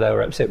reason why they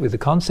were upset with the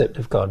concept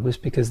of God was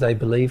because they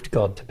believed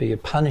God to be a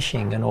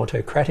punishing and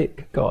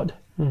autocratic God.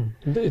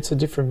 It's a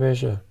different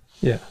measure.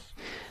 Yeah.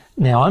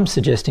 Now, I'm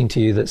suggesting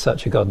to you that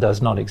such a God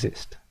does not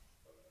exist.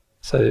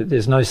 So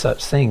there's no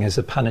such thing as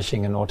a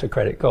punishing and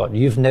autocratic God.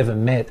 You've never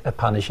met a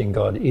punishing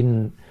God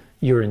in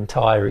your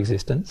entire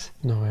existence.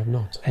 No, I have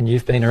not. And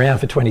you've been around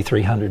for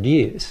 2,300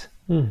 years.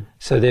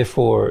 So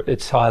therefore,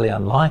 it's highly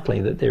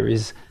unlikely that there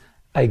is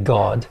a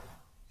God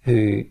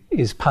who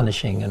is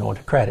punishing and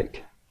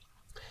autocratic.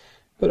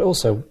 But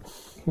also,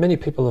 many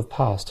people have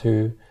passed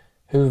who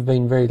have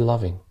been very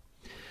loving.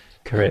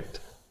 Correct.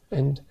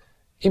 And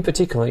in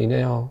particular,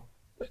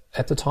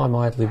 at the time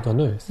I had lived on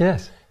earth.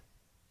 Yes.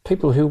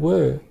 People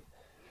who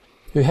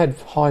had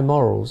high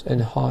morals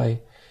and a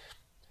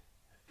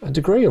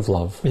degree of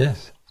love.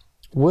 Yes.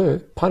 Were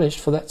punished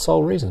for that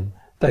sole reason.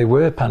 They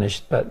were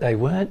punished, but they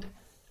weren't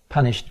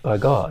punished by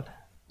God.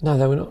 No,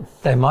 they were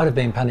not. They might have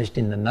been punished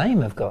in the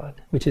name of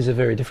God, which is a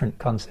very different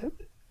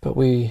concept. But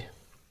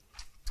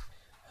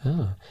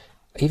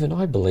even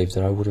I believed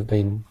that I would have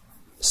been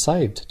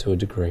saved to a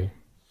degree.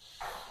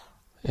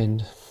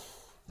 And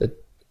that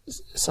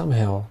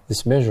somehow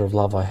this measure of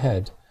love I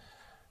had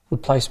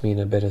would place me in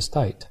a better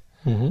state.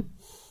 Mm-hmm.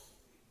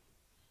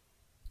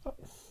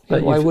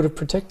 In a way, would have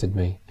protected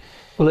me.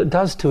 Well, it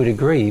does to a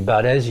degree,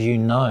 but as you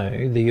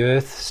know, the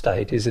earth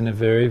state is in a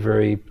very,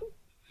 very,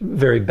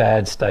 very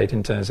bad state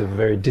in terms of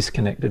very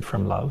disconnected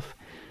from love.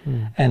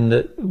 And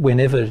that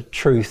whenever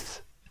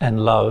truth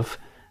and love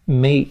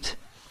meet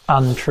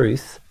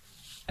untruth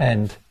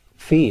and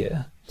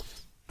fear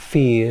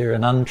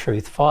and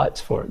untruth fights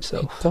for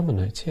itself. It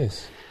dominates,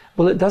 yes.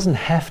 Well, it doesn't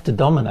have to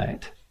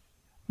dominate,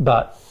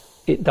 but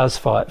it does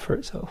fight for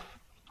itself.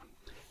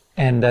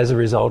 And as a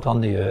result,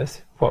 on the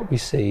earth, what we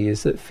see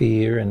is that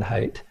fear and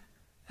hate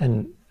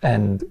and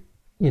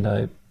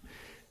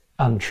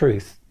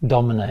untruth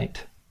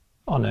dominate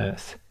on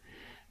earth.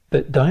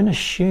 But don't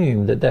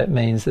assume that that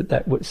means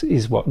that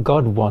is what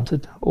God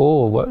wanted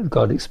or what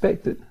God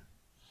expected.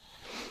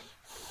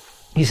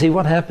 You see,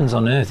 what happens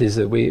on earth is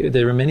that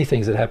there are many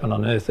things that happen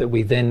on earth that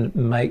we then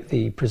make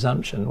the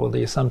presumption or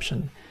the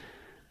assumption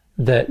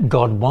that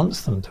God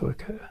wants them to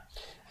occur.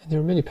 And there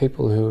are many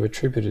people who have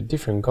attributed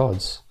different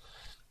gods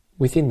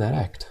within that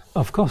act.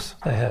 Of course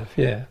they have,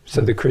 yeah. So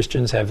the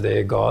Christians have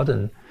their God,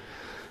 and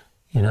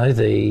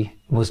the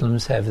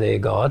Muslims have their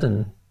God,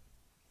 and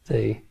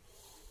the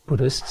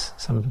Buddhists,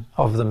 some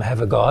of them have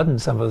a God,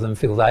 and some of them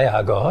feel they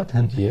are God.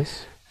 And,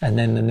 yes. And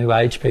then the New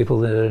Age people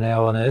that are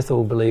now on earth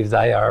all believe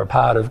they are a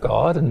part of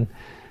God, and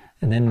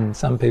then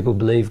some people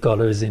believe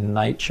God is in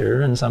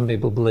nature, and some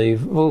people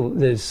believe, well,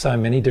 there's so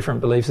many different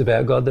beliefs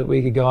about God that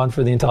we could go on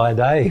for the entire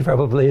day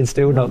probably and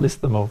still not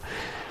list them all.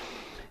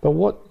 But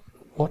what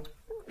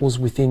was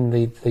within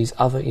these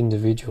other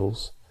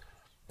individuals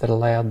that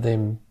allowed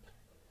them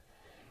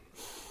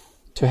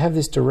to have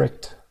this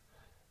direct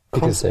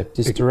concept,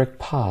 this direct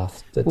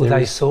path?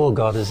 They saw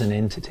God as an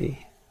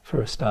entity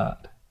for a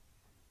start.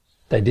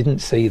 They didn't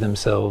see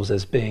themselves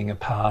as being a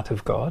part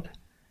of God.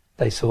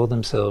 They saw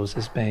themselves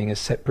as being a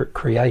separate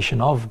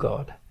creation of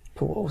God.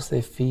 But what was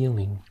their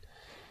feeling?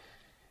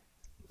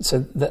 So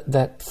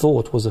that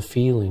thought was a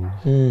feeling.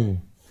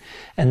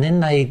 And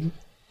then they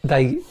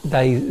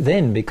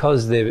then,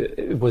 because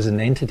there was an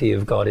entity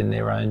of God in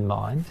their own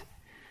mind,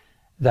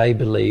 they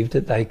believed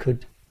that they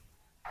could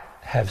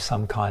have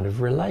some kind of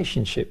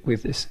relationship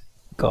with this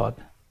God.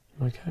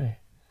 Okay.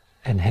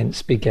 And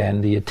hence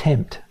began the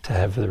attempt to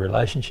have the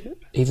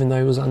relationship. Even though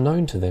he was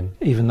unknown to them?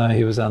 Even though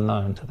he was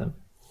unknown to them.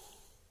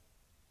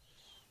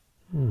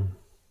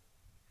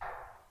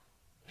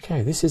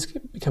 Okay, this is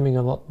becoming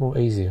a lot more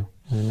easier.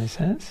 Does that make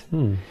sense?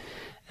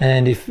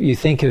 And if you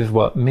think of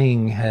what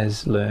Ming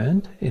has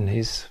learned in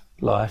his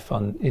life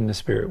in the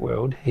spirit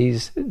world,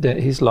 his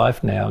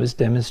life now is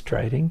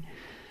demonstrating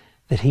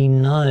that he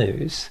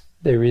knows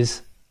there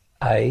is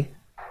a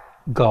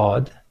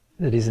God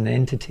that is an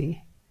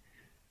entity.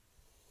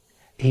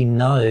 He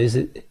knows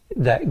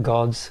that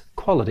God's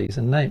qualities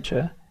and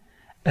nature,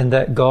 and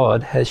that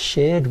God has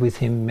shared with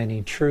him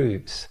many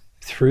truths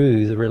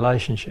through the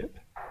relationship.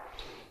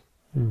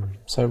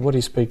 So what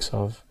he speaks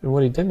of and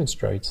what he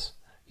demonstrates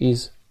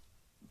is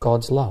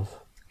God's love.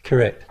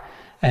 Correct.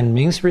 And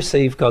Ming's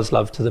received God's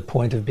love to the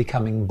point of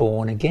becoming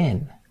born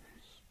again.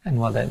 And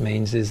what that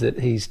means is that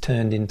he's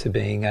turned into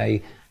being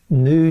a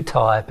new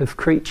type of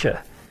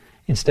creature.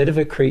 Instead of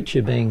a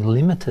creature being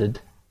limited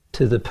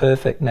to the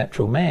perfect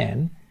natural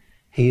man,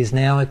 he is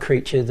now a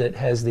creature that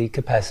has the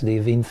capacity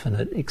of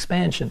infinite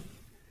expansion.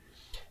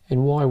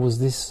 And why was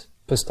this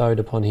bestowed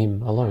upon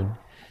him alone?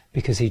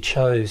 Because he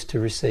chose to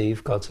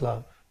receive God's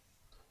love.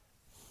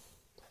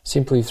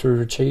 Simply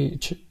through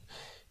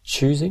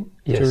choosing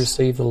to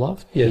receive the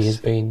love, he has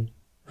been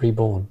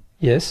reborn.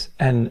 Yes,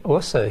 and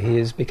also he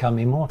has become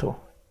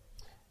immortal.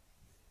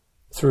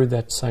 Through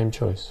that same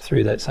choice.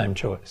 Through that same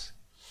choice.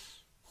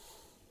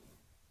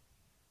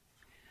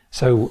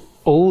 So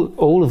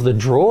all of the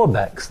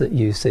drawbacks that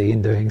you see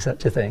in doing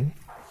such a thing,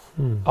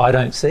 I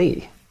don't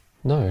see.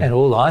 No. And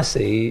all I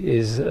see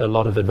is a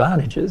lot of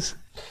advantages.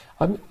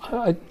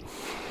 I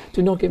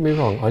do not get me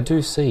wrong, I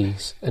do see,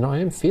 and I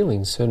am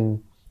feeling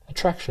certain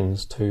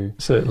attractions to...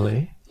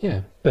 Certainly.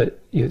 Yeah.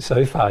 But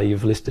so far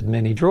you've listed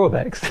many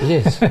drawbacks.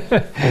 Yes.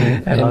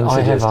 And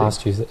I have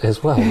asked you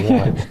as well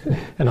why.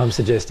 And I'm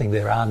suggesting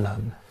there are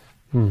none.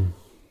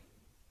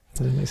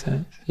 Does that make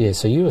sense? Yeah,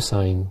 so you were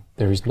saying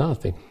there is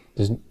nothing.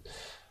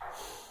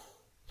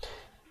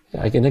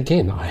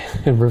 Again, I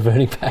am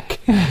reverting back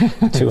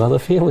to other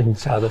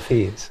feelings. To other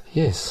fears.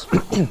 Yes.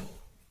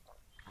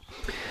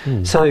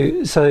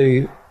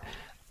 So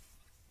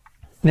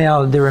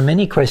now there are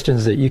many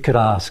questions that you could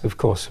ask, of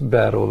course,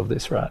 about all of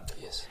this, right?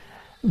 Yes.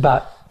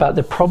 But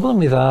the problem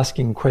with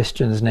asking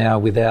questions now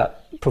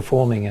without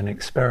performing an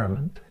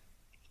experiment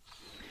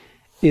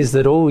is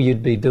that all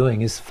you'd be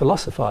doing is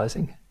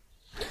philosophizing.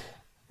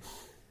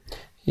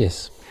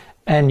 Yes.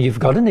 And you've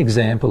got an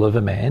example of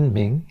a man,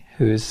 Ming,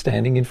 who is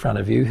standing in front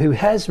of you, who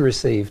has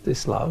received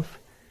this love,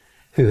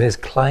 who has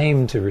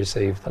claimed to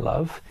receive the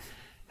love,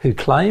 who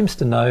claims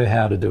to know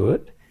how to do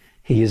it.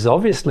 He is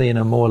obviously in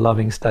a more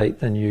loving state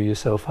than you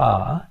yourself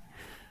are.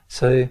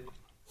 So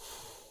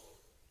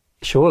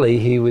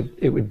surely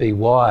it would be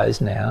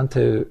wise now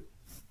to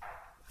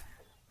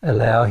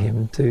allow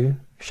him to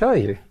show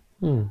you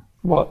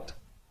what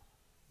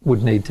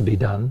would need to be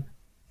done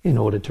in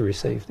order to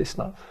receive this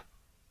love.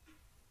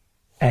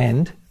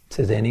 And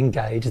to then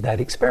engage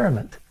that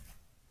experiment.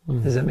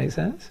 Does that make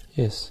sense?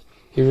 Yes.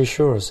 He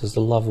reassures us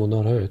the love will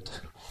not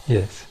hurt.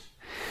 Yes.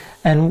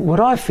 And what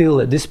I feel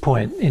at this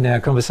point in our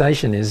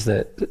conversation is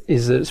that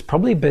it's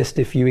probably best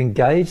if you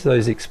engage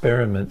those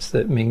experiments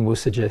that Ming will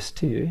suggest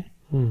to you.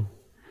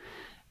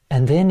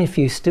 And then if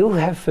you still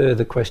have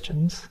further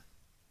questions,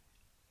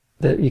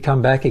 that you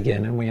come back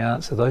again and we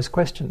answer those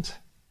questions.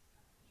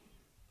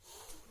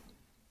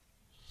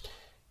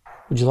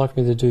 Would you like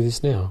me to do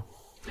this now?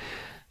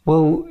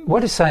 Well,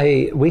 what to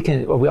say,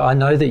 I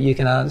know that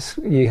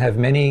you have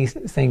many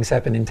things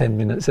happen in 10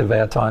 minutes of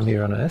our time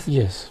here on Earth.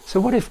 Yes. So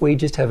what if we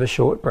just have a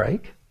short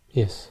break?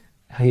 Yes.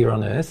 Here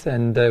on Earth,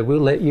 and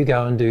we'll let you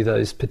go and do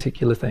those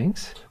particular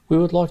things. We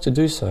would like to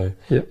do so.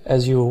 Yep.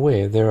 As you're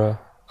aware, there are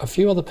a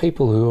few other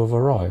people who have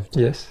arrived.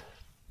 Yes.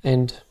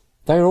 And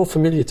they're all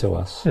familiar to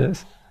us.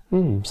 Yes.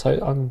 So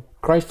I'm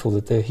grateful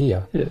that they're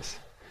here. Yes.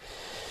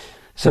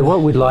 So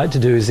what we'd like to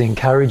do is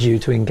encourage you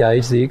to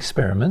engage the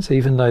experiments,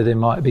 even though there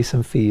might be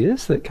some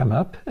fears that come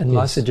up. And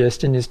my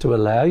suggestion is to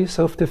allow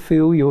yourself to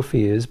feel your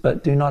fears,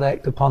 but do not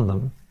act upon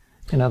them.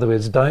 In other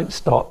words, don't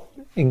stop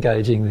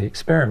engaging the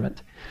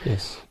experiment.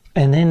 Yes.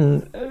 And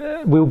then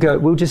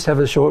we'll just have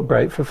a short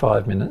break for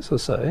 5 minutes or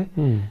so,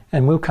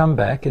 and we'll come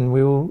back and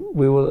we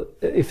will,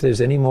 if there's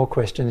any more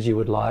questions you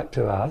would like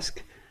to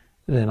ask,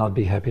 then I'd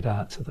be happy to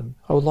answer them.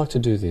 I would like to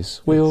do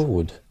this. We all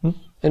would.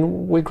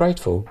 And we're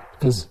grateful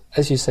because,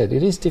 as you said,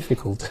 it is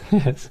difficult.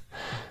 Yes.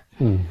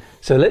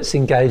 So let's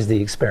engage the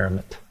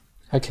experiment.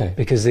 Okay.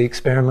 Because the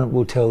experiment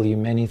will tell you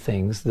many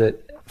things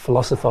that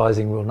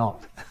philosophizing will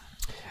not.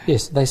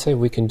 Yes, they say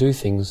we can do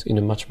things in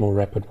a much more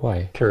rapid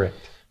way. Correct.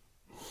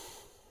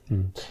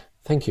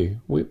 Thank you.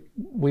 We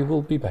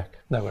will be back.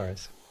 No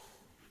worries.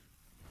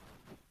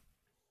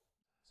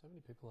 So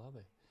many people are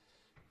there?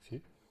 A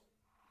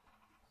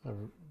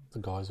few? The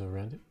guys are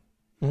around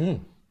it?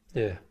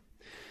 Yeah.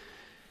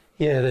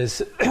 Yeah,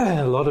 there's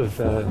a lot of...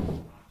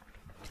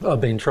 I've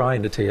been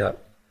trying to tee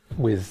up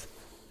with,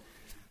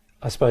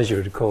 I suppose you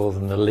would call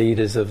them the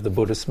leaders of the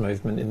Buddhist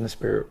movement in the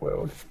spirit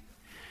world.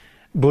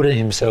 Buddha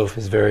himself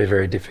is very,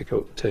 very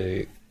difficult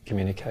to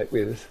communicate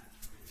with.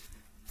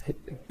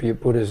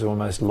 Buddha's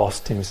almost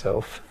lost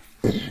himself.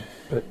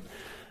 But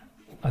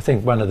I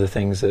think one of the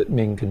things that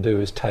Ming can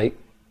do is take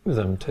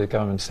them to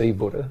go and see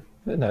Buddha.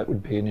 And that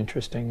would be an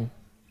interesting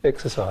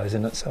exercise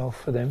in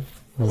itself for them.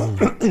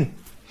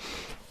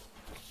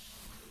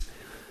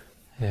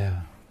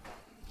 Yeah.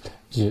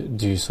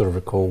 Do you sort of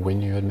recall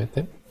when you had met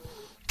them?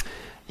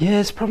 Yeah,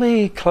 it's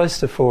probably close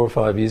to 4 or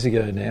 5 years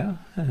ago now.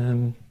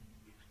 And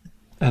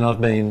I've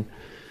been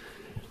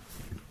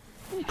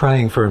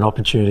praying for an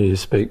opportunity to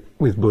speak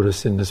with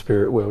Buddhists in the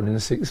spirit world in the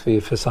sixth sphere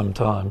for some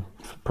time,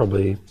 for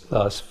probably the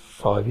last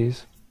 5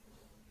 years.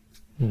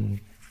 I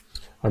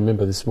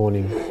remember this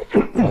morning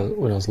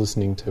when I was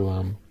listening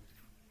to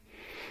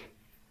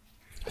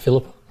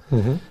Philippa,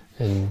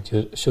 and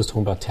she was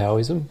talking about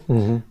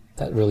Taoism.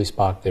 That really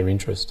sparked their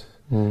interest.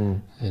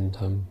 And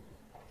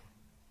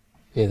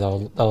they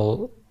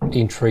were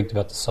intrigued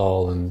about the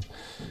soul and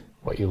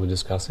what you were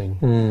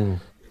discussing.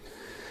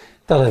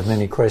 They'll have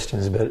many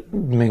questions, but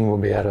Ming will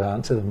be able to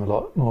answer them a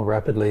lot more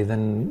rapidly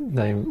than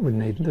they would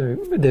need to.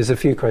 There's a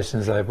few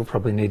questions I'll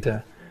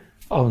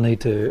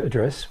need to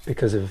address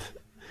because of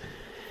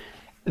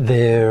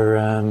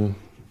their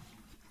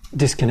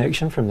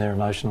disconnection from their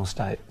emotional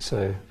state.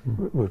 So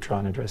we'll try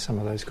and address some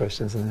of those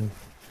questions, and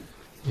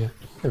then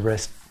the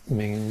rest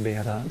Ming will be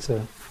able to answer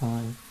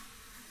fine.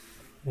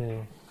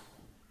 Yeah.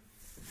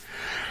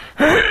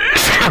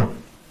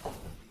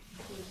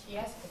 He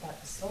asked about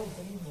the soul,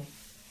 didn't he?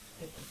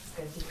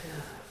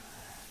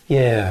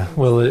 Yeah,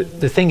 well,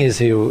 the thing is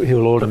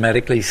he'll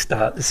automatically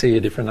start to see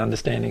a different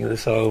understanding of the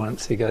soul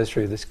once he goes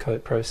through this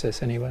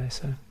process anyway,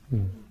 so...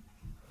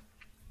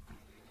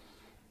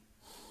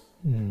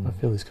 I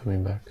feel he's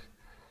coming back.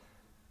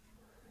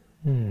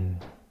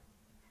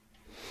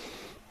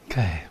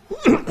 Okay.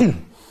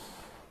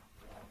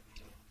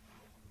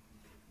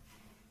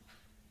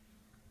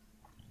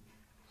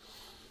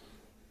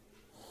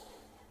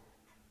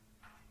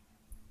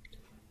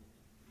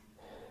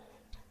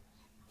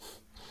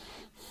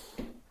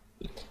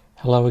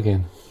 Hello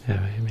again. How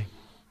are you, Ming?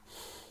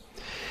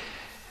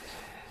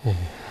 Yeah.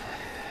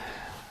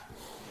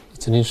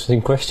 It's an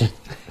interesting question.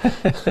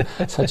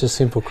 Such a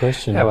simple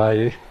question. How are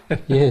you?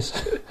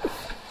 Yes.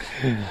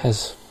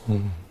 Has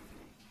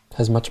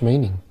much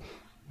meaning.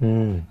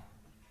 Do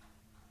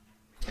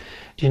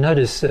you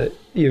notice that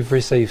you've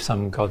received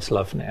some God's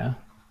love now?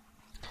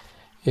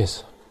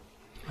 Yes.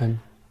 I'm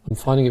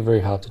finding it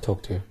very hard to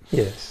talk to you.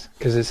 Yes,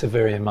 because it's a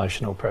very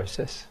emotional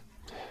process.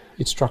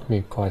 It struck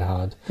me quite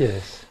hard.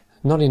 Yes.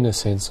 Not in a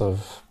sense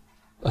of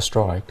a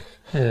strike.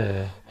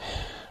 Yeah.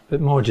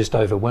 But more just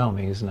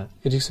overwhelming, isn't it?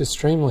 It is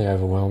extremely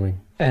overwhelming.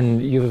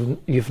 And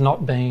you've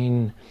not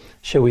been,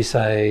 shall we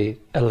say,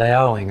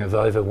 allowing of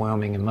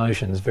overwhelming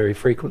emotions very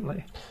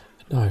frequently.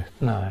 No.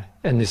 No.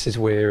 And this is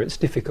where it's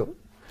difficult.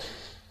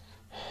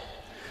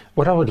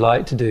 What I would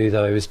like to do,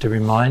 though, is to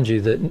remind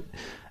you that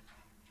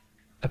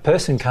a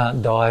person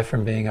can't die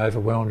from being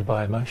overwhelmed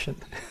by emotion.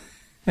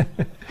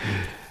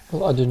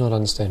 Well, I do not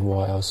understand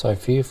why I was so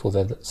fearful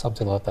that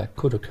something like that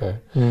could occur.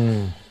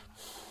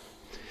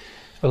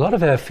 A lot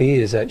of our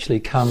fears actually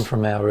come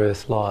from our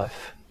earth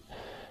life,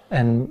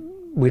 and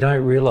we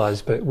don't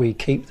realise, but we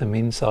keep them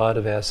inside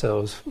of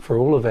ourselves for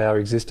all of our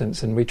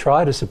existence, and we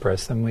try to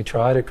suppress them, we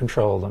try to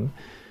control them,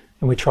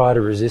 and we try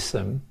to resist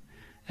them.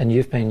 And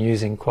you've been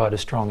using quite a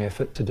strong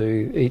effort to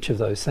do each of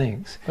those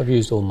things. I've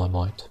used all my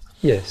might.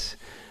 Yes,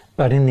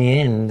 but in the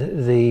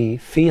end, the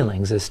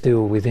feelings are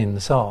still within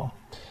the soul,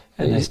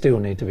 and they still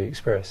need to be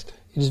expressed.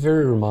 It is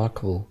very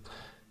remarkable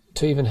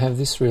to even have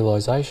this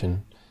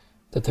realisation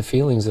that the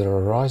feelings that are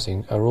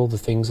arising are all the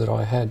things that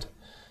I had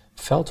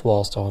felt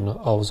whilst I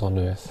was on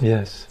earth.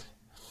 Yes.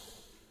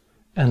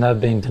 And they've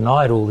been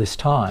denied all this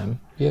time.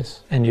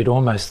 Yes. And you'd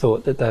almost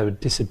thought that they had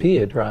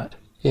disappeared, right?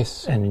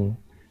 Yes. And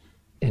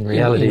in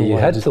reality, in a you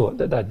way, had thought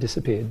that they'd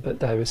disappeared,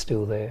 but they were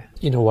still there.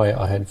 In a way,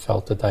 I had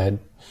felt that I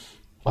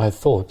had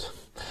thought.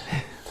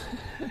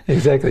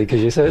 Exactly,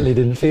 because you certainly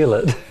didn't feel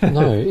it.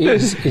 No, it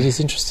is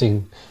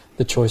interesting,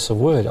 the choice of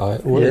words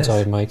Yes. I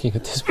am making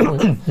at this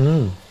point.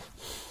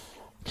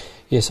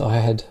 Yes, I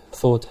had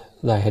thought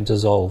they had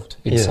dissolved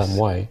in some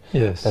way.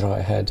 Yes. That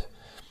I had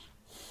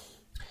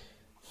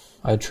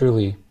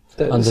truly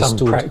That understood.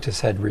 some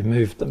practice had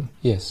removed them.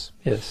 Yes.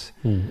 Yes.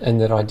 And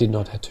that I did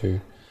not have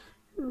to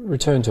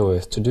return to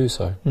earth to do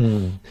so.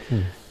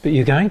 But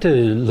you're going to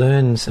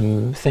learn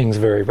some things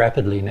very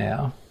rapidly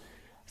now,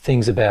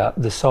 things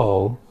about the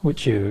soul,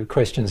 which are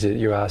questions that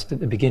you asked at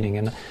the beginning,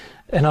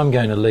 and I'm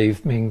going to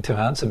leave Ming to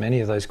answer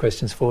many of those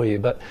questions for you.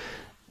 But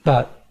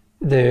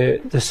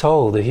the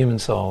soul, the human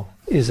soul,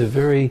 is a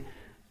very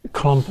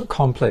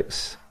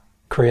complex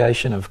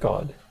creation of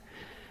God.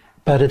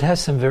 But it has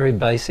some very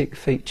basic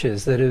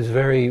features that is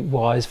very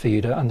wise for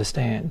you to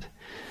understand.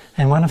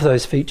 And one of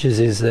those features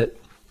is that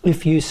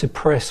if you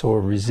suppress or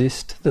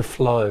resist the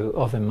flow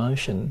of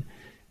emotion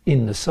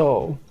in the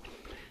soul,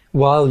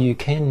 while you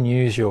can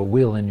use your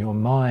will and your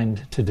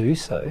mind to do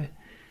so,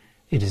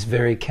 it is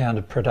very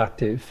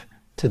counterproductive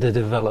to the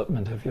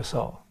development of your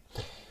soul.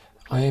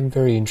 I am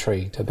very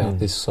intrigued about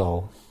this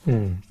soul.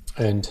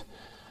 And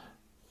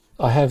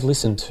I have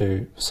listened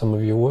to some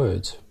of your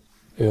words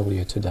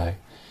earlier today.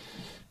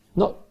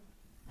 Not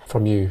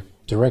from you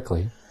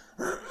directly,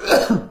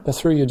 but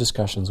through your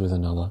discussions with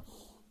another.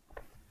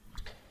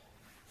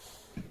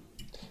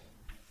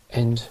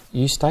 And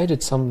you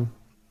stated some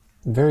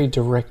very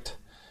direct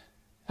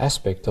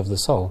aspect of the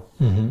soul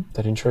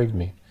that intrigued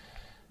me,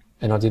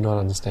 and I did not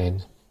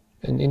understand.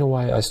 And in a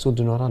way, I still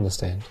do not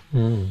understand.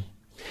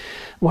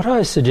 What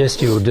I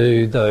suggest you'll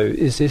do, though,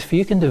 is if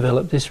you can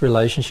develop this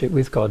relationship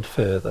with God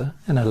further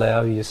and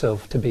allow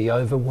yourself to be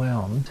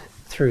overwhelmed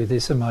through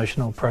this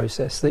emotional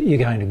process that you're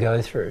going to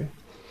go through,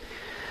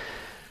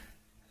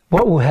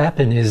 what will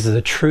happen is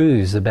the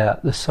truths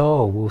about the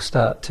soul will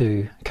start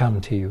to come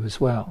to you as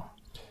well.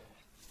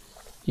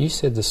 You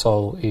said the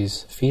soul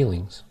is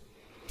feelings.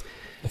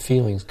 The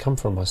feelings come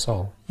from my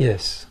soul.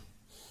 Yes.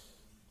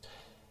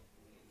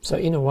 So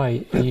in a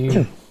way,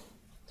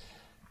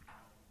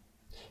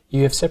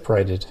 you have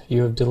separated,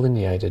 you have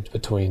delineated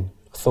between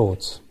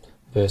thoughts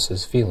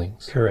versus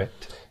feelings.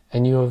 Correct.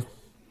 And you have...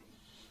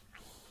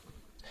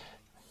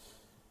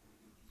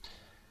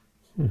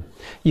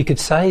 You could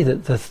say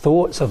that the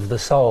thoughts of the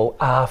soul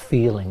are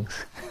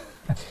feelings.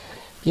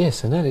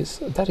 Yes, and that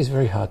is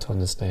very hard to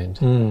understand.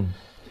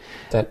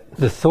 That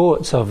the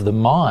thoughts of the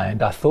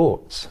mind are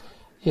thoughts.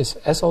 Yes,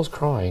 as I was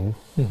crying,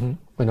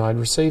 when I had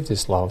received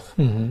this love,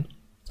 and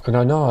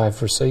I know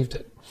I've received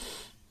it,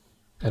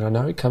 and I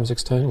know it comes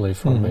externally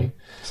from me.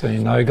 So you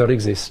know God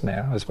exists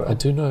now as well. I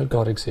do know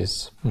God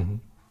exists. And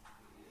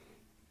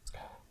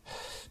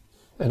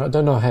I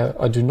do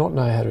not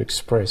know how to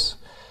express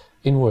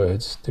in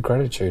words the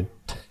gratitude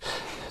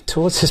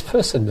towards this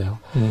person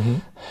now.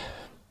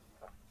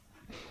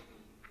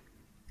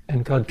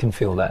 And God can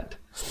feel that.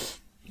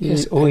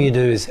 Yes, all you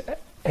do is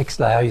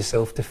allow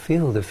yourself to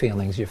feel the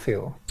feelings you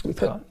feel with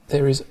God.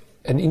 There is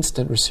an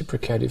instant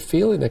reciprocated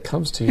feeling that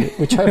comes to you,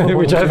 which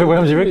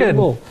overwhelms you again.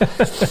 More.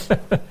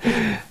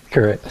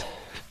 Correct.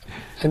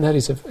 And that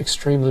is an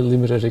extremely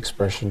limited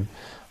expression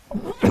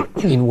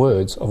in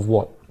words of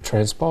what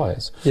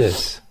transpires.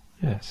 Yes,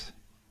 yes.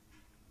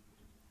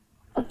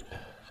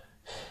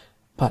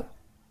 But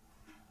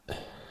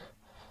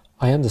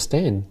I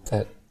understand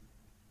that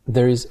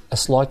there is a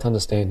slight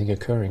understanding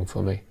occurring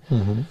for me.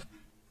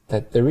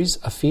 That there is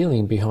a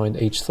feeling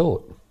behind each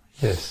thought.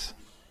 Yes.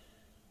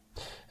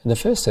 And the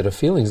first set of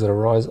feelings that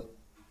arise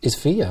is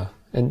fear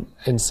and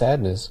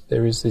sadness.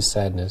 There is this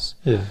sadness.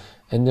 Yeah.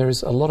 And there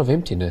is a lot of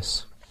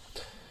emptiness.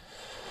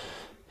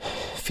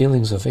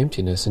 Feelings of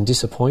emptiness and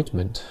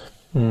disappointment.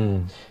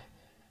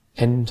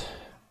 And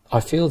I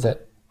feel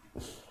that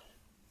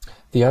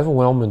the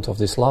overwhelmment of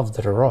this love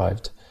that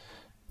arrived,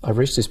 I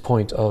reached this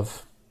point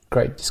of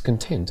great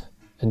discontent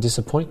and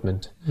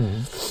disappointment.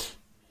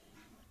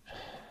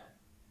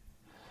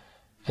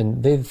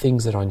 And they're the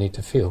things that I need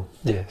to feel.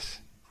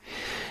 Yes.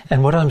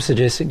 And what I'm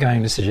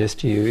going to suggest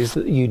to you is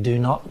that you do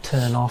not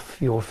turn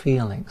off your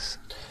feelings.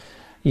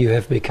 You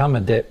have become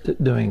adept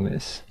at doing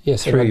this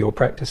through your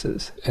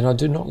practices. And I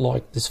do not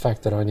like this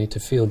fact that I need to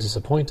feel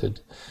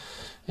disappointed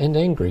and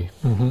angry.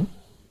 Mm-hmm.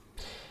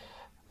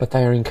 But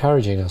they are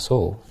encouraging us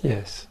all.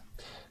 Yes.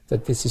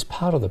 That this is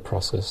part of the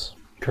process.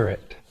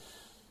 Correct.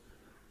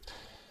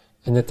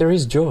 And that there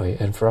is joy,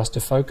 and for us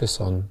to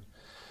focus on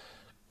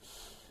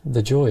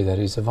the joy that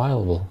is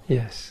available.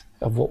 Yes.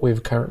 Of what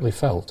we've currently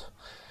felt.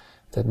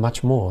 That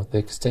much more, the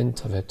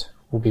extent of it,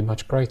 will be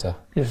much greater.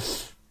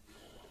 Yes.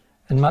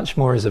 And much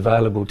more is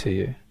available to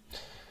you.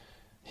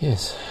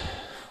 Yes.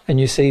 And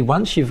you see,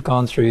 once you've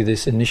gone through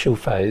this initial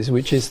phase,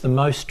 which is the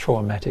most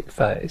traumatic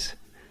phase,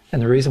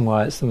 and the reason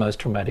why it's the most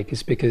traumatic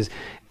is because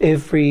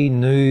every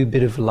new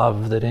bit of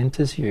love that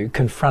enters you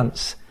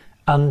confronts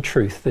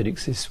untruth that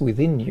exists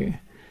within you.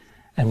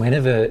 And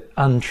whenever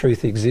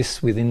untruth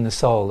exists within the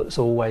soul, it's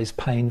always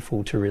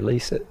painful to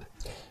release it.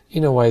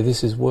 In a way,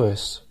 this is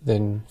worse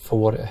than for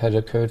what had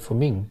occurred for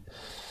Ming.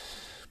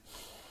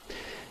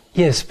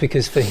 Yes,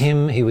 because for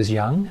him, he was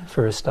young,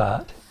 for a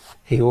start.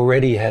 He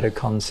already had a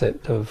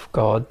concept of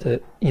God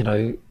that,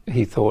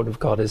 he thought of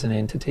God as an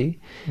entity.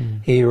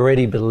 Mm. He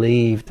already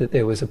believed that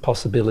there was a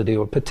possibility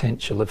or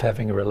potential of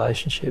having a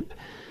relationship.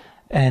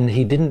 And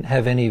he didn't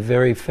have any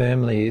very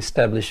firmly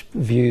established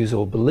views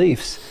or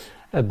beliefs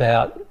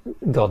about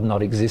God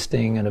not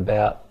existing and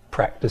about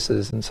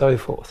practices and so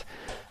forth.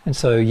 And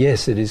so,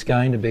 yes, it is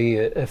going to be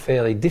a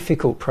fairly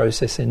difficult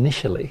process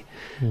initially,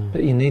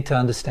 but you need to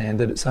understand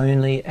that it's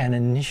only an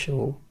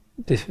initial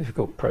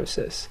difficult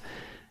process.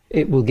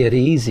 It will get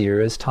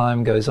easier as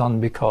time goes on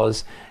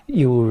because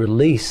you will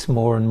release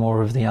more and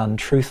more of the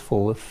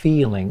untruthful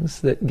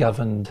feelings that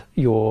governed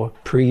your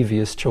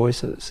previous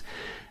choices.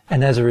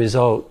 And as a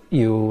result,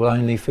 you will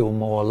only feel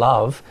more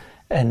love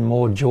and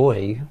more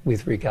joy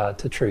with regard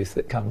to truth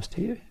that comes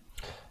to you.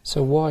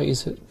 So why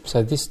is it,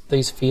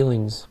 these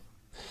feelings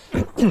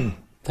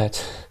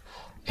that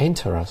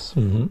enter us,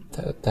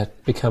 that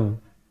become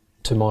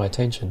to my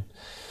attention,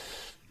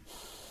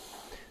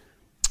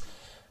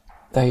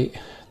 they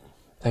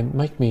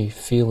make me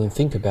feel and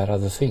think about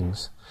other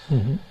things.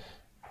 Mm-hmm.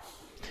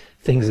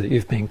 Things that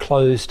you've been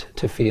closed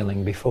to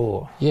feeling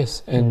before.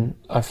 Yes, and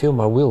I feel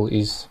my will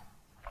is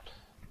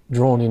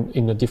drawn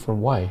in a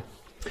different way.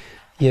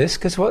 Yes,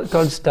 because what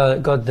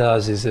God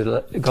does is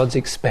God's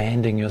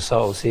expanding your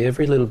soul. See,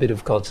 every little bit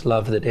of God's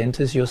love that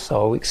enters your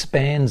soul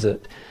expands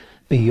it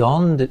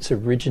beyond its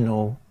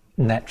original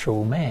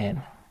natural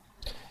man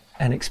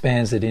and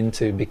expands it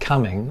into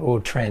becoming or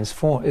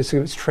transform. It's a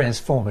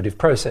transformative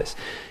process.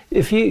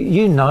 If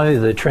you know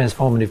the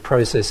transformative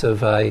process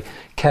of a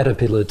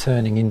caterpillar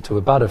turning into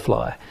a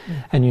butterfly,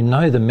 and you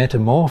know the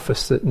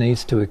metamorphosis that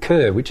needs to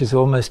occur, which is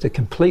almost a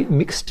complete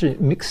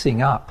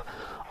mixing up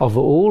of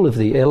all of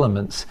the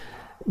elements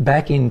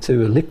back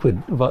into a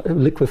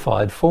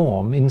liquefied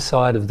form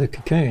inside of the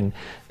cocoon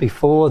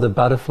before the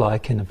butterfly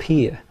can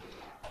appear.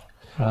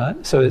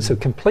 Right? So it's a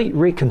complete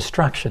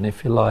reconstruction,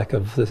 if you like,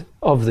 of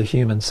the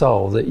human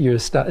soul that you're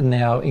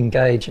now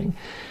engaging.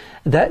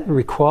 That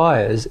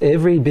requires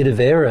every bit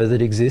of error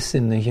that exists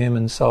in the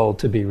human soul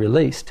to be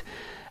released.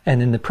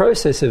 And in the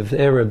process of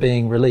error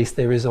being released,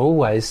 there is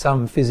always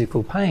some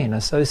physical pain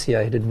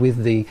associated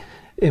with the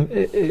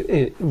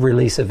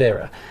release of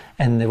error.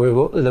 And there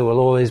will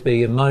always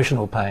be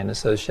emotional pain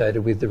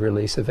associated with the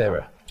release of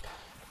error.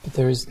 But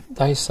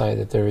they say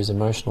that there is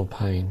emotional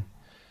pain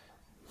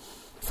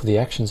for the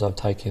actions I've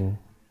taken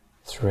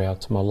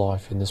throughout my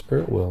life in the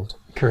spirit world.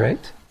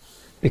 Correct.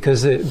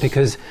 Because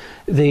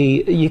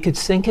you could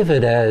think of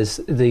it as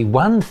the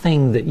one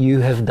thing that you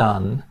have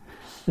done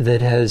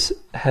that has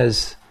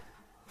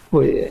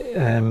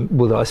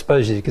well, I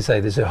suppose you could say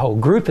there's a whole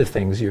group of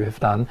things you have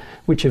done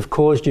which have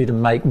caused you to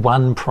make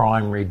one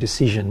primary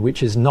decision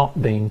which has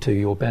not been to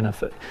your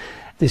benefit.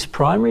 This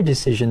primary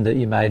decision that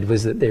you made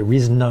was that there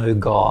is no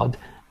God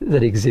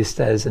that exists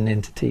as an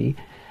entity,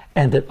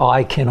 and that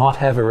I cannot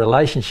have a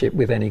relationship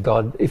with any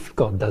God if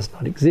God does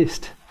not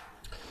exist.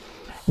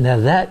 Now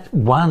that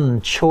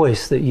one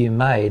choice that you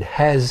made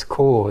has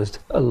caused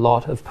a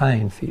lot of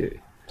pain for you.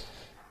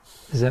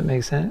 Does that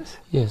make sense?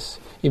 Yes,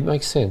 it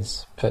makes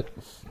sense, but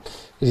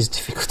it is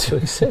difficult to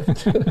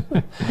accept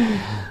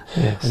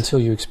yes. until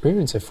you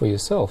experience it for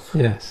yourself.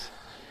 Yes.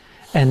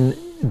 And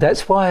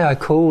that's why I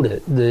called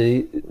it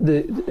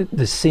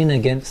the sin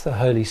against the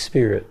Holy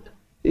Spirit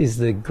is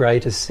the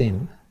greatest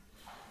sin.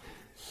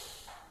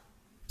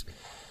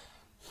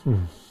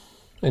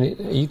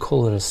 And you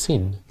call it a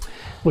sin?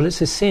 Well,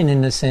 it's a sin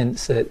in the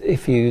sense that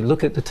if you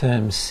look at the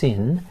term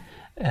sin,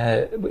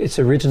 its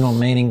original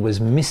meaning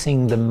was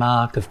missing the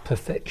mark of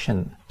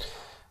perfection.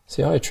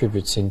 See, I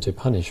attribute sin to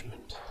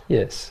punishment.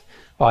 Yes,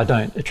 I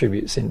don't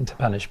attribute sin to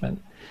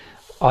punishment.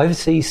 I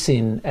see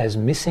sin as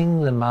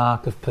missing the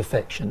mark of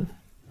perfection.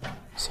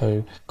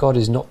 So God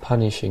is not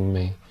punishing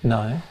me?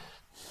 No.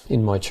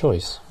 In my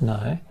choice?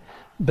 No.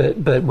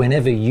 But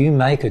whenever you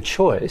make a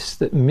choice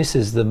that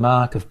misses the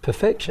mark of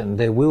perfection,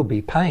 there will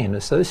be pain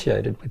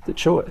associated with the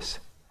choice.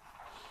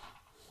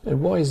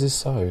 And why is this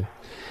so?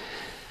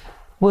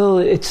 Well,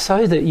 it's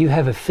so that you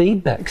have a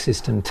feedback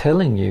system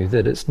telling you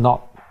that it's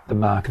not the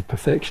mark of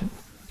perfection.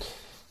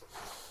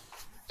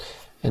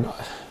 And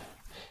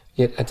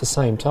yet at the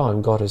same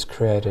time, God has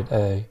created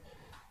an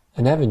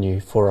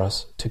avenue for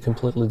us to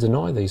completely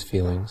deny these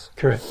feelings.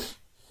 Correct.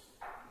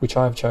 Which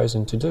I have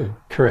chosen to do.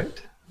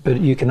 Correct.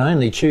 But you can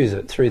only choose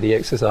it through the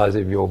exercise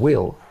of your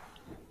will.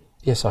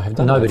 Yes, I have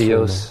done that. Nobody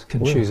else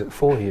can choose it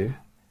for you.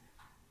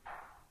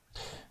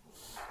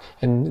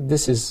 And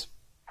this is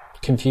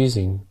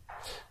confusing.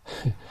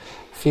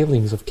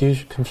 Feelings of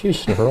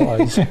confusion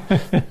arise.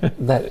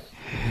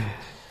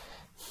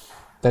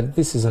 that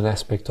this is an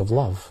aspect of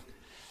love.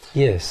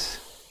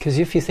 Yes, because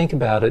if you think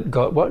about it,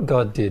 what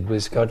God did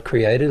was God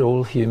created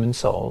all human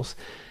souls,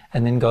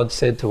 and then God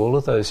said to all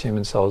of those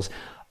human souls,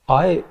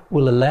 I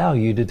will allow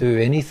you to do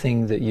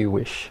anything that you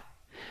wish.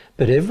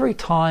 But every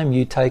time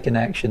you take an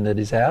action that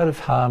is out of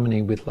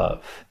harmony with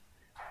love,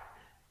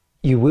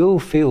 you will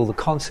feel the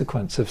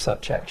consequence of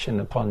such action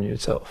upon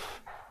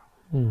yourself.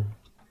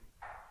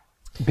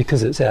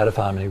 Because it's out of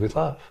harmony with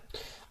love.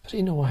 But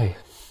in a way,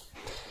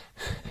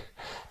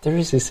 there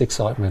is this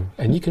excitement,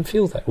 and you can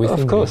feel that within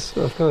me. Of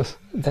course.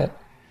 That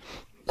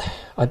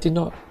I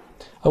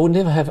would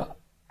never have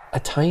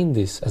attained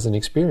this as an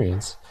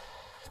experience,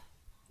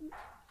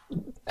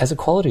 as a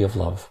quality of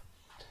love.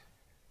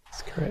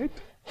 That's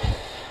correct.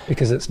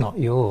 Because it's not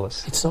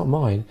yours. It's not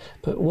mine.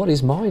 But what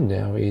is mine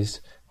now is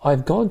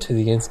I've gone to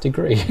the nth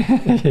degree.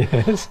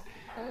 Yes.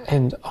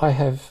 And I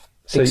have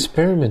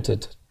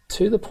experimented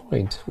to the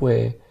point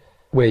where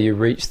you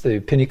reach the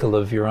pinnacle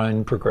of your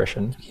own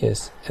progression.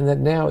 Yes. And that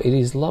now it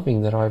is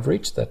loving that I've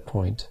reached that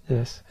point.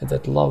 Yes. And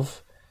that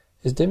love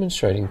is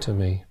demonstrating to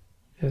me.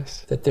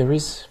 Yes. That there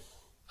is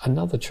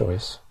another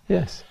choice.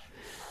 Yes.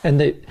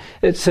 And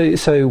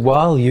so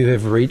while you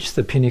have reached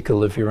the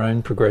pinnacle of your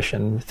own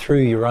progression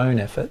through your own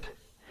effort,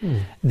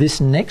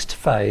 this next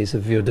phase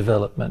of your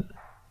development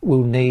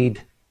will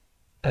need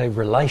a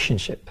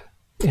relationship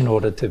in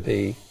order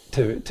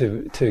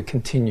to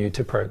continue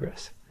to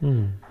progress.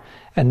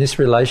 And this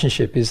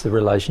relationship is the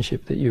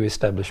relationship that you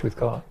establish with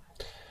God.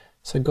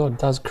 So God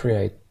does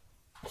create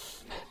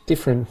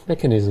different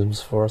mechanisms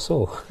for us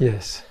all.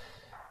 Yes.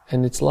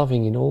 And it's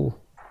loving in all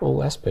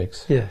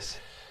aspects. Yes.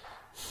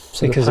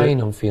 So because the pain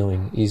I'm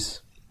feeling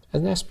is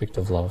an aspect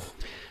of love.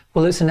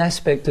 Well, it's an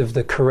aspect of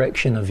the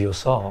correction of your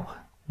soul.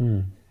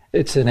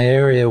 It's an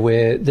area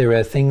where there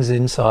are things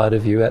inside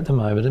of you at the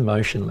moment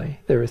emotionally.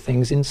 There are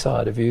things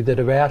inside of you that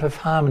are out of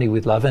harmony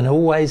with love and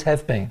always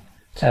have been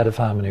out of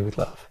harmony with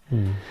love.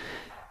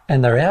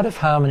 And they're out of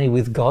harmony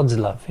with God's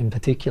love in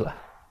particular.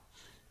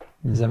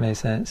 Does that make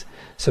sense?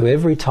 So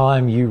every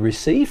time you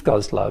receive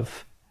God's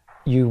love,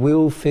 you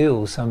will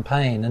feel some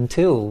pain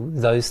until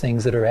those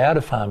things that are out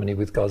of harmony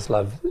with God's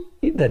love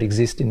that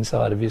exist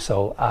inside of your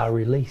soul are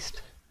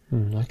released.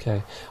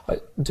 Okay.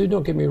 Do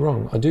not get me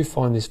wrong, I do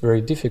find this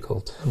very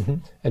difficult.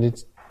 And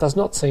it does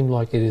not seem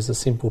like it is a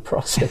simple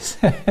process.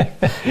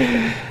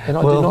 And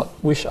I do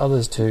not wish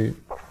others to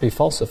be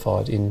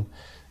falsified in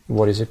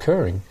what is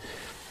occurring.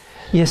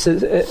 Yes,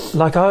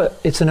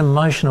 it's an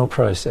emotional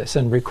process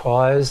and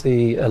requires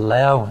the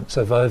allowance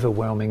of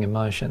overwhelming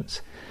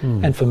emotions.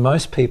 And for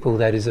most people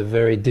that is a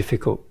very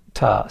difficult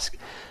task.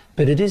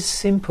 But it is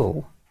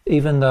simple,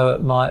 even though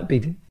it might be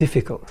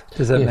difficult.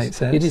 Does that make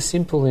sense? It is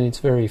simple in its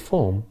very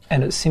form.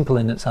 And it's simple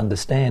in its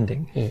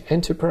understanding. Yeah,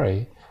 and to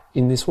pray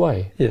in this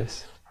way.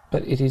 Yes.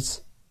 But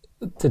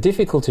the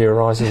difficulty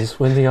arises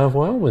when the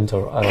overwhelmment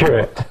arises.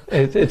 Correct.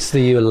 It's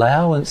the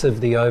allowance of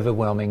the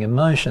overwhelming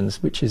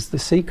emotions, which is the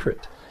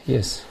secret.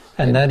 Yes.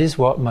 And that is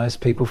what most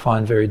people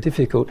find very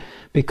difficult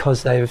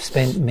because they have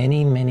spent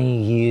many,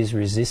 many years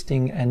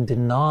resisting and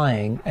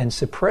denying and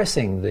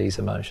suppressing these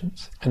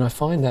emotions. And I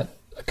find that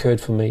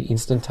occurred for me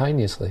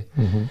instantaneously.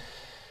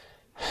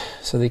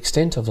 So the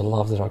extent of the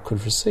love that I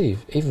could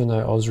receive, even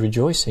though I was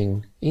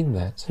rejoicing in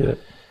that,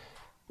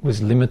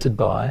 was limited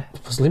by?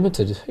 It was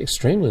limited,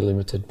 extremely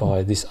limited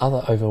by this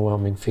other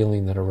overwhelming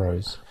feeling that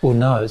arose. Well,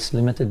 no, it's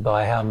limited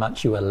by how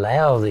much you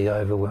allow the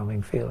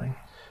overwhelming feeling.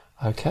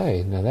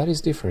 Okay, now that is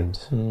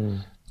different.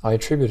 I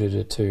attributed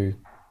it to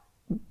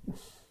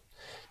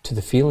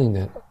the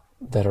feeling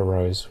that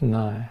arose.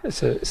 No,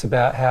 it's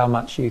about how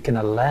much you can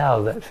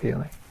allow that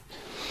feeling.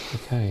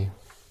 Okay.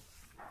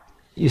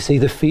 You see,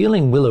 the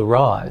feeling will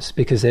arise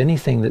because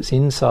anything that's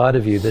inside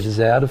of you that is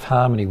out of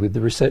harmony with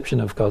the reception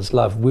of God's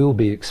love will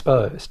be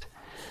exposed.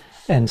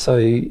 And so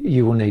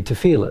you will need to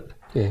feel it.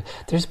 Yeah,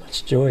 there's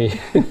much joy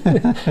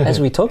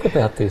as we talk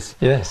about this.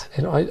 Yes.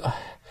 And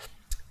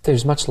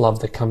there's much love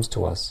that comes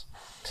to us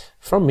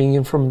from me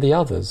and from the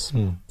others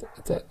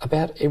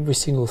about every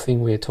single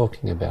thing we're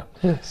talking about.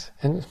 Yes.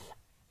 And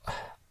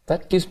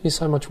that gives me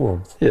so much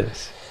warmth.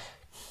 Yes.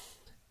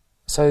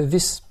 So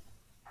this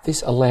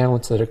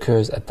allowance that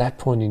occurs at that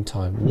point in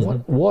time,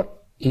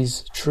 what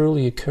is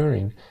truly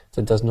occurring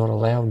that does not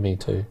allow me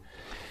to?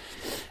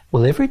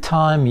 Well, every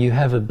time you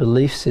have a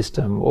belief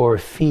system or a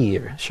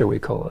fear, shall we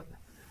call it,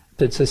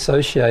 that's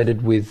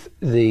associated with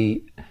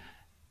the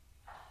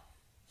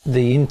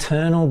the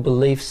internal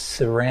beliefs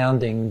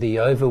surrounding the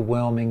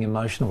overwhelming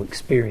emotional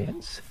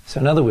experience. So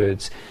in other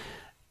words,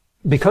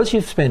 because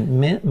you've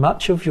spent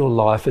much of your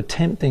life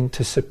attempting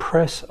to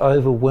suppress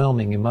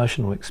overwhelming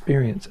emotional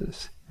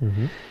experiences,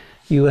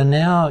 you have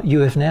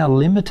now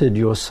limited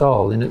your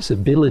soul in its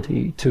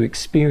ability to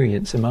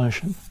experience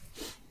emotion.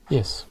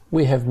 Yes,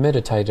 we have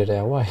meditated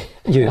our way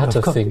out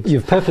of things.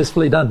 You've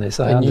purposefully done this,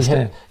 I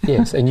understand.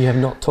 Yes, and you have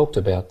not talked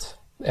about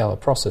our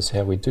process,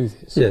 how we do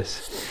this.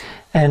 Yes.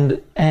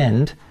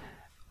 And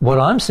what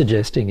I'm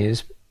suggesting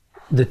is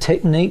the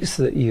techniques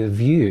that you've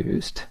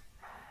used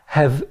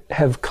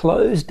have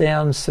closed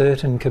down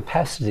certain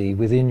capacity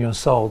within your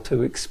soul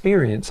to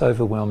experience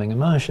overwhelming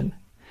emotion.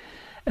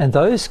 And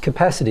those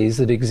capacities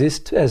that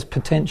exist as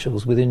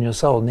potentials within your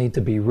soul need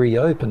to be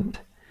reopened.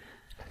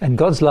 And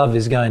God's love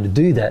is going to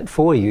do that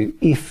for you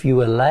if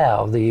you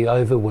allow the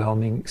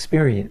overwhelming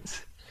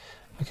experience.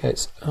 Okay,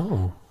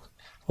 well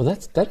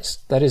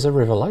that is a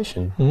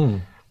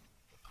revelation.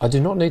 I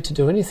do not need to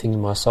do anything in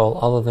my soul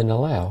other than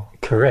allow.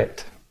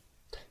 Correct.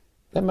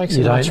 That makes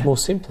it much more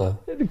simpler.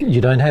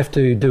 You don't have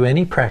to do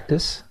any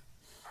practice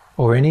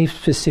or any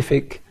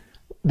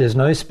there's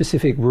no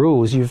specific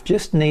rules. You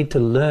just need to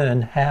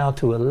learn how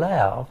to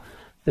allow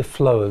the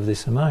flow of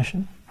this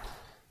emotion.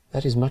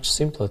 That is much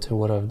simpler to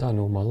what I've done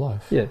all my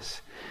life. Yes.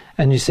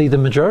 And you see, the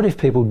majority of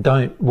people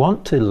don't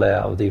want to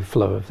allow the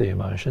flow of the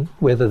emotion,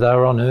 whether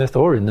they're on earth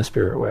or in the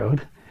spirit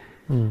world.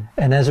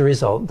 And as a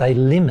result, they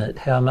limit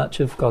how much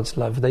of God's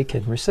love they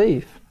can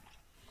receive.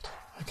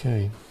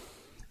 Okay.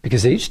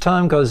 Because each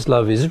time God's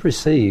love is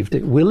received,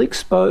 it will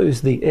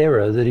expose the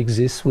error that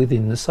exists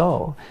within the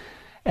soul.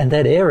 And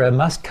that error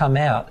must come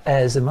out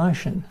as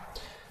emotion.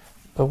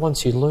 But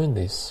once you learn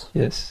this,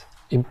 yes,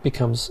 it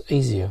becomes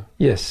easier.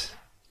 Yes.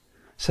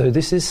 So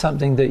this is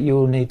something that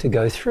you'll need to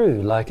go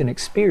through, like an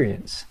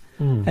experience.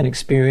 An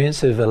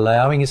experience of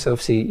allowing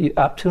yourself, see,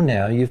 up till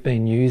now you've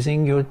been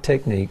using your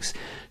techniques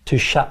to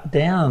shut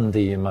down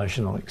the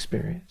emotional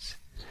experience.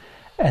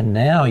 And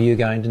now you're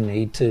going to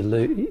need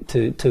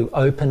to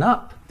open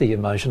up the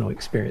emotional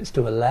experience,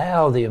 to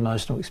allow the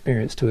emotional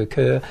experience to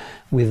occur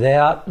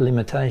without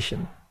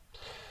limitation.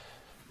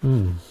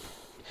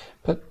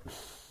 But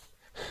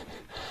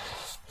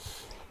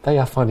they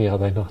are funny, are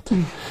they not?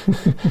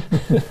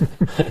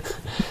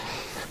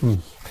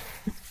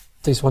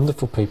 These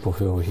wonderful people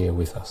who are here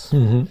with us,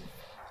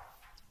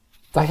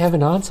 they have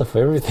an answer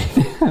for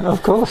everything.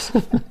 Of course.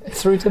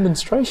 Through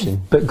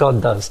demonstration. But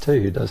God does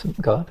too, doesn't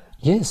God?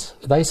 Yes,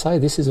 they say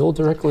this is all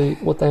directly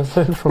what they've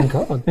learned from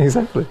God.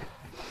 Exactly.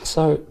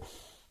 So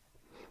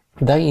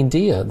they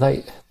endear,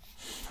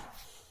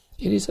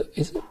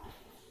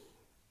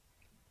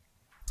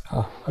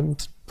 I'm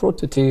brought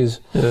to tears.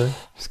 Yeah,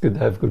 it's good to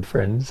have good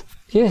friends.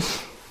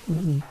 Yes.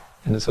 And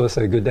it's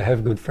also good to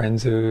have good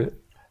friends who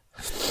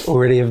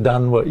already have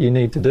done what you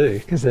need to do,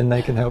 because then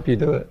they can help you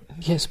do it.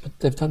 Yes, but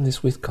they've done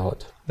this with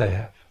God. They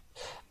have.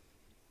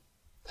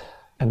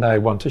 And they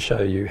want to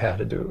show you how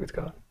to do it with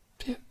God.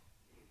 Yeah.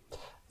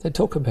 They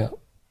talk about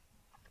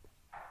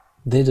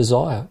their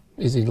desire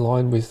is in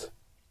line with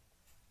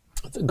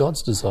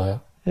God's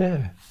desire.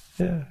 Yeah,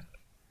 yeah.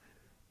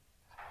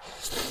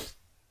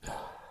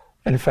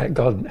 And in fact,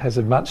 God has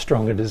a much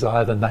stronger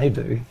desire than they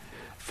do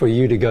for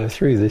you to go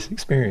through this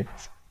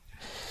experience.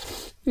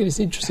 It is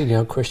interesting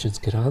how questions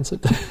get answered.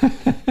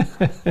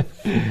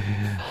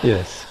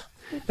 Yes.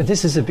 And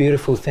this is a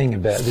beautiful thing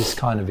about this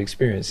kind of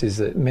experience, is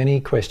that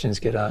many questions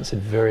get answered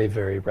very,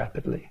 very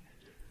rapidly.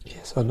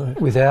 Yes, I know.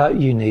 Without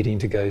you needing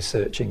to go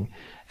searching.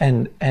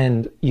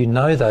 And you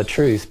know they're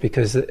truth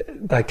because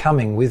they're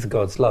coming with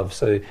God's love.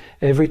 So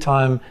every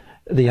time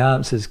the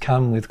answers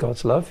come with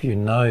God's love, you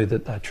know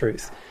that they're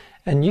truth.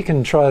 And you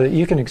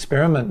can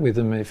experiment with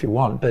them if you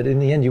want, but in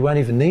the end you won't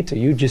even need to.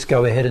 You just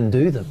go ahead and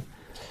do them.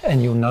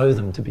 And you'll know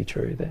them to be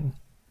true then.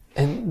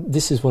 And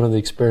this is one of the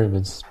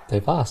experiments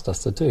they've asked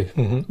us to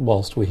do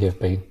whilst we have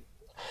been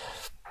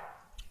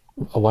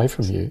away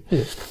from you.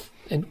 Yes.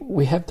 And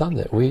we have done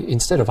that. We,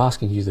 instead of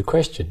asking you the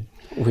question,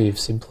 we've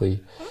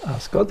simply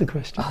asked God the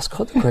question. Asked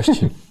God the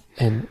question.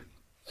 And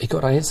he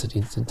got answered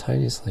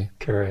instantaneously.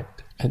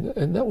 Correct.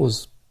 And that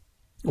was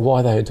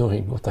why they are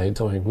doing what they are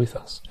doing with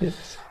us.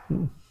 Yes.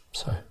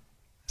 So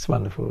it's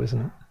wonderful,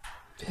 isn't it?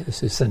 Yeah,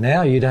 so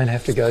now you don't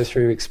have to go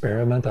through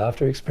experiment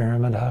after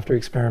experiment after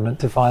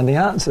experiment to find the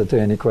answer to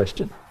any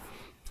question.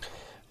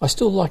 I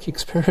still like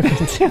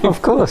experimenting.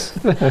 Of course,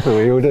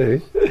 we all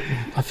do.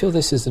 I feel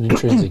this is an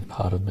intrinsic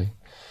part of me.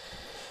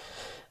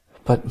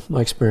 But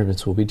my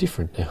experiments will be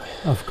different now.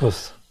 Of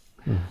course.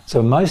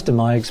 So most of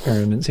my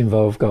experiments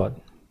involve God.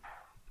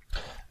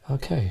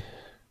 Okay.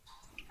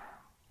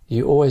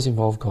 You always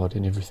involve God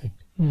in everything.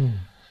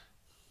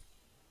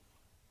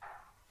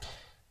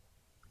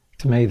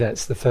 To me,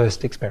 that's the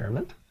first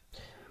experiment.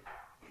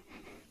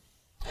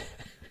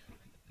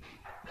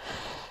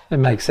 It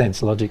makes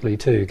sense logically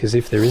too, because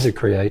if there is a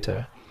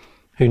creator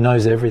who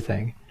knows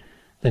everything,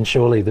 then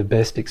surely the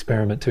best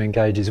experiment to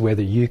engage is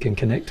whether you can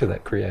connect to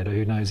that creator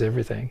who knows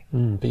everything.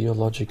 But your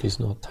logic is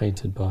not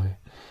tainted by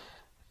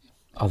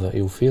other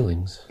ill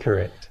feelings.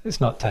 Correct.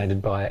 It's not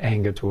tainted by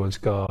anger towards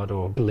God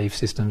or belief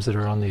systems that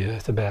are on the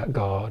earth about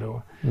God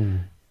or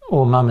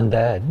mum and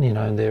dad, you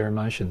know, and their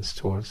emotions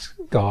towards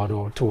God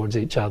or towards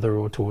each other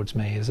or towards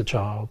me as a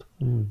child.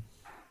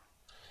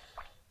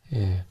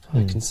 Yeah,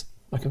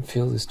 I can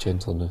feel this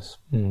gentleness,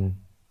 the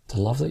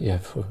love that you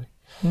have for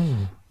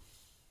me,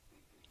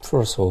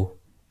 for us all.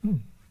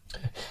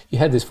 You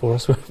had this for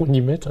us when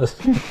you met us,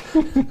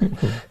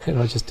 and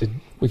I just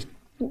didn't.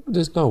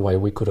 There's no way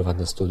we could have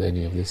understood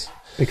any of this.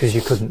 Because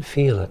you couldn't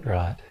feel it,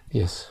 right?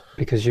 Yes.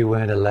 Because you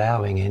weren't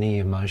allowing any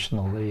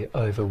emotionally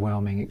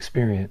overwhelming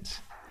experience.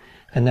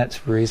 And that's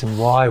the reason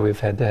why we've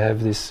had to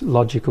have this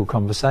logical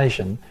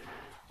conversation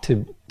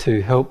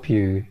to help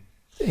you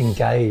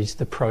engage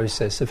the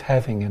process of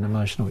having an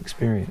emotional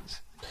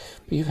experience.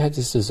 But you've had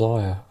this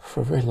desire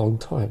for a very long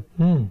time.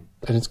 And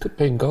it's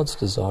been God's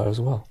desire as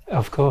well.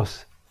 Of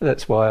course.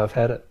 That's why I've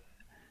had it.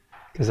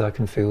 Because I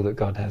can feel that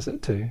God has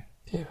it too.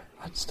 Yeah,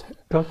 I understand.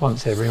 God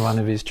wants every one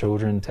of his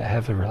children to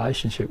have a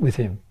relationship with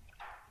him.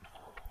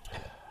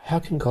 How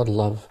can God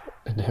love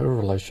and have a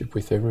relationship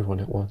with everyone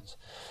at once?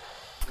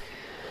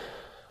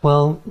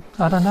 Well,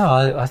 I don't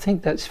know. I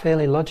think that's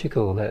fairly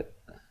logical, that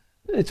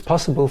it's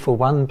possible for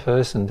one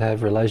person to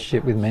have a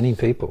relationship with many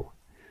people.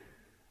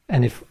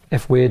 And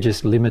if we're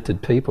just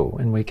limited people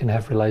and we can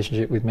have a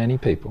relationship with many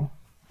people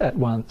at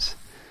once,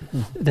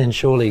 then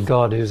surely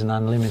God, who's an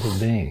unlimited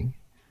being,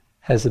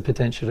 has the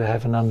potential to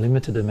have an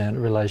unlimited amount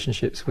of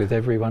relationships with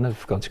every one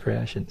of God's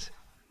creations.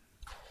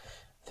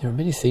 There are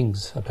many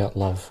things about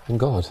love and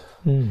God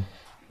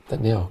that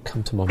now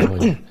come to my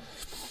mind.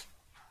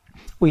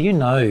 Well, you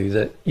know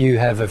that you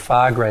have a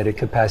far greater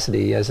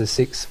capacity as a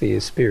sixth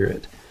sphere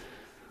spirit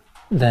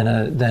than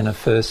a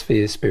first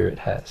sphere spirit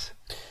has.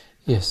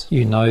 Yes.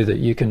 You know that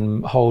you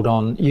can hold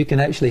on, you can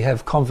actually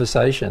have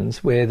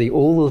conversations where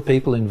all the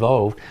people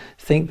involved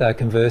think they're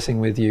conversing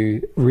with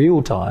you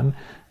real time,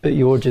 but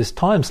you're just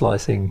time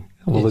slicing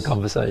all the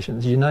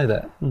conversations. You know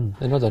that. And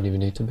I don't even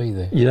need to be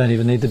there. You don't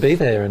even need to be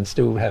there and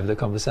still have the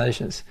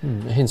conversations.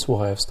 Hence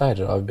why I've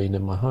stated I've been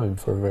in my home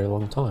for a very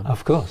long time.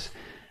 Of course.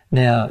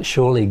 Now,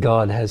 surely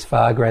God has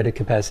far greater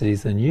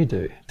capacities than you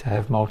do to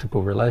have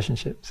multiple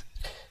relationships.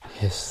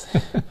 Yes.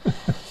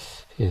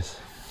 Yes.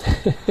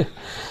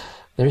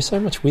 There is so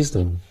much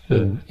wisdom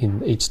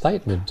in each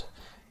statement,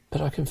 but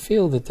I can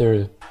feel that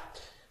there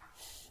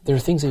are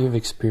things that you've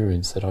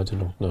experienced that I do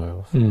not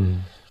know of.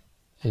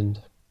 And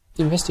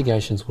the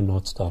investigations will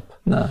not stop.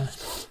 No.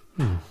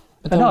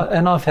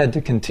 And I've had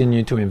to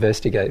continue to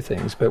investigate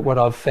things, but what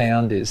I've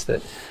found is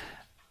that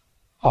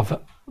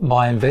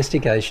my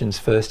investigations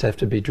first have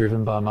to be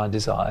driven by my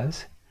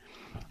desires,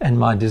 and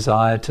my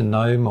desire to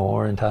know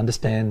more and to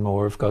understand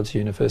more of God's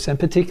universe, and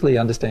particularly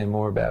understand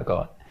more about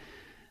God,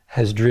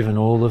 has driven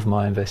all of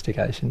my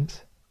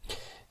investigations.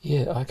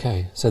 Yeah,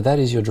 okay. So that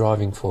is your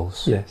driving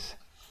force. Yes.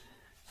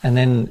 And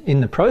then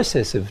in the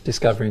process of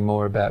discovering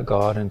more about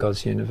God and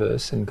God's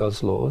universe and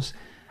God's laws,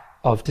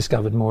 I've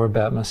discovered more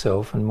about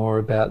myself and more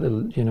about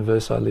the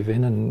universe I live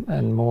in,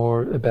 and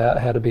more about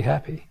how to be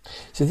happy.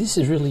 So this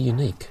is really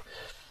unique.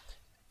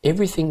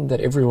 Everything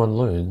that everyone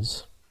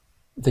learns,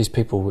 these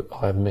people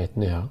I've met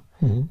now,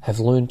 have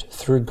learned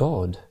through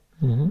God.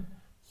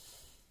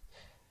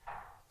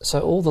 So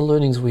all the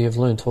learnings we have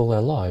learnt all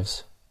our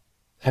lives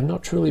have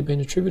not truly been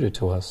attributed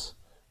to us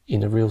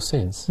in a real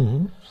sense.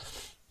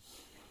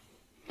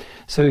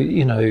 So,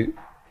 you know,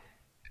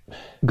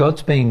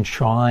 God's been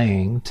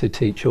trying to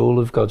teach all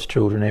of God's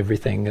children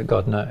everything that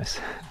God knows.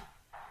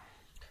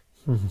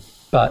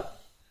 But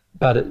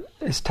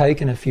it's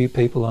taken a few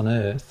people on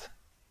earth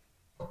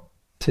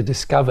to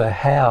discover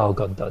how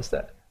God does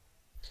that.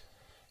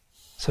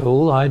 So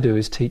all I do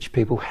is teach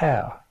people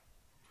how.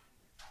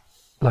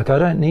 Like, I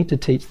don't need to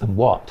teach them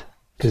what,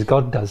 because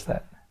God does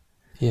that.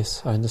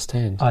 Yes, I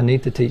understand. I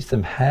need to teach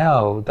them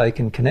how they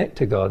can connect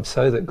to God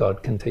so that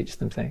God can teach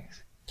them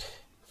things.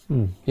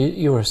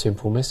 You're a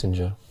simple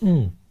messenger.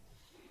 And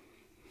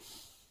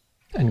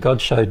God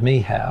showed me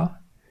how.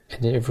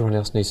 And everyone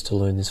else needs to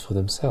learn this for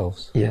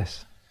themselves.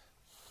 Yes.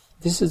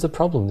 This is the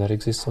problem that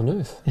exists on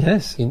earth.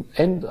 Yes.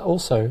 And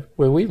also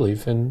where we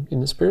live and in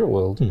the spirit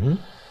world.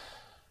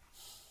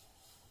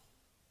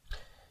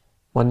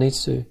 One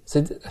needs to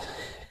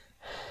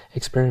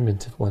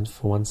experiment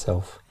for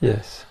oneself.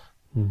 Yes.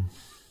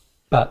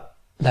 But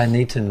they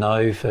need to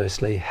know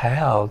firstly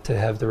how to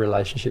have the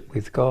relationship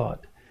with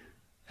God.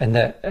 And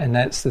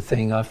that's the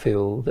thing I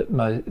feel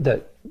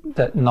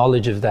that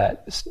knowledge of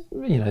that,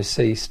 you know,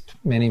 ceased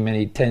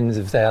many tens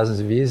of thousands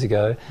of years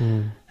ago,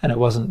 and it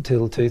wasn't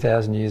until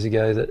 2,000 years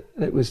ago that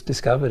it was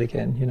discovered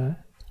again. You know.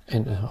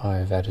 And I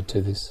have added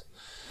to this.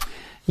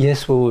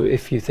 Yes, well,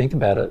 if you think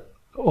about it,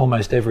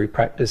 almost every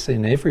practice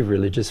in every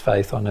religious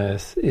faith on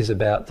earth is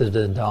about the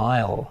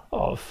denial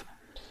of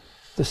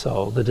the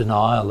soul, the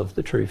denial of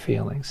the true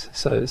feelings.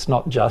 So it's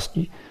not just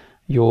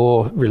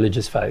your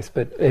religious faith,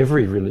 but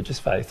every religious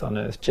faith on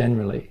earth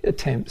generally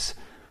attempts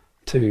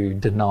to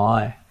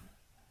deny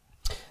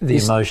the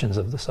emotions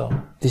of the soul.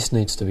 This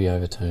needs to be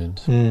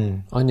overturned.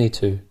 I need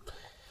to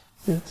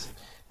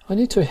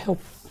help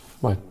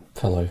my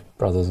fellow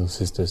brothers and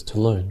sisters to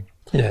learn.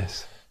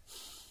 Yes.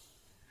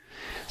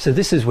 So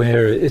this is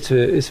where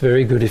it's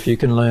very good if you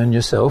can learn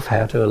yourself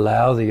how to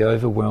allow the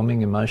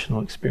overwhelming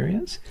emotional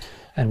experience.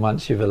 And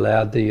once you've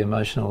allowed the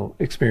emotional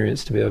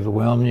experience to be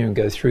overwhelming you and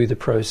go through the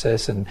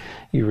process and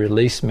you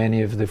release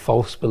many of the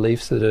false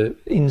beliefs that are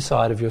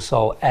inside of your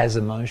soul as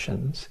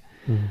emotions,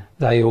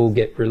 they all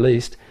get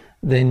released,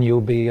 then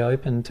you'll be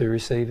open to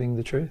receiving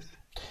the truth.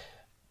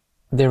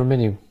 There are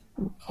many,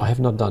 I have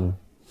not done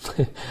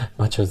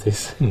much of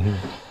this,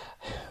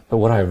 but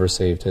what I have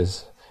received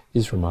is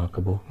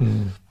remarkable.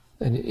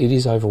 And it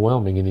is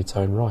overwhelming in its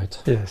own right.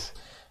 Yes.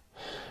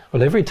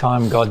 Well, every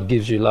time God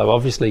gives you love,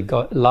 obviously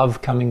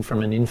love coming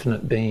from an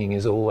infinite being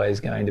is always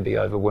going to be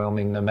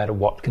overwhelming no matter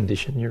what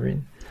condition you're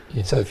in.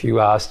 Yes. So if you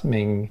asked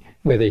Ming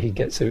whether he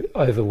gets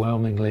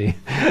overwhelmingly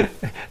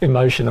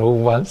emotional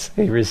once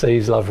he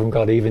receives love from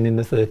God, even in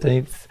the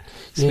 13th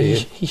sphere.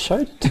 He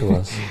showed it to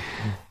us.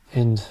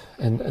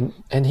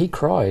 And he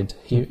cried.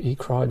 He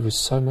cried with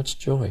so much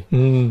joy.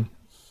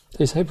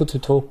 He's able to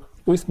talk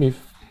with me.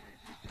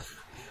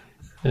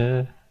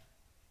 Yeah.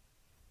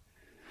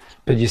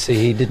 But you see,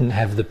 he didn't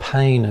have the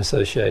pain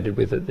associated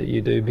with it that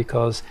you do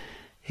because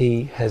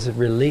he has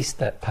released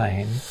that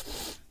pain.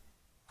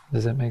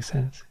 Does that make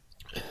sense?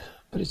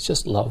 But it's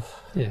just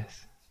love.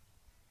 Yes.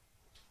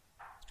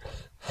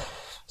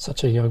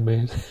 Such a young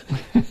man.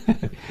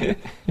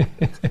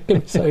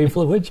 So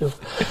influential.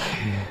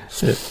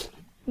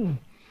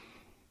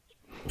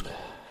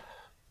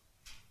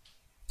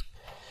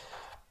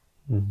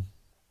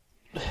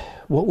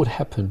 What would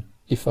happen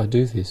if I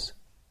do this?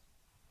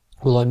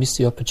 Will I miss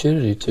the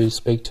opportunity to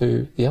speak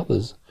to the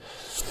others?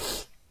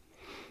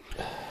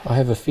 I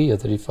have a fear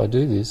that if I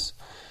do this...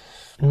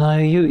 No,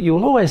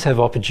 you'll always have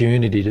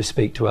opportunity to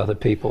speak to other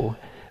people.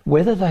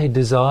 Whether they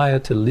desire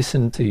to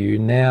listen to you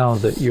now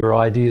that your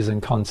ideas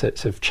and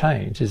concepts have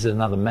changed is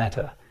another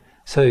matter.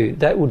 So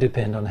that will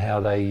depend on how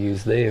they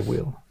use their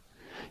will.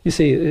 You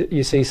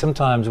see,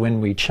 sometimes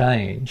when we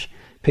change,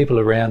 people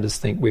around us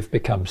think we've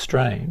become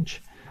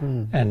strange.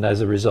 And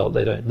as a result,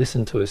 they don't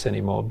listen to us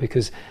anymore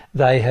because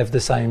they have the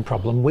same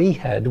problem we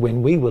had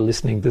when we were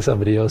listening to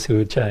somebody else who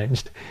had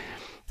changed.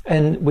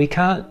 And we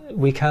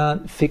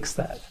can't fix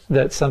that.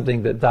 That's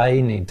something that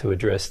they need to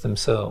address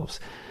themselves.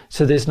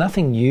 So there's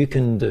nothing you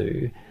can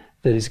do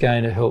that is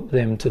going to help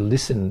them to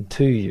listen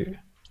to you.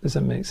 Does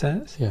that make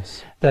sense?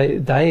 Yes.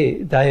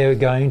 They are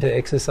going to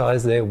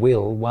exercise their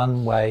will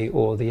one way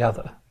or the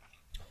other.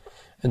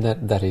 And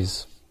that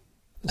is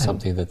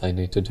something that they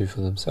need to do for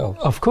themselves.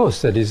 Of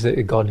course, that is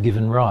a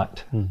God-given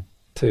right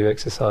to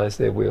exercise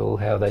their will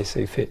how they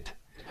see fit.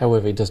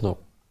 However, it does not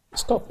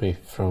stop me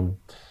from,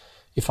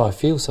 if I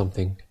feel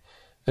something,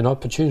 an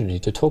opportunity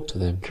to talk to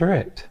them.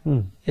 Correct.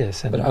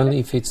 Yes, but only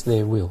if it's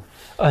their will.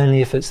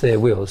 Only if it's their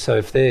will. So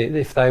if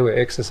they were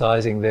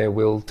exercising their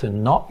will to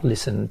not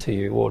listen to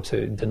you or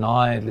to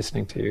deny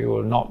listening to you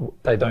or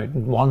they don't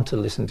want to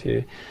listen to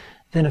you,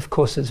 then of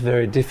course it's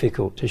very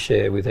difficult to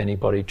share with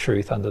anybody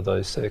truth under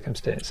those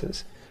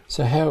circumstances.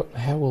 So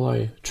how will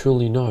I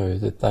truly know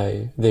that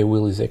their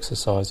will is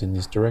exercised in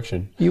this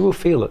direction? You will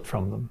feel it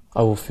from them.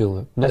 I will feel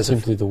it, not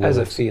simply the words.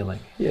 As a feeling.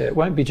 Yeah, it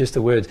won't be just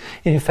the words.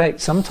 In fact,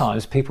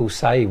 sometimes people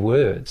say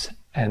words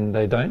and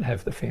they don't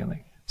have the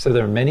feeling. So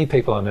there are many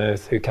people on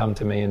earth who come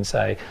to me and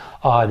say,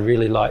 oh, I'd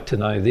really like to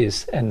know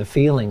this, and the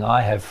feeling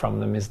I have from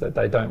them is that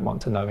they don't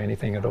want to know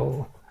anything at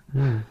all.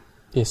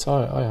 Yes,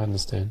 I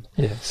understand.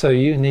 Yeah, so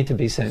you need to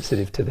be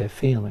sensitive to their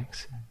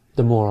feelings.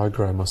 The more I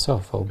grow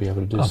myself, I'll be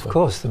able to do so. Of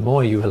course, the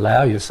more you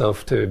allow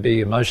yourself to be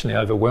emotionally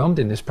overwhelmed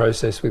in this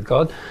process with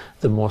God,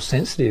 the more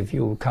sensitive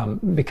you will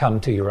become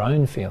to your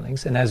own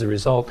feelings. And as a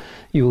result,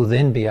 you will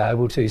then be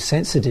able to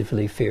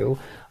sensitively feel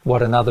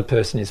what another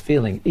person is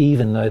feeling,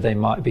 even though they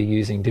might be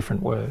using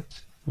different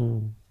words.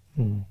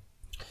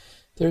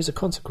 There is a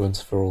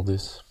consequence for all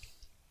this.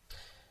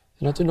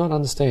 And I do not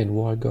understand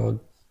why God...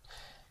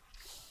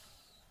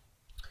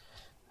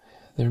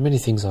 There are many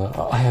things.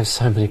 I have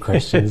so many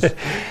questions.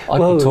 I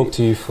could talk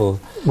to you for...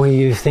 When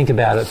you think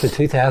about it, for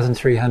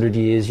 2,300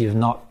 years you've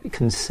not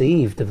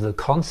conceived of the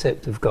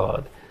concept of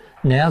God.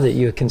 Now that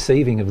you're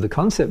conceiving of the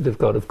concept of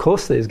God, of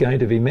course there's going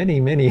to be many,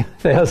 many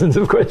thousands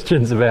of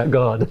questions about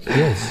God.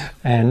 Yes.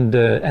 And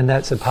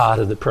that's a part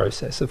of the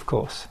process, of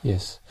course.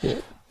 Yes.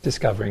 Yeah.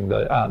 Discovering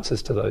the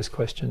answers to those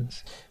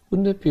questions.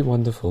 Wouldn't it be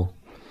wonderful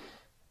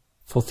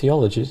for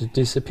theology to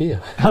disappear?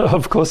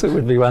 Of course it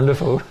would be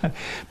wonderful.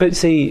 But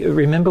see,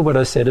 remember what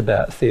I said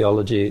about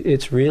theology.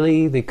 It's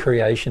really the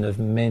creation of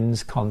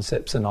men's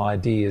concepts and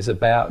ideas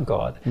about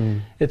God.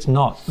 It's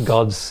not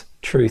God's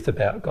truth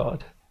about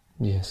God.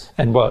 Yes.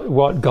 And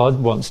what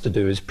God wants to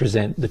do is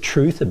present the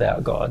truth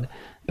about God.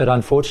 But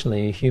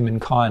unfortunately,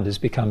 humankind has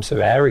become so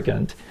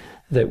arrogant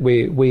that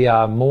we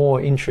are more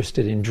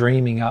interested in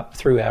dreaming up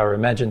through our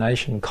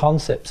imagination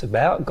concepts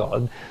about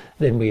God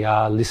than we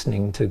are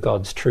listening to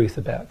God's truth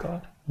about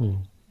God.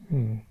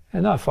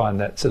 And I find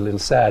that's a little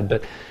sad,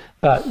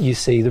 but you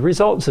see the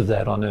results of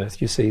that on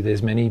earth. You see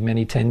there's many,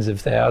 many tens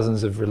of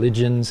thousands of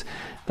religions.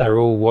 They're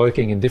all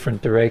working in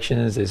different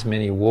directions. There's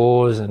many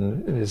wars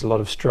and there's a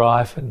lot of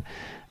strife, and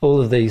all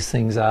of these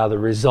things are the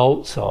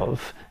results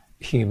of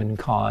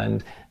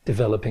humankind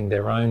developing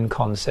their own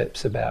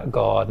concepts about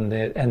God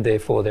and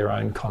therefore their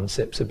own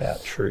concepts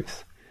about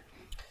truth.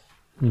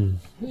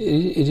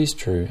 It is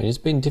true, and it's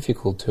been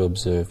difficult to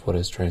observe what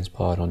has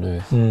transpired on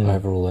Earth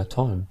over all that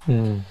time.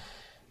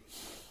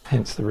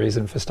 Hence the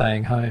reason for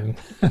staying home.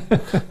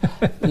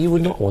 You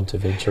would not want to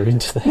venture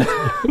into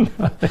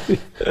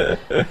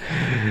that.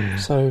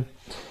 So,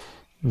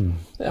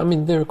 I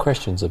mean, there are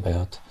questions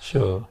about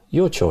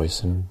your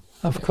choice and...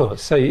 Of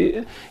course. So,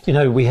 you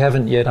know, we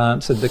haven't yet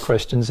answered the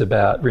questions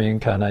about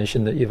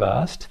reincarnation that you've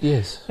asked.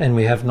 Yes. And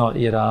we have not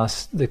yet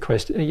asked the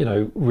question, you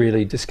know,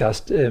 really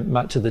discussed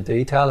much of the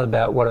detail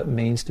about what it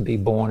means to be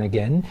born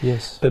again.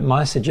 Yes. But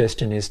my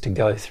suggestion is to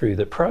go through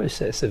the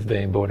process of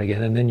being born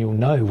again, and then you'll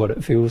know what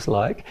it feels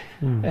like,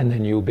 and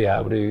then you'll be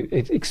able to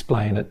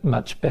explain it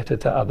much better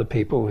to other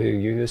people who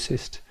you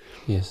assist.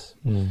 Yes.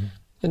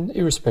 And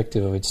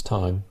irrespective of its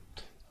time,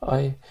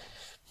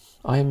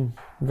 I'm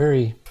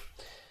very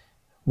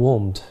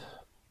warmed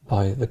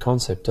by the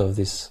concept of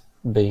this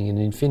being an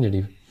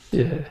infinity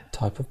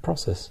type of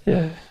process.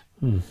 Yeah.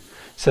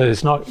 So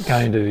it's not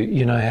going to,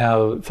 you know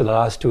how for the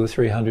last 200 or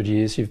 300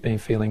 years you've been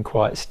feeling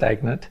quite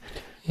stagnant.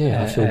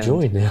 Yeah, I feel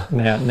joy now.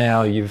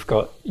 Now you've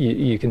got,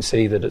 you can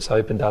see that it's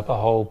opened up a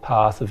whole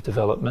path of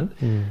development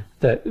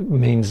that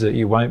means that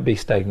you won't be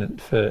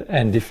stagnant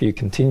and if you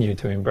continue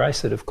to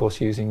embrace it, of course,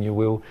 using your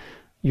will,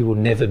 you will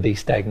never be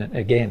stagnant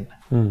again.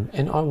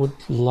 And I would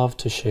love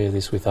to share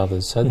this with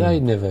others so they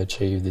never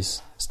achieve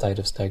this state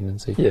of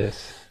stagnancy.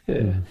 Yes,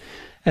 yeah.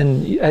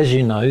 And as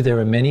you know, there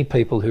are many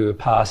people who are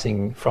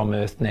passing from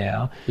Earth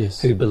now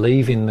who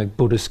believe in the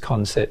Buddhist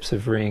concepts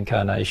of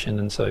reincarnation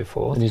and so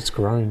forth. And it's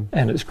grown.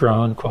 And it's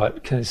grown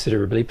quite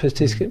considerably,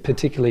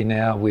 particularly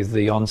now with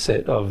the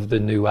onset of the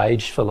New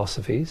Age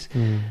philosophies.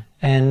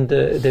 And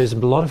there's a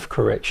lot of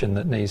correction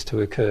that needs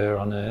to occur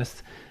on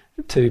Earth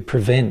to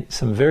prevent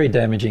some very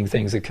damaging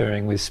things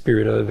occurring with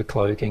spirit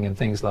overcloaking and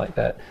things like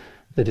that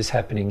is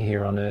happening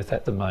here on Earth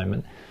at the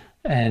moment.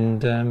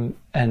 And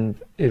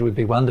it would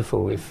be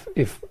wonderful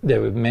if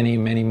there were many,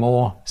 many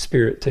more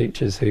spirit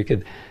teachers who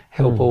could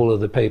help all of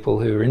the people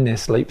who are in their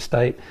sleep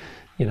state,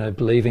 you know,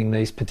 believing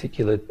these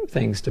particular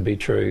things to be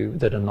true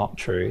that are not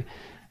true,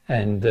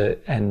 and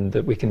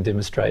that we can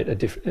demonstrate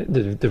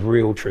the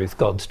real truth,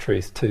 God's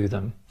truth, to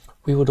them.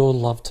 We would all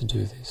love to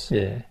do this.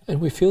 Yeah.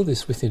 And we feel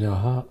this within our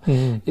heart.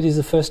 It is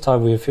the first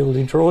time we are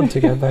feeling drawn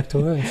to go back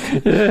to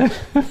Earth. Yeah.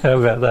 How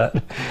about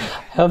that?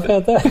 How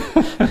about that?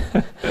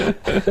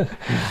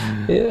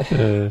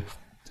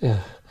 Yeah.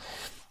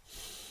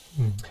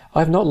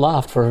 I've not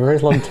laughed for a very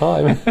long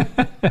time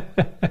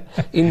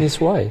in this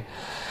way.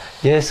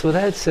 Yes, well,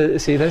 that's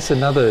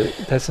another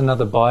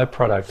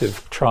byproduct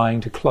of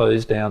trying to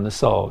close down the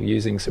soul,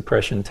 using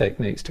suppression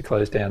techniques to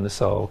close down the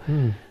soul.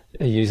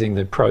 Using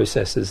the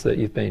processes that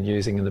you've been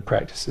using and the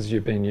practices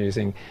you've been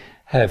using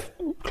have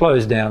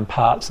closed down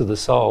parts of the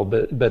soul,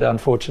 but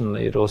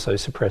unfortunately it also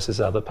suppresses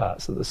other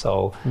parts of the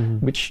soul,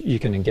 which you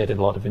can get a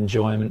lot of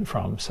enjoyment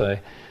from. So,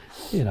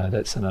 you know,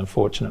 that's an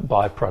unfortunate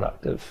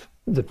byproduct of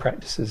the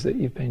practices that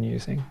you've been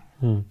using.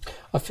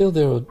 I feel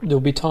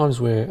there'll be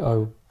times where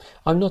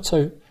I'm not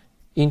so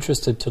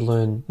interested to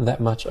learn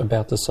that much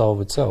about the soul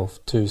itself,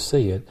 to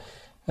see it,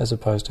 as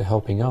opposed to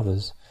helping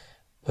others,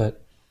 but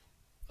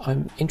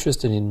I'm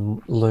interested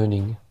in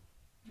learning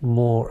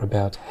more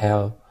about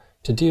how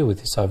to deal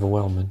with this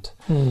overwhelmment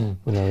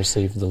when I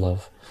receive the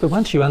love. But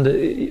once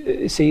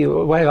you see,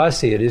 the way I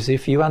see it is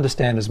if you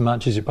understand as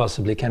much as you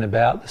possibly can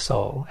about the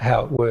soul,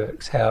 how it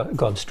works, how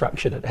God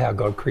structured it, how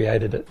God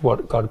created it,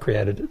 what God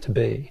created it to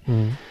be,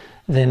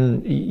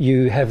 then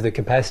you have the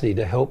capacity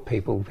to help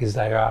people because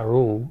they are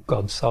all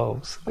God's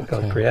souls that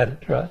God created,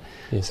 right?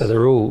 Yes. So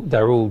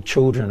they're all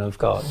children of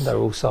God, they're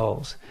all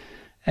souls.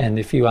 And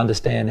if you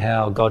understand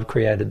how God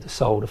created the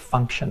soul to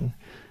function,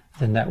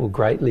 then that will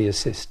greatly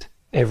assist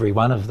every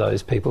one of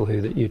those people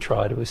that you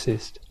try to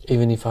assist.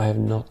 Even if I have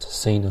not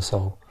seen a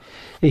soul?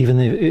 Even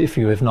if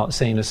you have not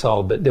seen a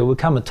soul, but there will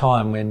come a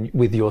time when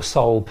with your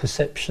soul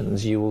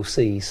perceptions you will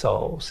see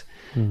souls.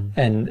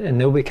 And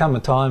there will become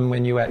a time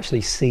when you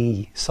actually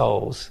see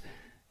souls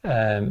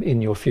in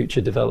your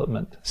future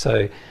development.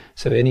 So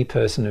any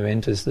person who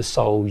enters the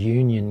soul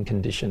union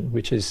condition,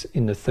 which is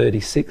in the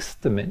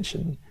 36th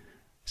dimension,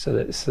 so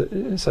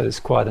it's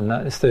quite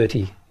a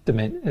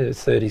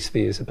 30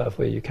 spheres above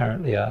where you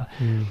currently are,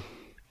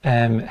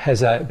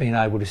 has been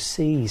able to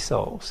see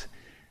souls,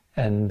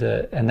 and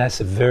that's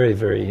a very,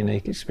 very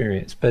unique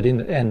experience.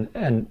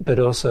 But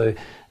also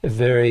a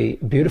very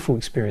beautiful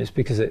experience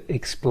because it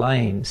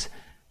explains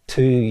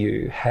to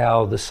you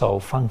how the soul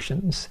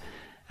functions.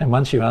 And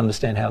once you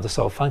understand how the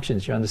soul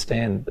functions, you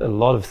understand a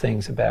lot of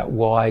things about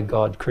why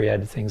God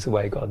created things the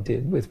way God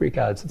did with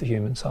regards to the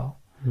human soul.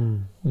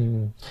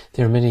 There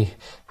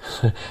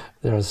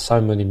are so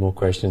many more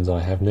questions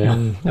I have now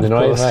than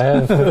I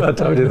have. I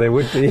told you there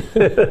would be.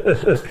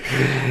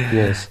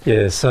 Yes.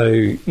 Yeah, so,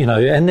 you know,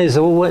 and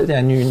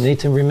you need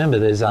to remember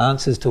there's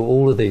answers to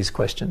all of these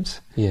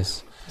questions.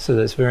 Yes. So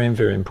that's very,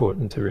 very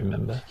important to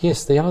remember.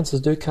 Yes, the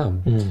answers do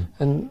come.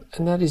 And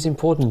that is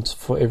important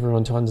for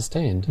everyone to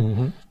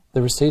understand.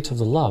 The receipt of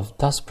the love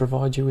does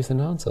provide you with an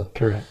answer.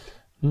 Correct.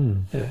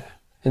 Yeah.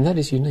 And that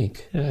is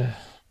unique. Yeah.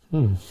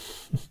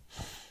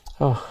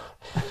 Oh.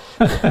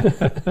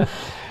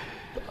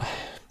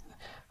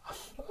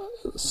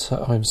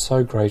 So I'm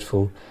so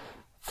grateful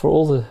for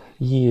all the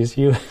years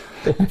you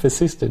have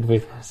persisted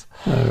with us.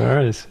 No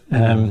worries.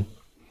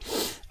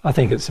 I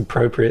think it's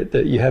appropriate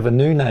that you have a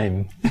new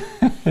name.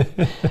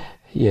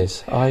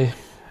 Yes,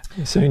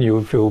 Soon you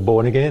will feel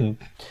born again.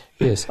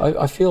 Yes,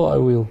 I feel I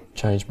will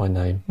change my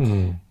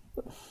name.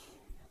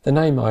 The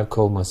name I've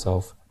called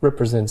myself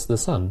represents the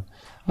Son.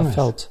 I Nice.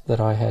 felt that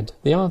I had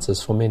the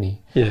answers for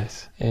many.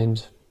 Yes.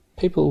 And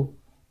people,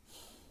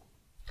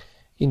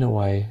 in a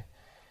way,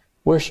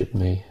 worshipped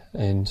me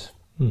and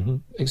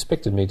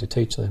expected me to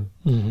teach them.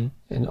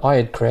 And I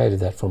had created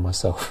that for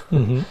myself.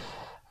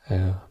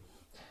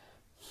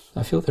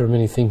 I feel there are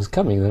many things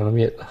coming that I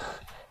yet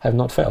have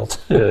not felt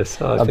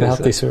Yes. I feel about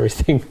so. this very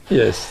thing.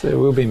 Yes, there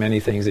will be many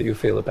things that you'll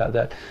feel about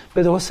that.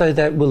 But also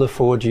that will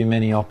afford you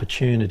many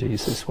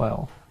opportunities as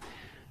well.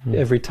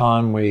 Every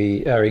time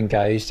we are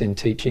engaged in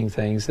teaching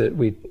things that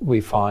we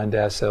find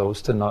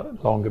ourselves to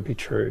not longer be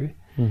true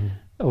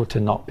or to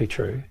not be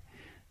true,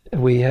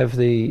 we have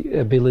the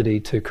ability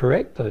to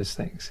correct those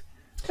things.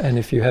 And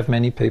if you have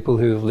many people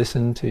who have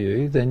listened to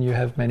you, then you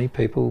have many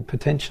people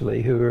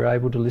potentially who are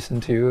able to listen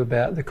to you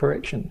about the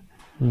correction.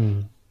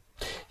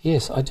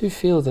 Yes, I do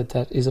feel that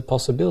that is a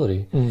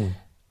possibility.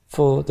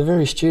 For the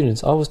very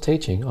students I was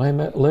teaching, I am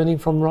learning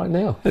from right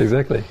now.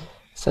 Exactly.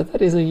 So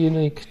that is a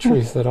unique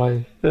truth that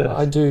Yes.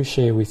 I do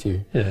share with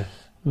you. Yeah.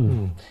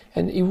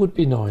 And it would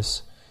be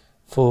nice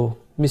for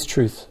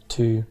mistruth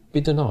to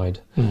be denied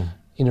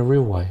in a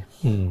real way,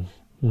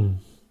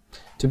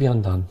 to be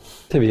undone.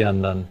 To be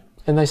undone.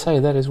 And they say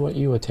that is what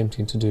you are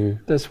attempting to do.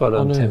 That's what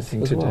I'm on earth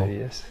attempting as to well. do,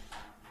 yes.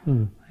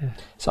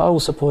 So I will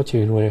support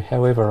you in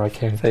however I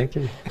can. Thank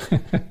you.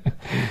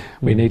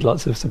 We need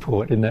lots of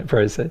support in that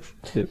process.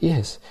 Yep.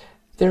 Yes,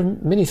 there are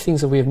many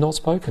things that we have not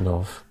spoken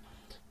of,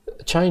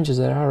 changes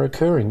that are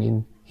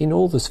occurring in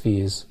all the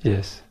spheres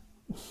Yes.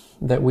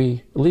 that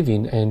we live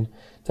in and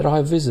that I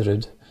have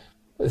visited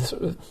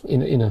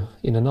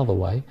in another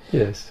way.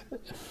 Yes.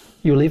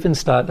 You'll even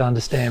start to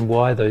understand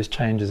why those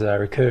changes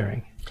are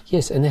occurring.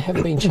 Yes, and there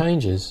have been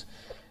changes,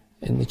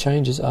 and the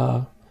changes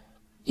are,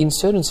 in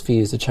certain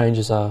spheres, the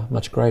changes are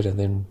much greater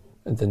than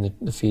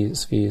the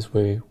spheres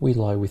where we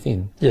lie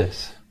within.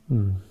 Yes.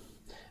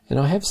 And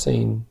I have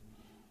seen,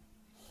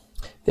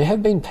 there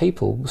have been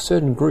people,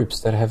 certain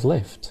groups that have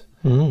left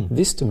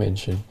this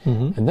dimension,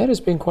 and that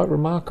has been quite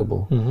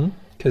remarkable.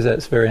 Because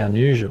that's very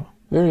unusual.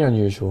 Very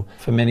unusual.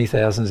 For many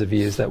thousands of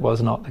years, that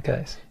was not the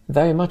case.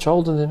 They are much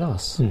older than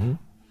us.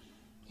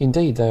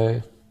 Indeed,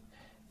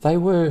 they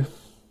were,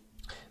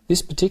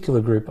 this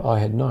particular group I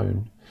had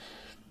known,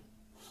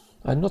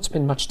 I had not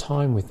spent much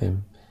time with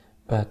them,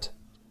 but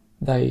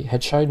they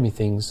had showed me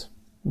things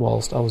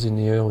whilst I was in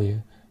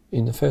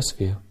the first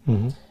sphere.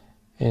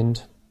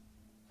 And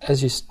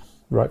as you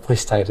rightfully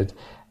stated,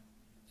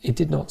 it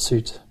did not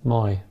suit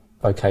my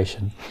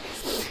vocation.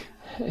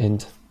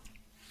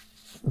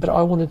 But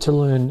I wanted to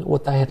learn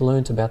what they had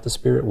learnt about the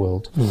spirit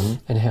world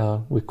and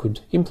how we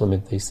could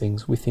implement these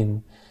things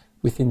within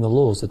the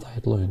laws that they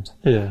had learnt.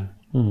 Yeah.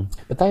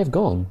 But they have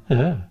gone.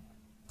 Yeah.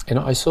 And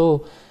I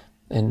saw,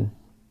 and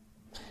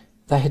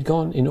they had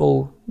gone in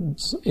all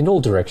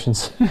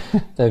directions.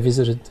 They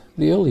visited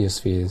the earlier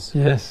spheres,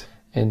 Yes.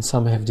 and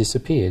some have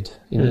disappeared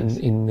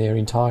in their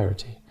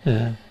entirety.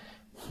 Yeah.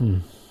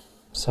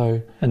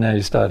 So And now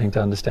you're starting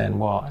to understand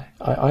why.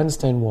 I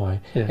understand why.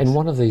 Yes. And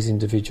one of these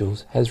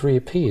individuals has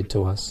reappeared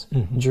to us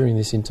during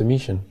this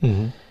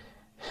intermission.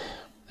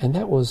 And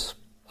that was,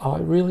 I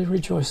really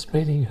rejoiced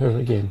meeting her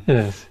again.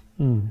 Yes.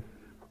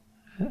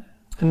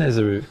 And there's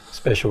a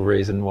special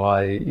reason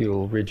why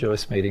you'll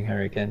rejoice meeting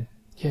her again.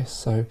 Yes,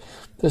 so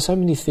there's so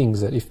many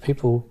things that if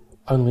people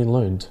only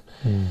learned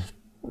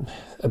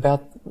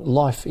about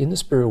life in the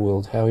spirit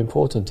world, how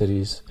important it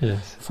is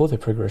Yes. for their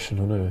progression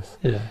on earth,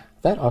 Yeah.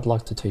 that I'd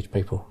like to teach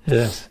people,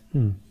 Yes.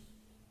 the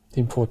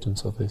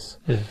importance of this.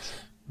 Yes.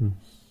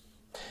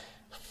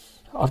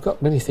 I've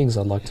got many things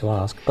I'd like to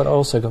ask, but I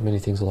also got many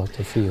things I'd like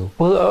to feel.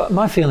 Well,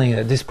 my feeling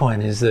at this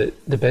point is that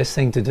the best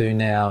thing to do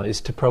now is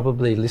to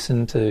probably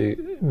listen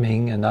to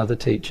Ming and other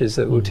teachers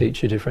that will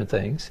teach you different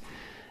things.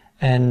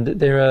 And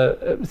there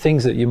are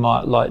things that you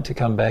might like to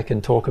come back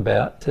and talk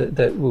about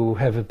that will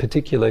have a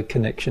particular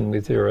connection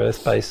with your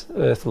earth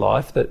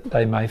life that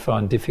they may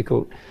find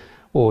difficult,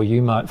 or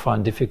you might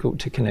find difficult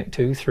to connect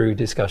to through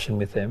discussion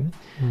with them.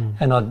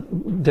 And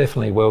I'd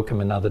definitely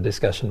welcome another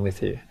discussion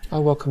with you. I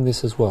welcome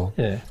this as well.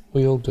 Yeah.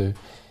 We all do.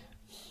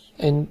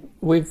 And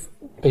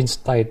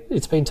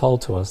it's been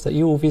told to us that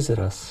you will visit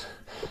us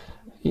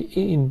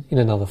in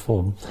another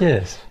form.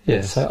 Yes.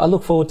 Yes. So I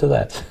look forward to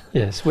that.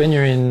 Yes. When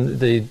you're in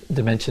the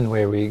dimension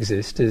where we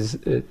exist,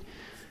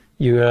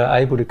 you are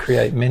able to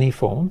create many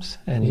forms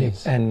and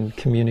Yes. and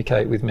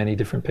communicate with many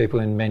different people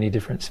in many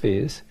different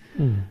spheres.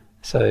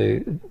 So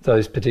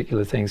those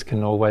particular things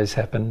can always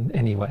happen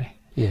anyway.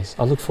 Yes,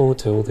 I look forward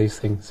to all these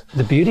things.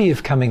 The beauty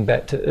of coming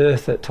back to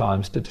Earth at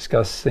times to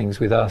discuss things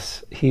with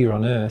us here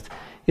on Earth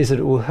is that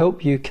it will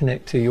help you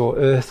connect to your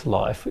Earth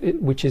life,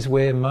 which is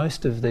where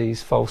most of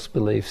these false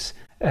beliefs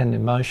and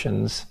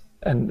emotions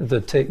and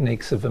the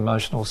techniques of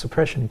emotional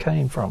suppression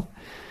came from.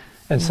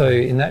 And so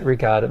in that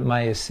regard, it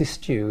may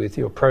assist you with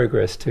your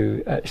progress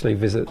to actually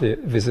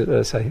visit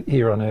us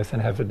here on Earth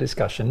and have a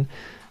discussion,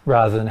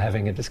 rather than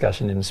having a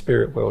discussion in the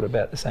spirit world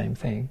about the same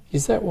thing.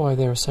 Is that why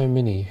there are so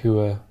many who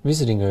are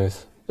visiting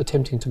Earth,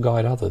 attempting to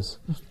guide others?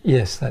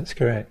 Yes, that's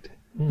correct.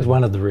 It's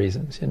one of the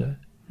reasons, you know.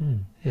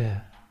 Yeah.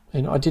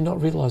 And I did not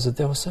realise that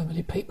there were so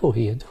many people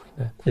here doing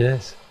that.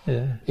 Yes,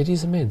 yeah. It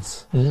is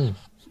immense.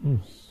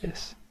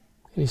 Yes.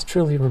 It is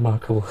truly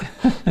remarkable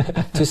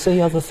to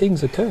see other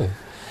things occur.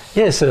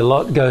 Yes, a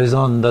lot goes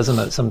on, doesn't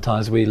it?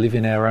 Sometimes we live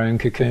in our own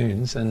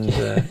cocoons, and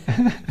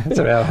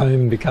so our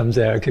home becomes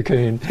our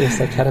cocoon. Yes,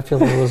 the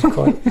caterpillar was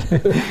quite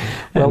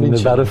well and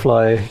the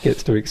butterfly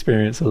gets to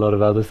experience a lot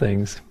of other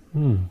things.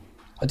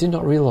 I did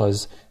not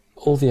realise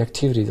all the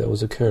activity that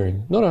was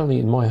occurring, not only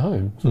in my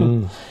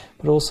home,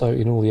 but also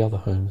in all the other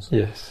homes.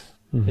 Yes,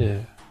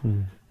 yeah.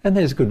 And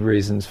there's good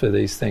reasons for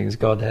these things.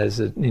 God has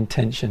an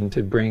intention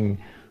to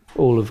bring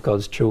all of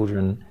God's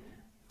children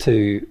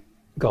to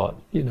God,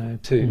 you know,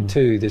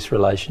 to this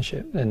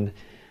relationship, and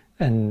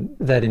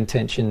that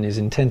intention is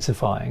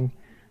intensifying.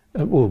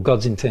 Well,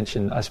 God's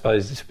intention, I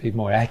suppose this would be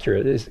more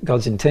accurate, is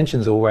God's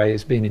intention's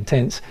always been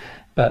intense,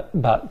 but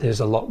there's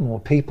a lot more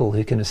people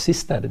who can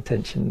assist that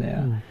intention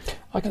now.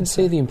 I can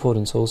see the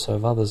importance also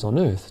of others on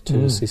Earth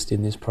to assist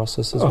in this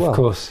process as well. Of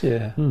course,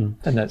 yeah. And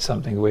that's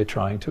something we're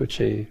trying to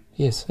achieve.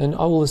 Yes, and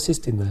I will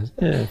assist in that.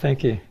 Yeah,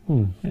 thank you.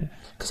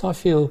 Because I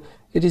feel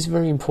it is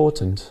very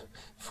important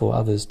for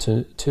others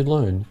to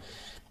learn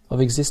of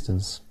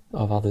existence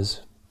of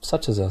others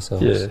such as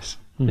ourselves. Yes,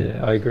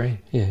 yeah, I agree.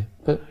 Yeah,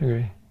 but I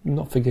agree.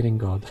 Not forgetting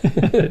God.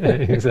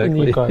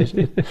 Exactly.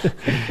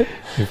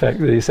 In fact,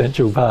 the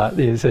essential part,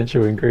 the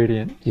essential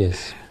ingredient.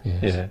 Yes.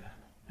 Yeah.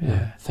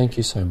 Thank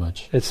you so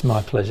much. It's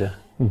my pleasure.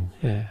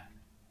 Yeah.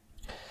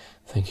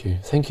 Thank you.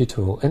 Thank you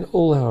to all. And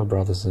all our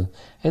brothers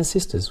and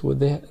sisters.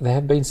 There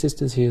have been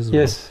sisters here as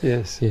well.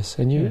 Yes.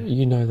 And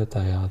you know that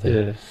they are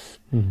there.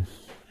 Yeah.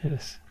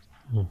 Yes.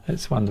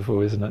 It's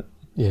wonderful, isn't it?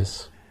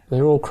 Yes.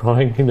 They're all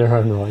crying in their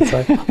own right,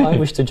 so I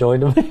wish to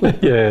join them.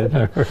 Yeah,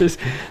 no worries.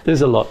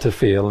 There's a lot to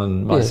feel,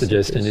 and my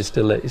suggestion is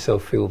to let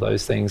yourself feel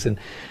those things, and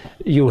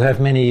you'll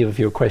have many of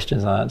your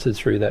questions answered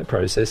through that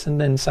process,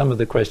 and then some of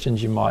the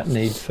questions you might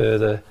need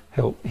further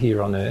help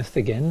here on Earth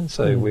again,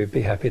 so we'd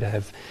be happy to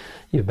have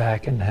you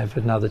back and have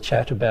another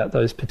chat about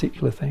those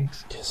particular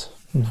things. Yes,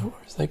 no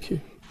worries, thank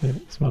you. Yeah,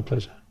 it's my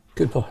pleasure.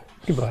 Goodbye.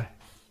 Goodbye.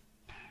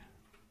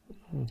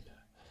 Okay.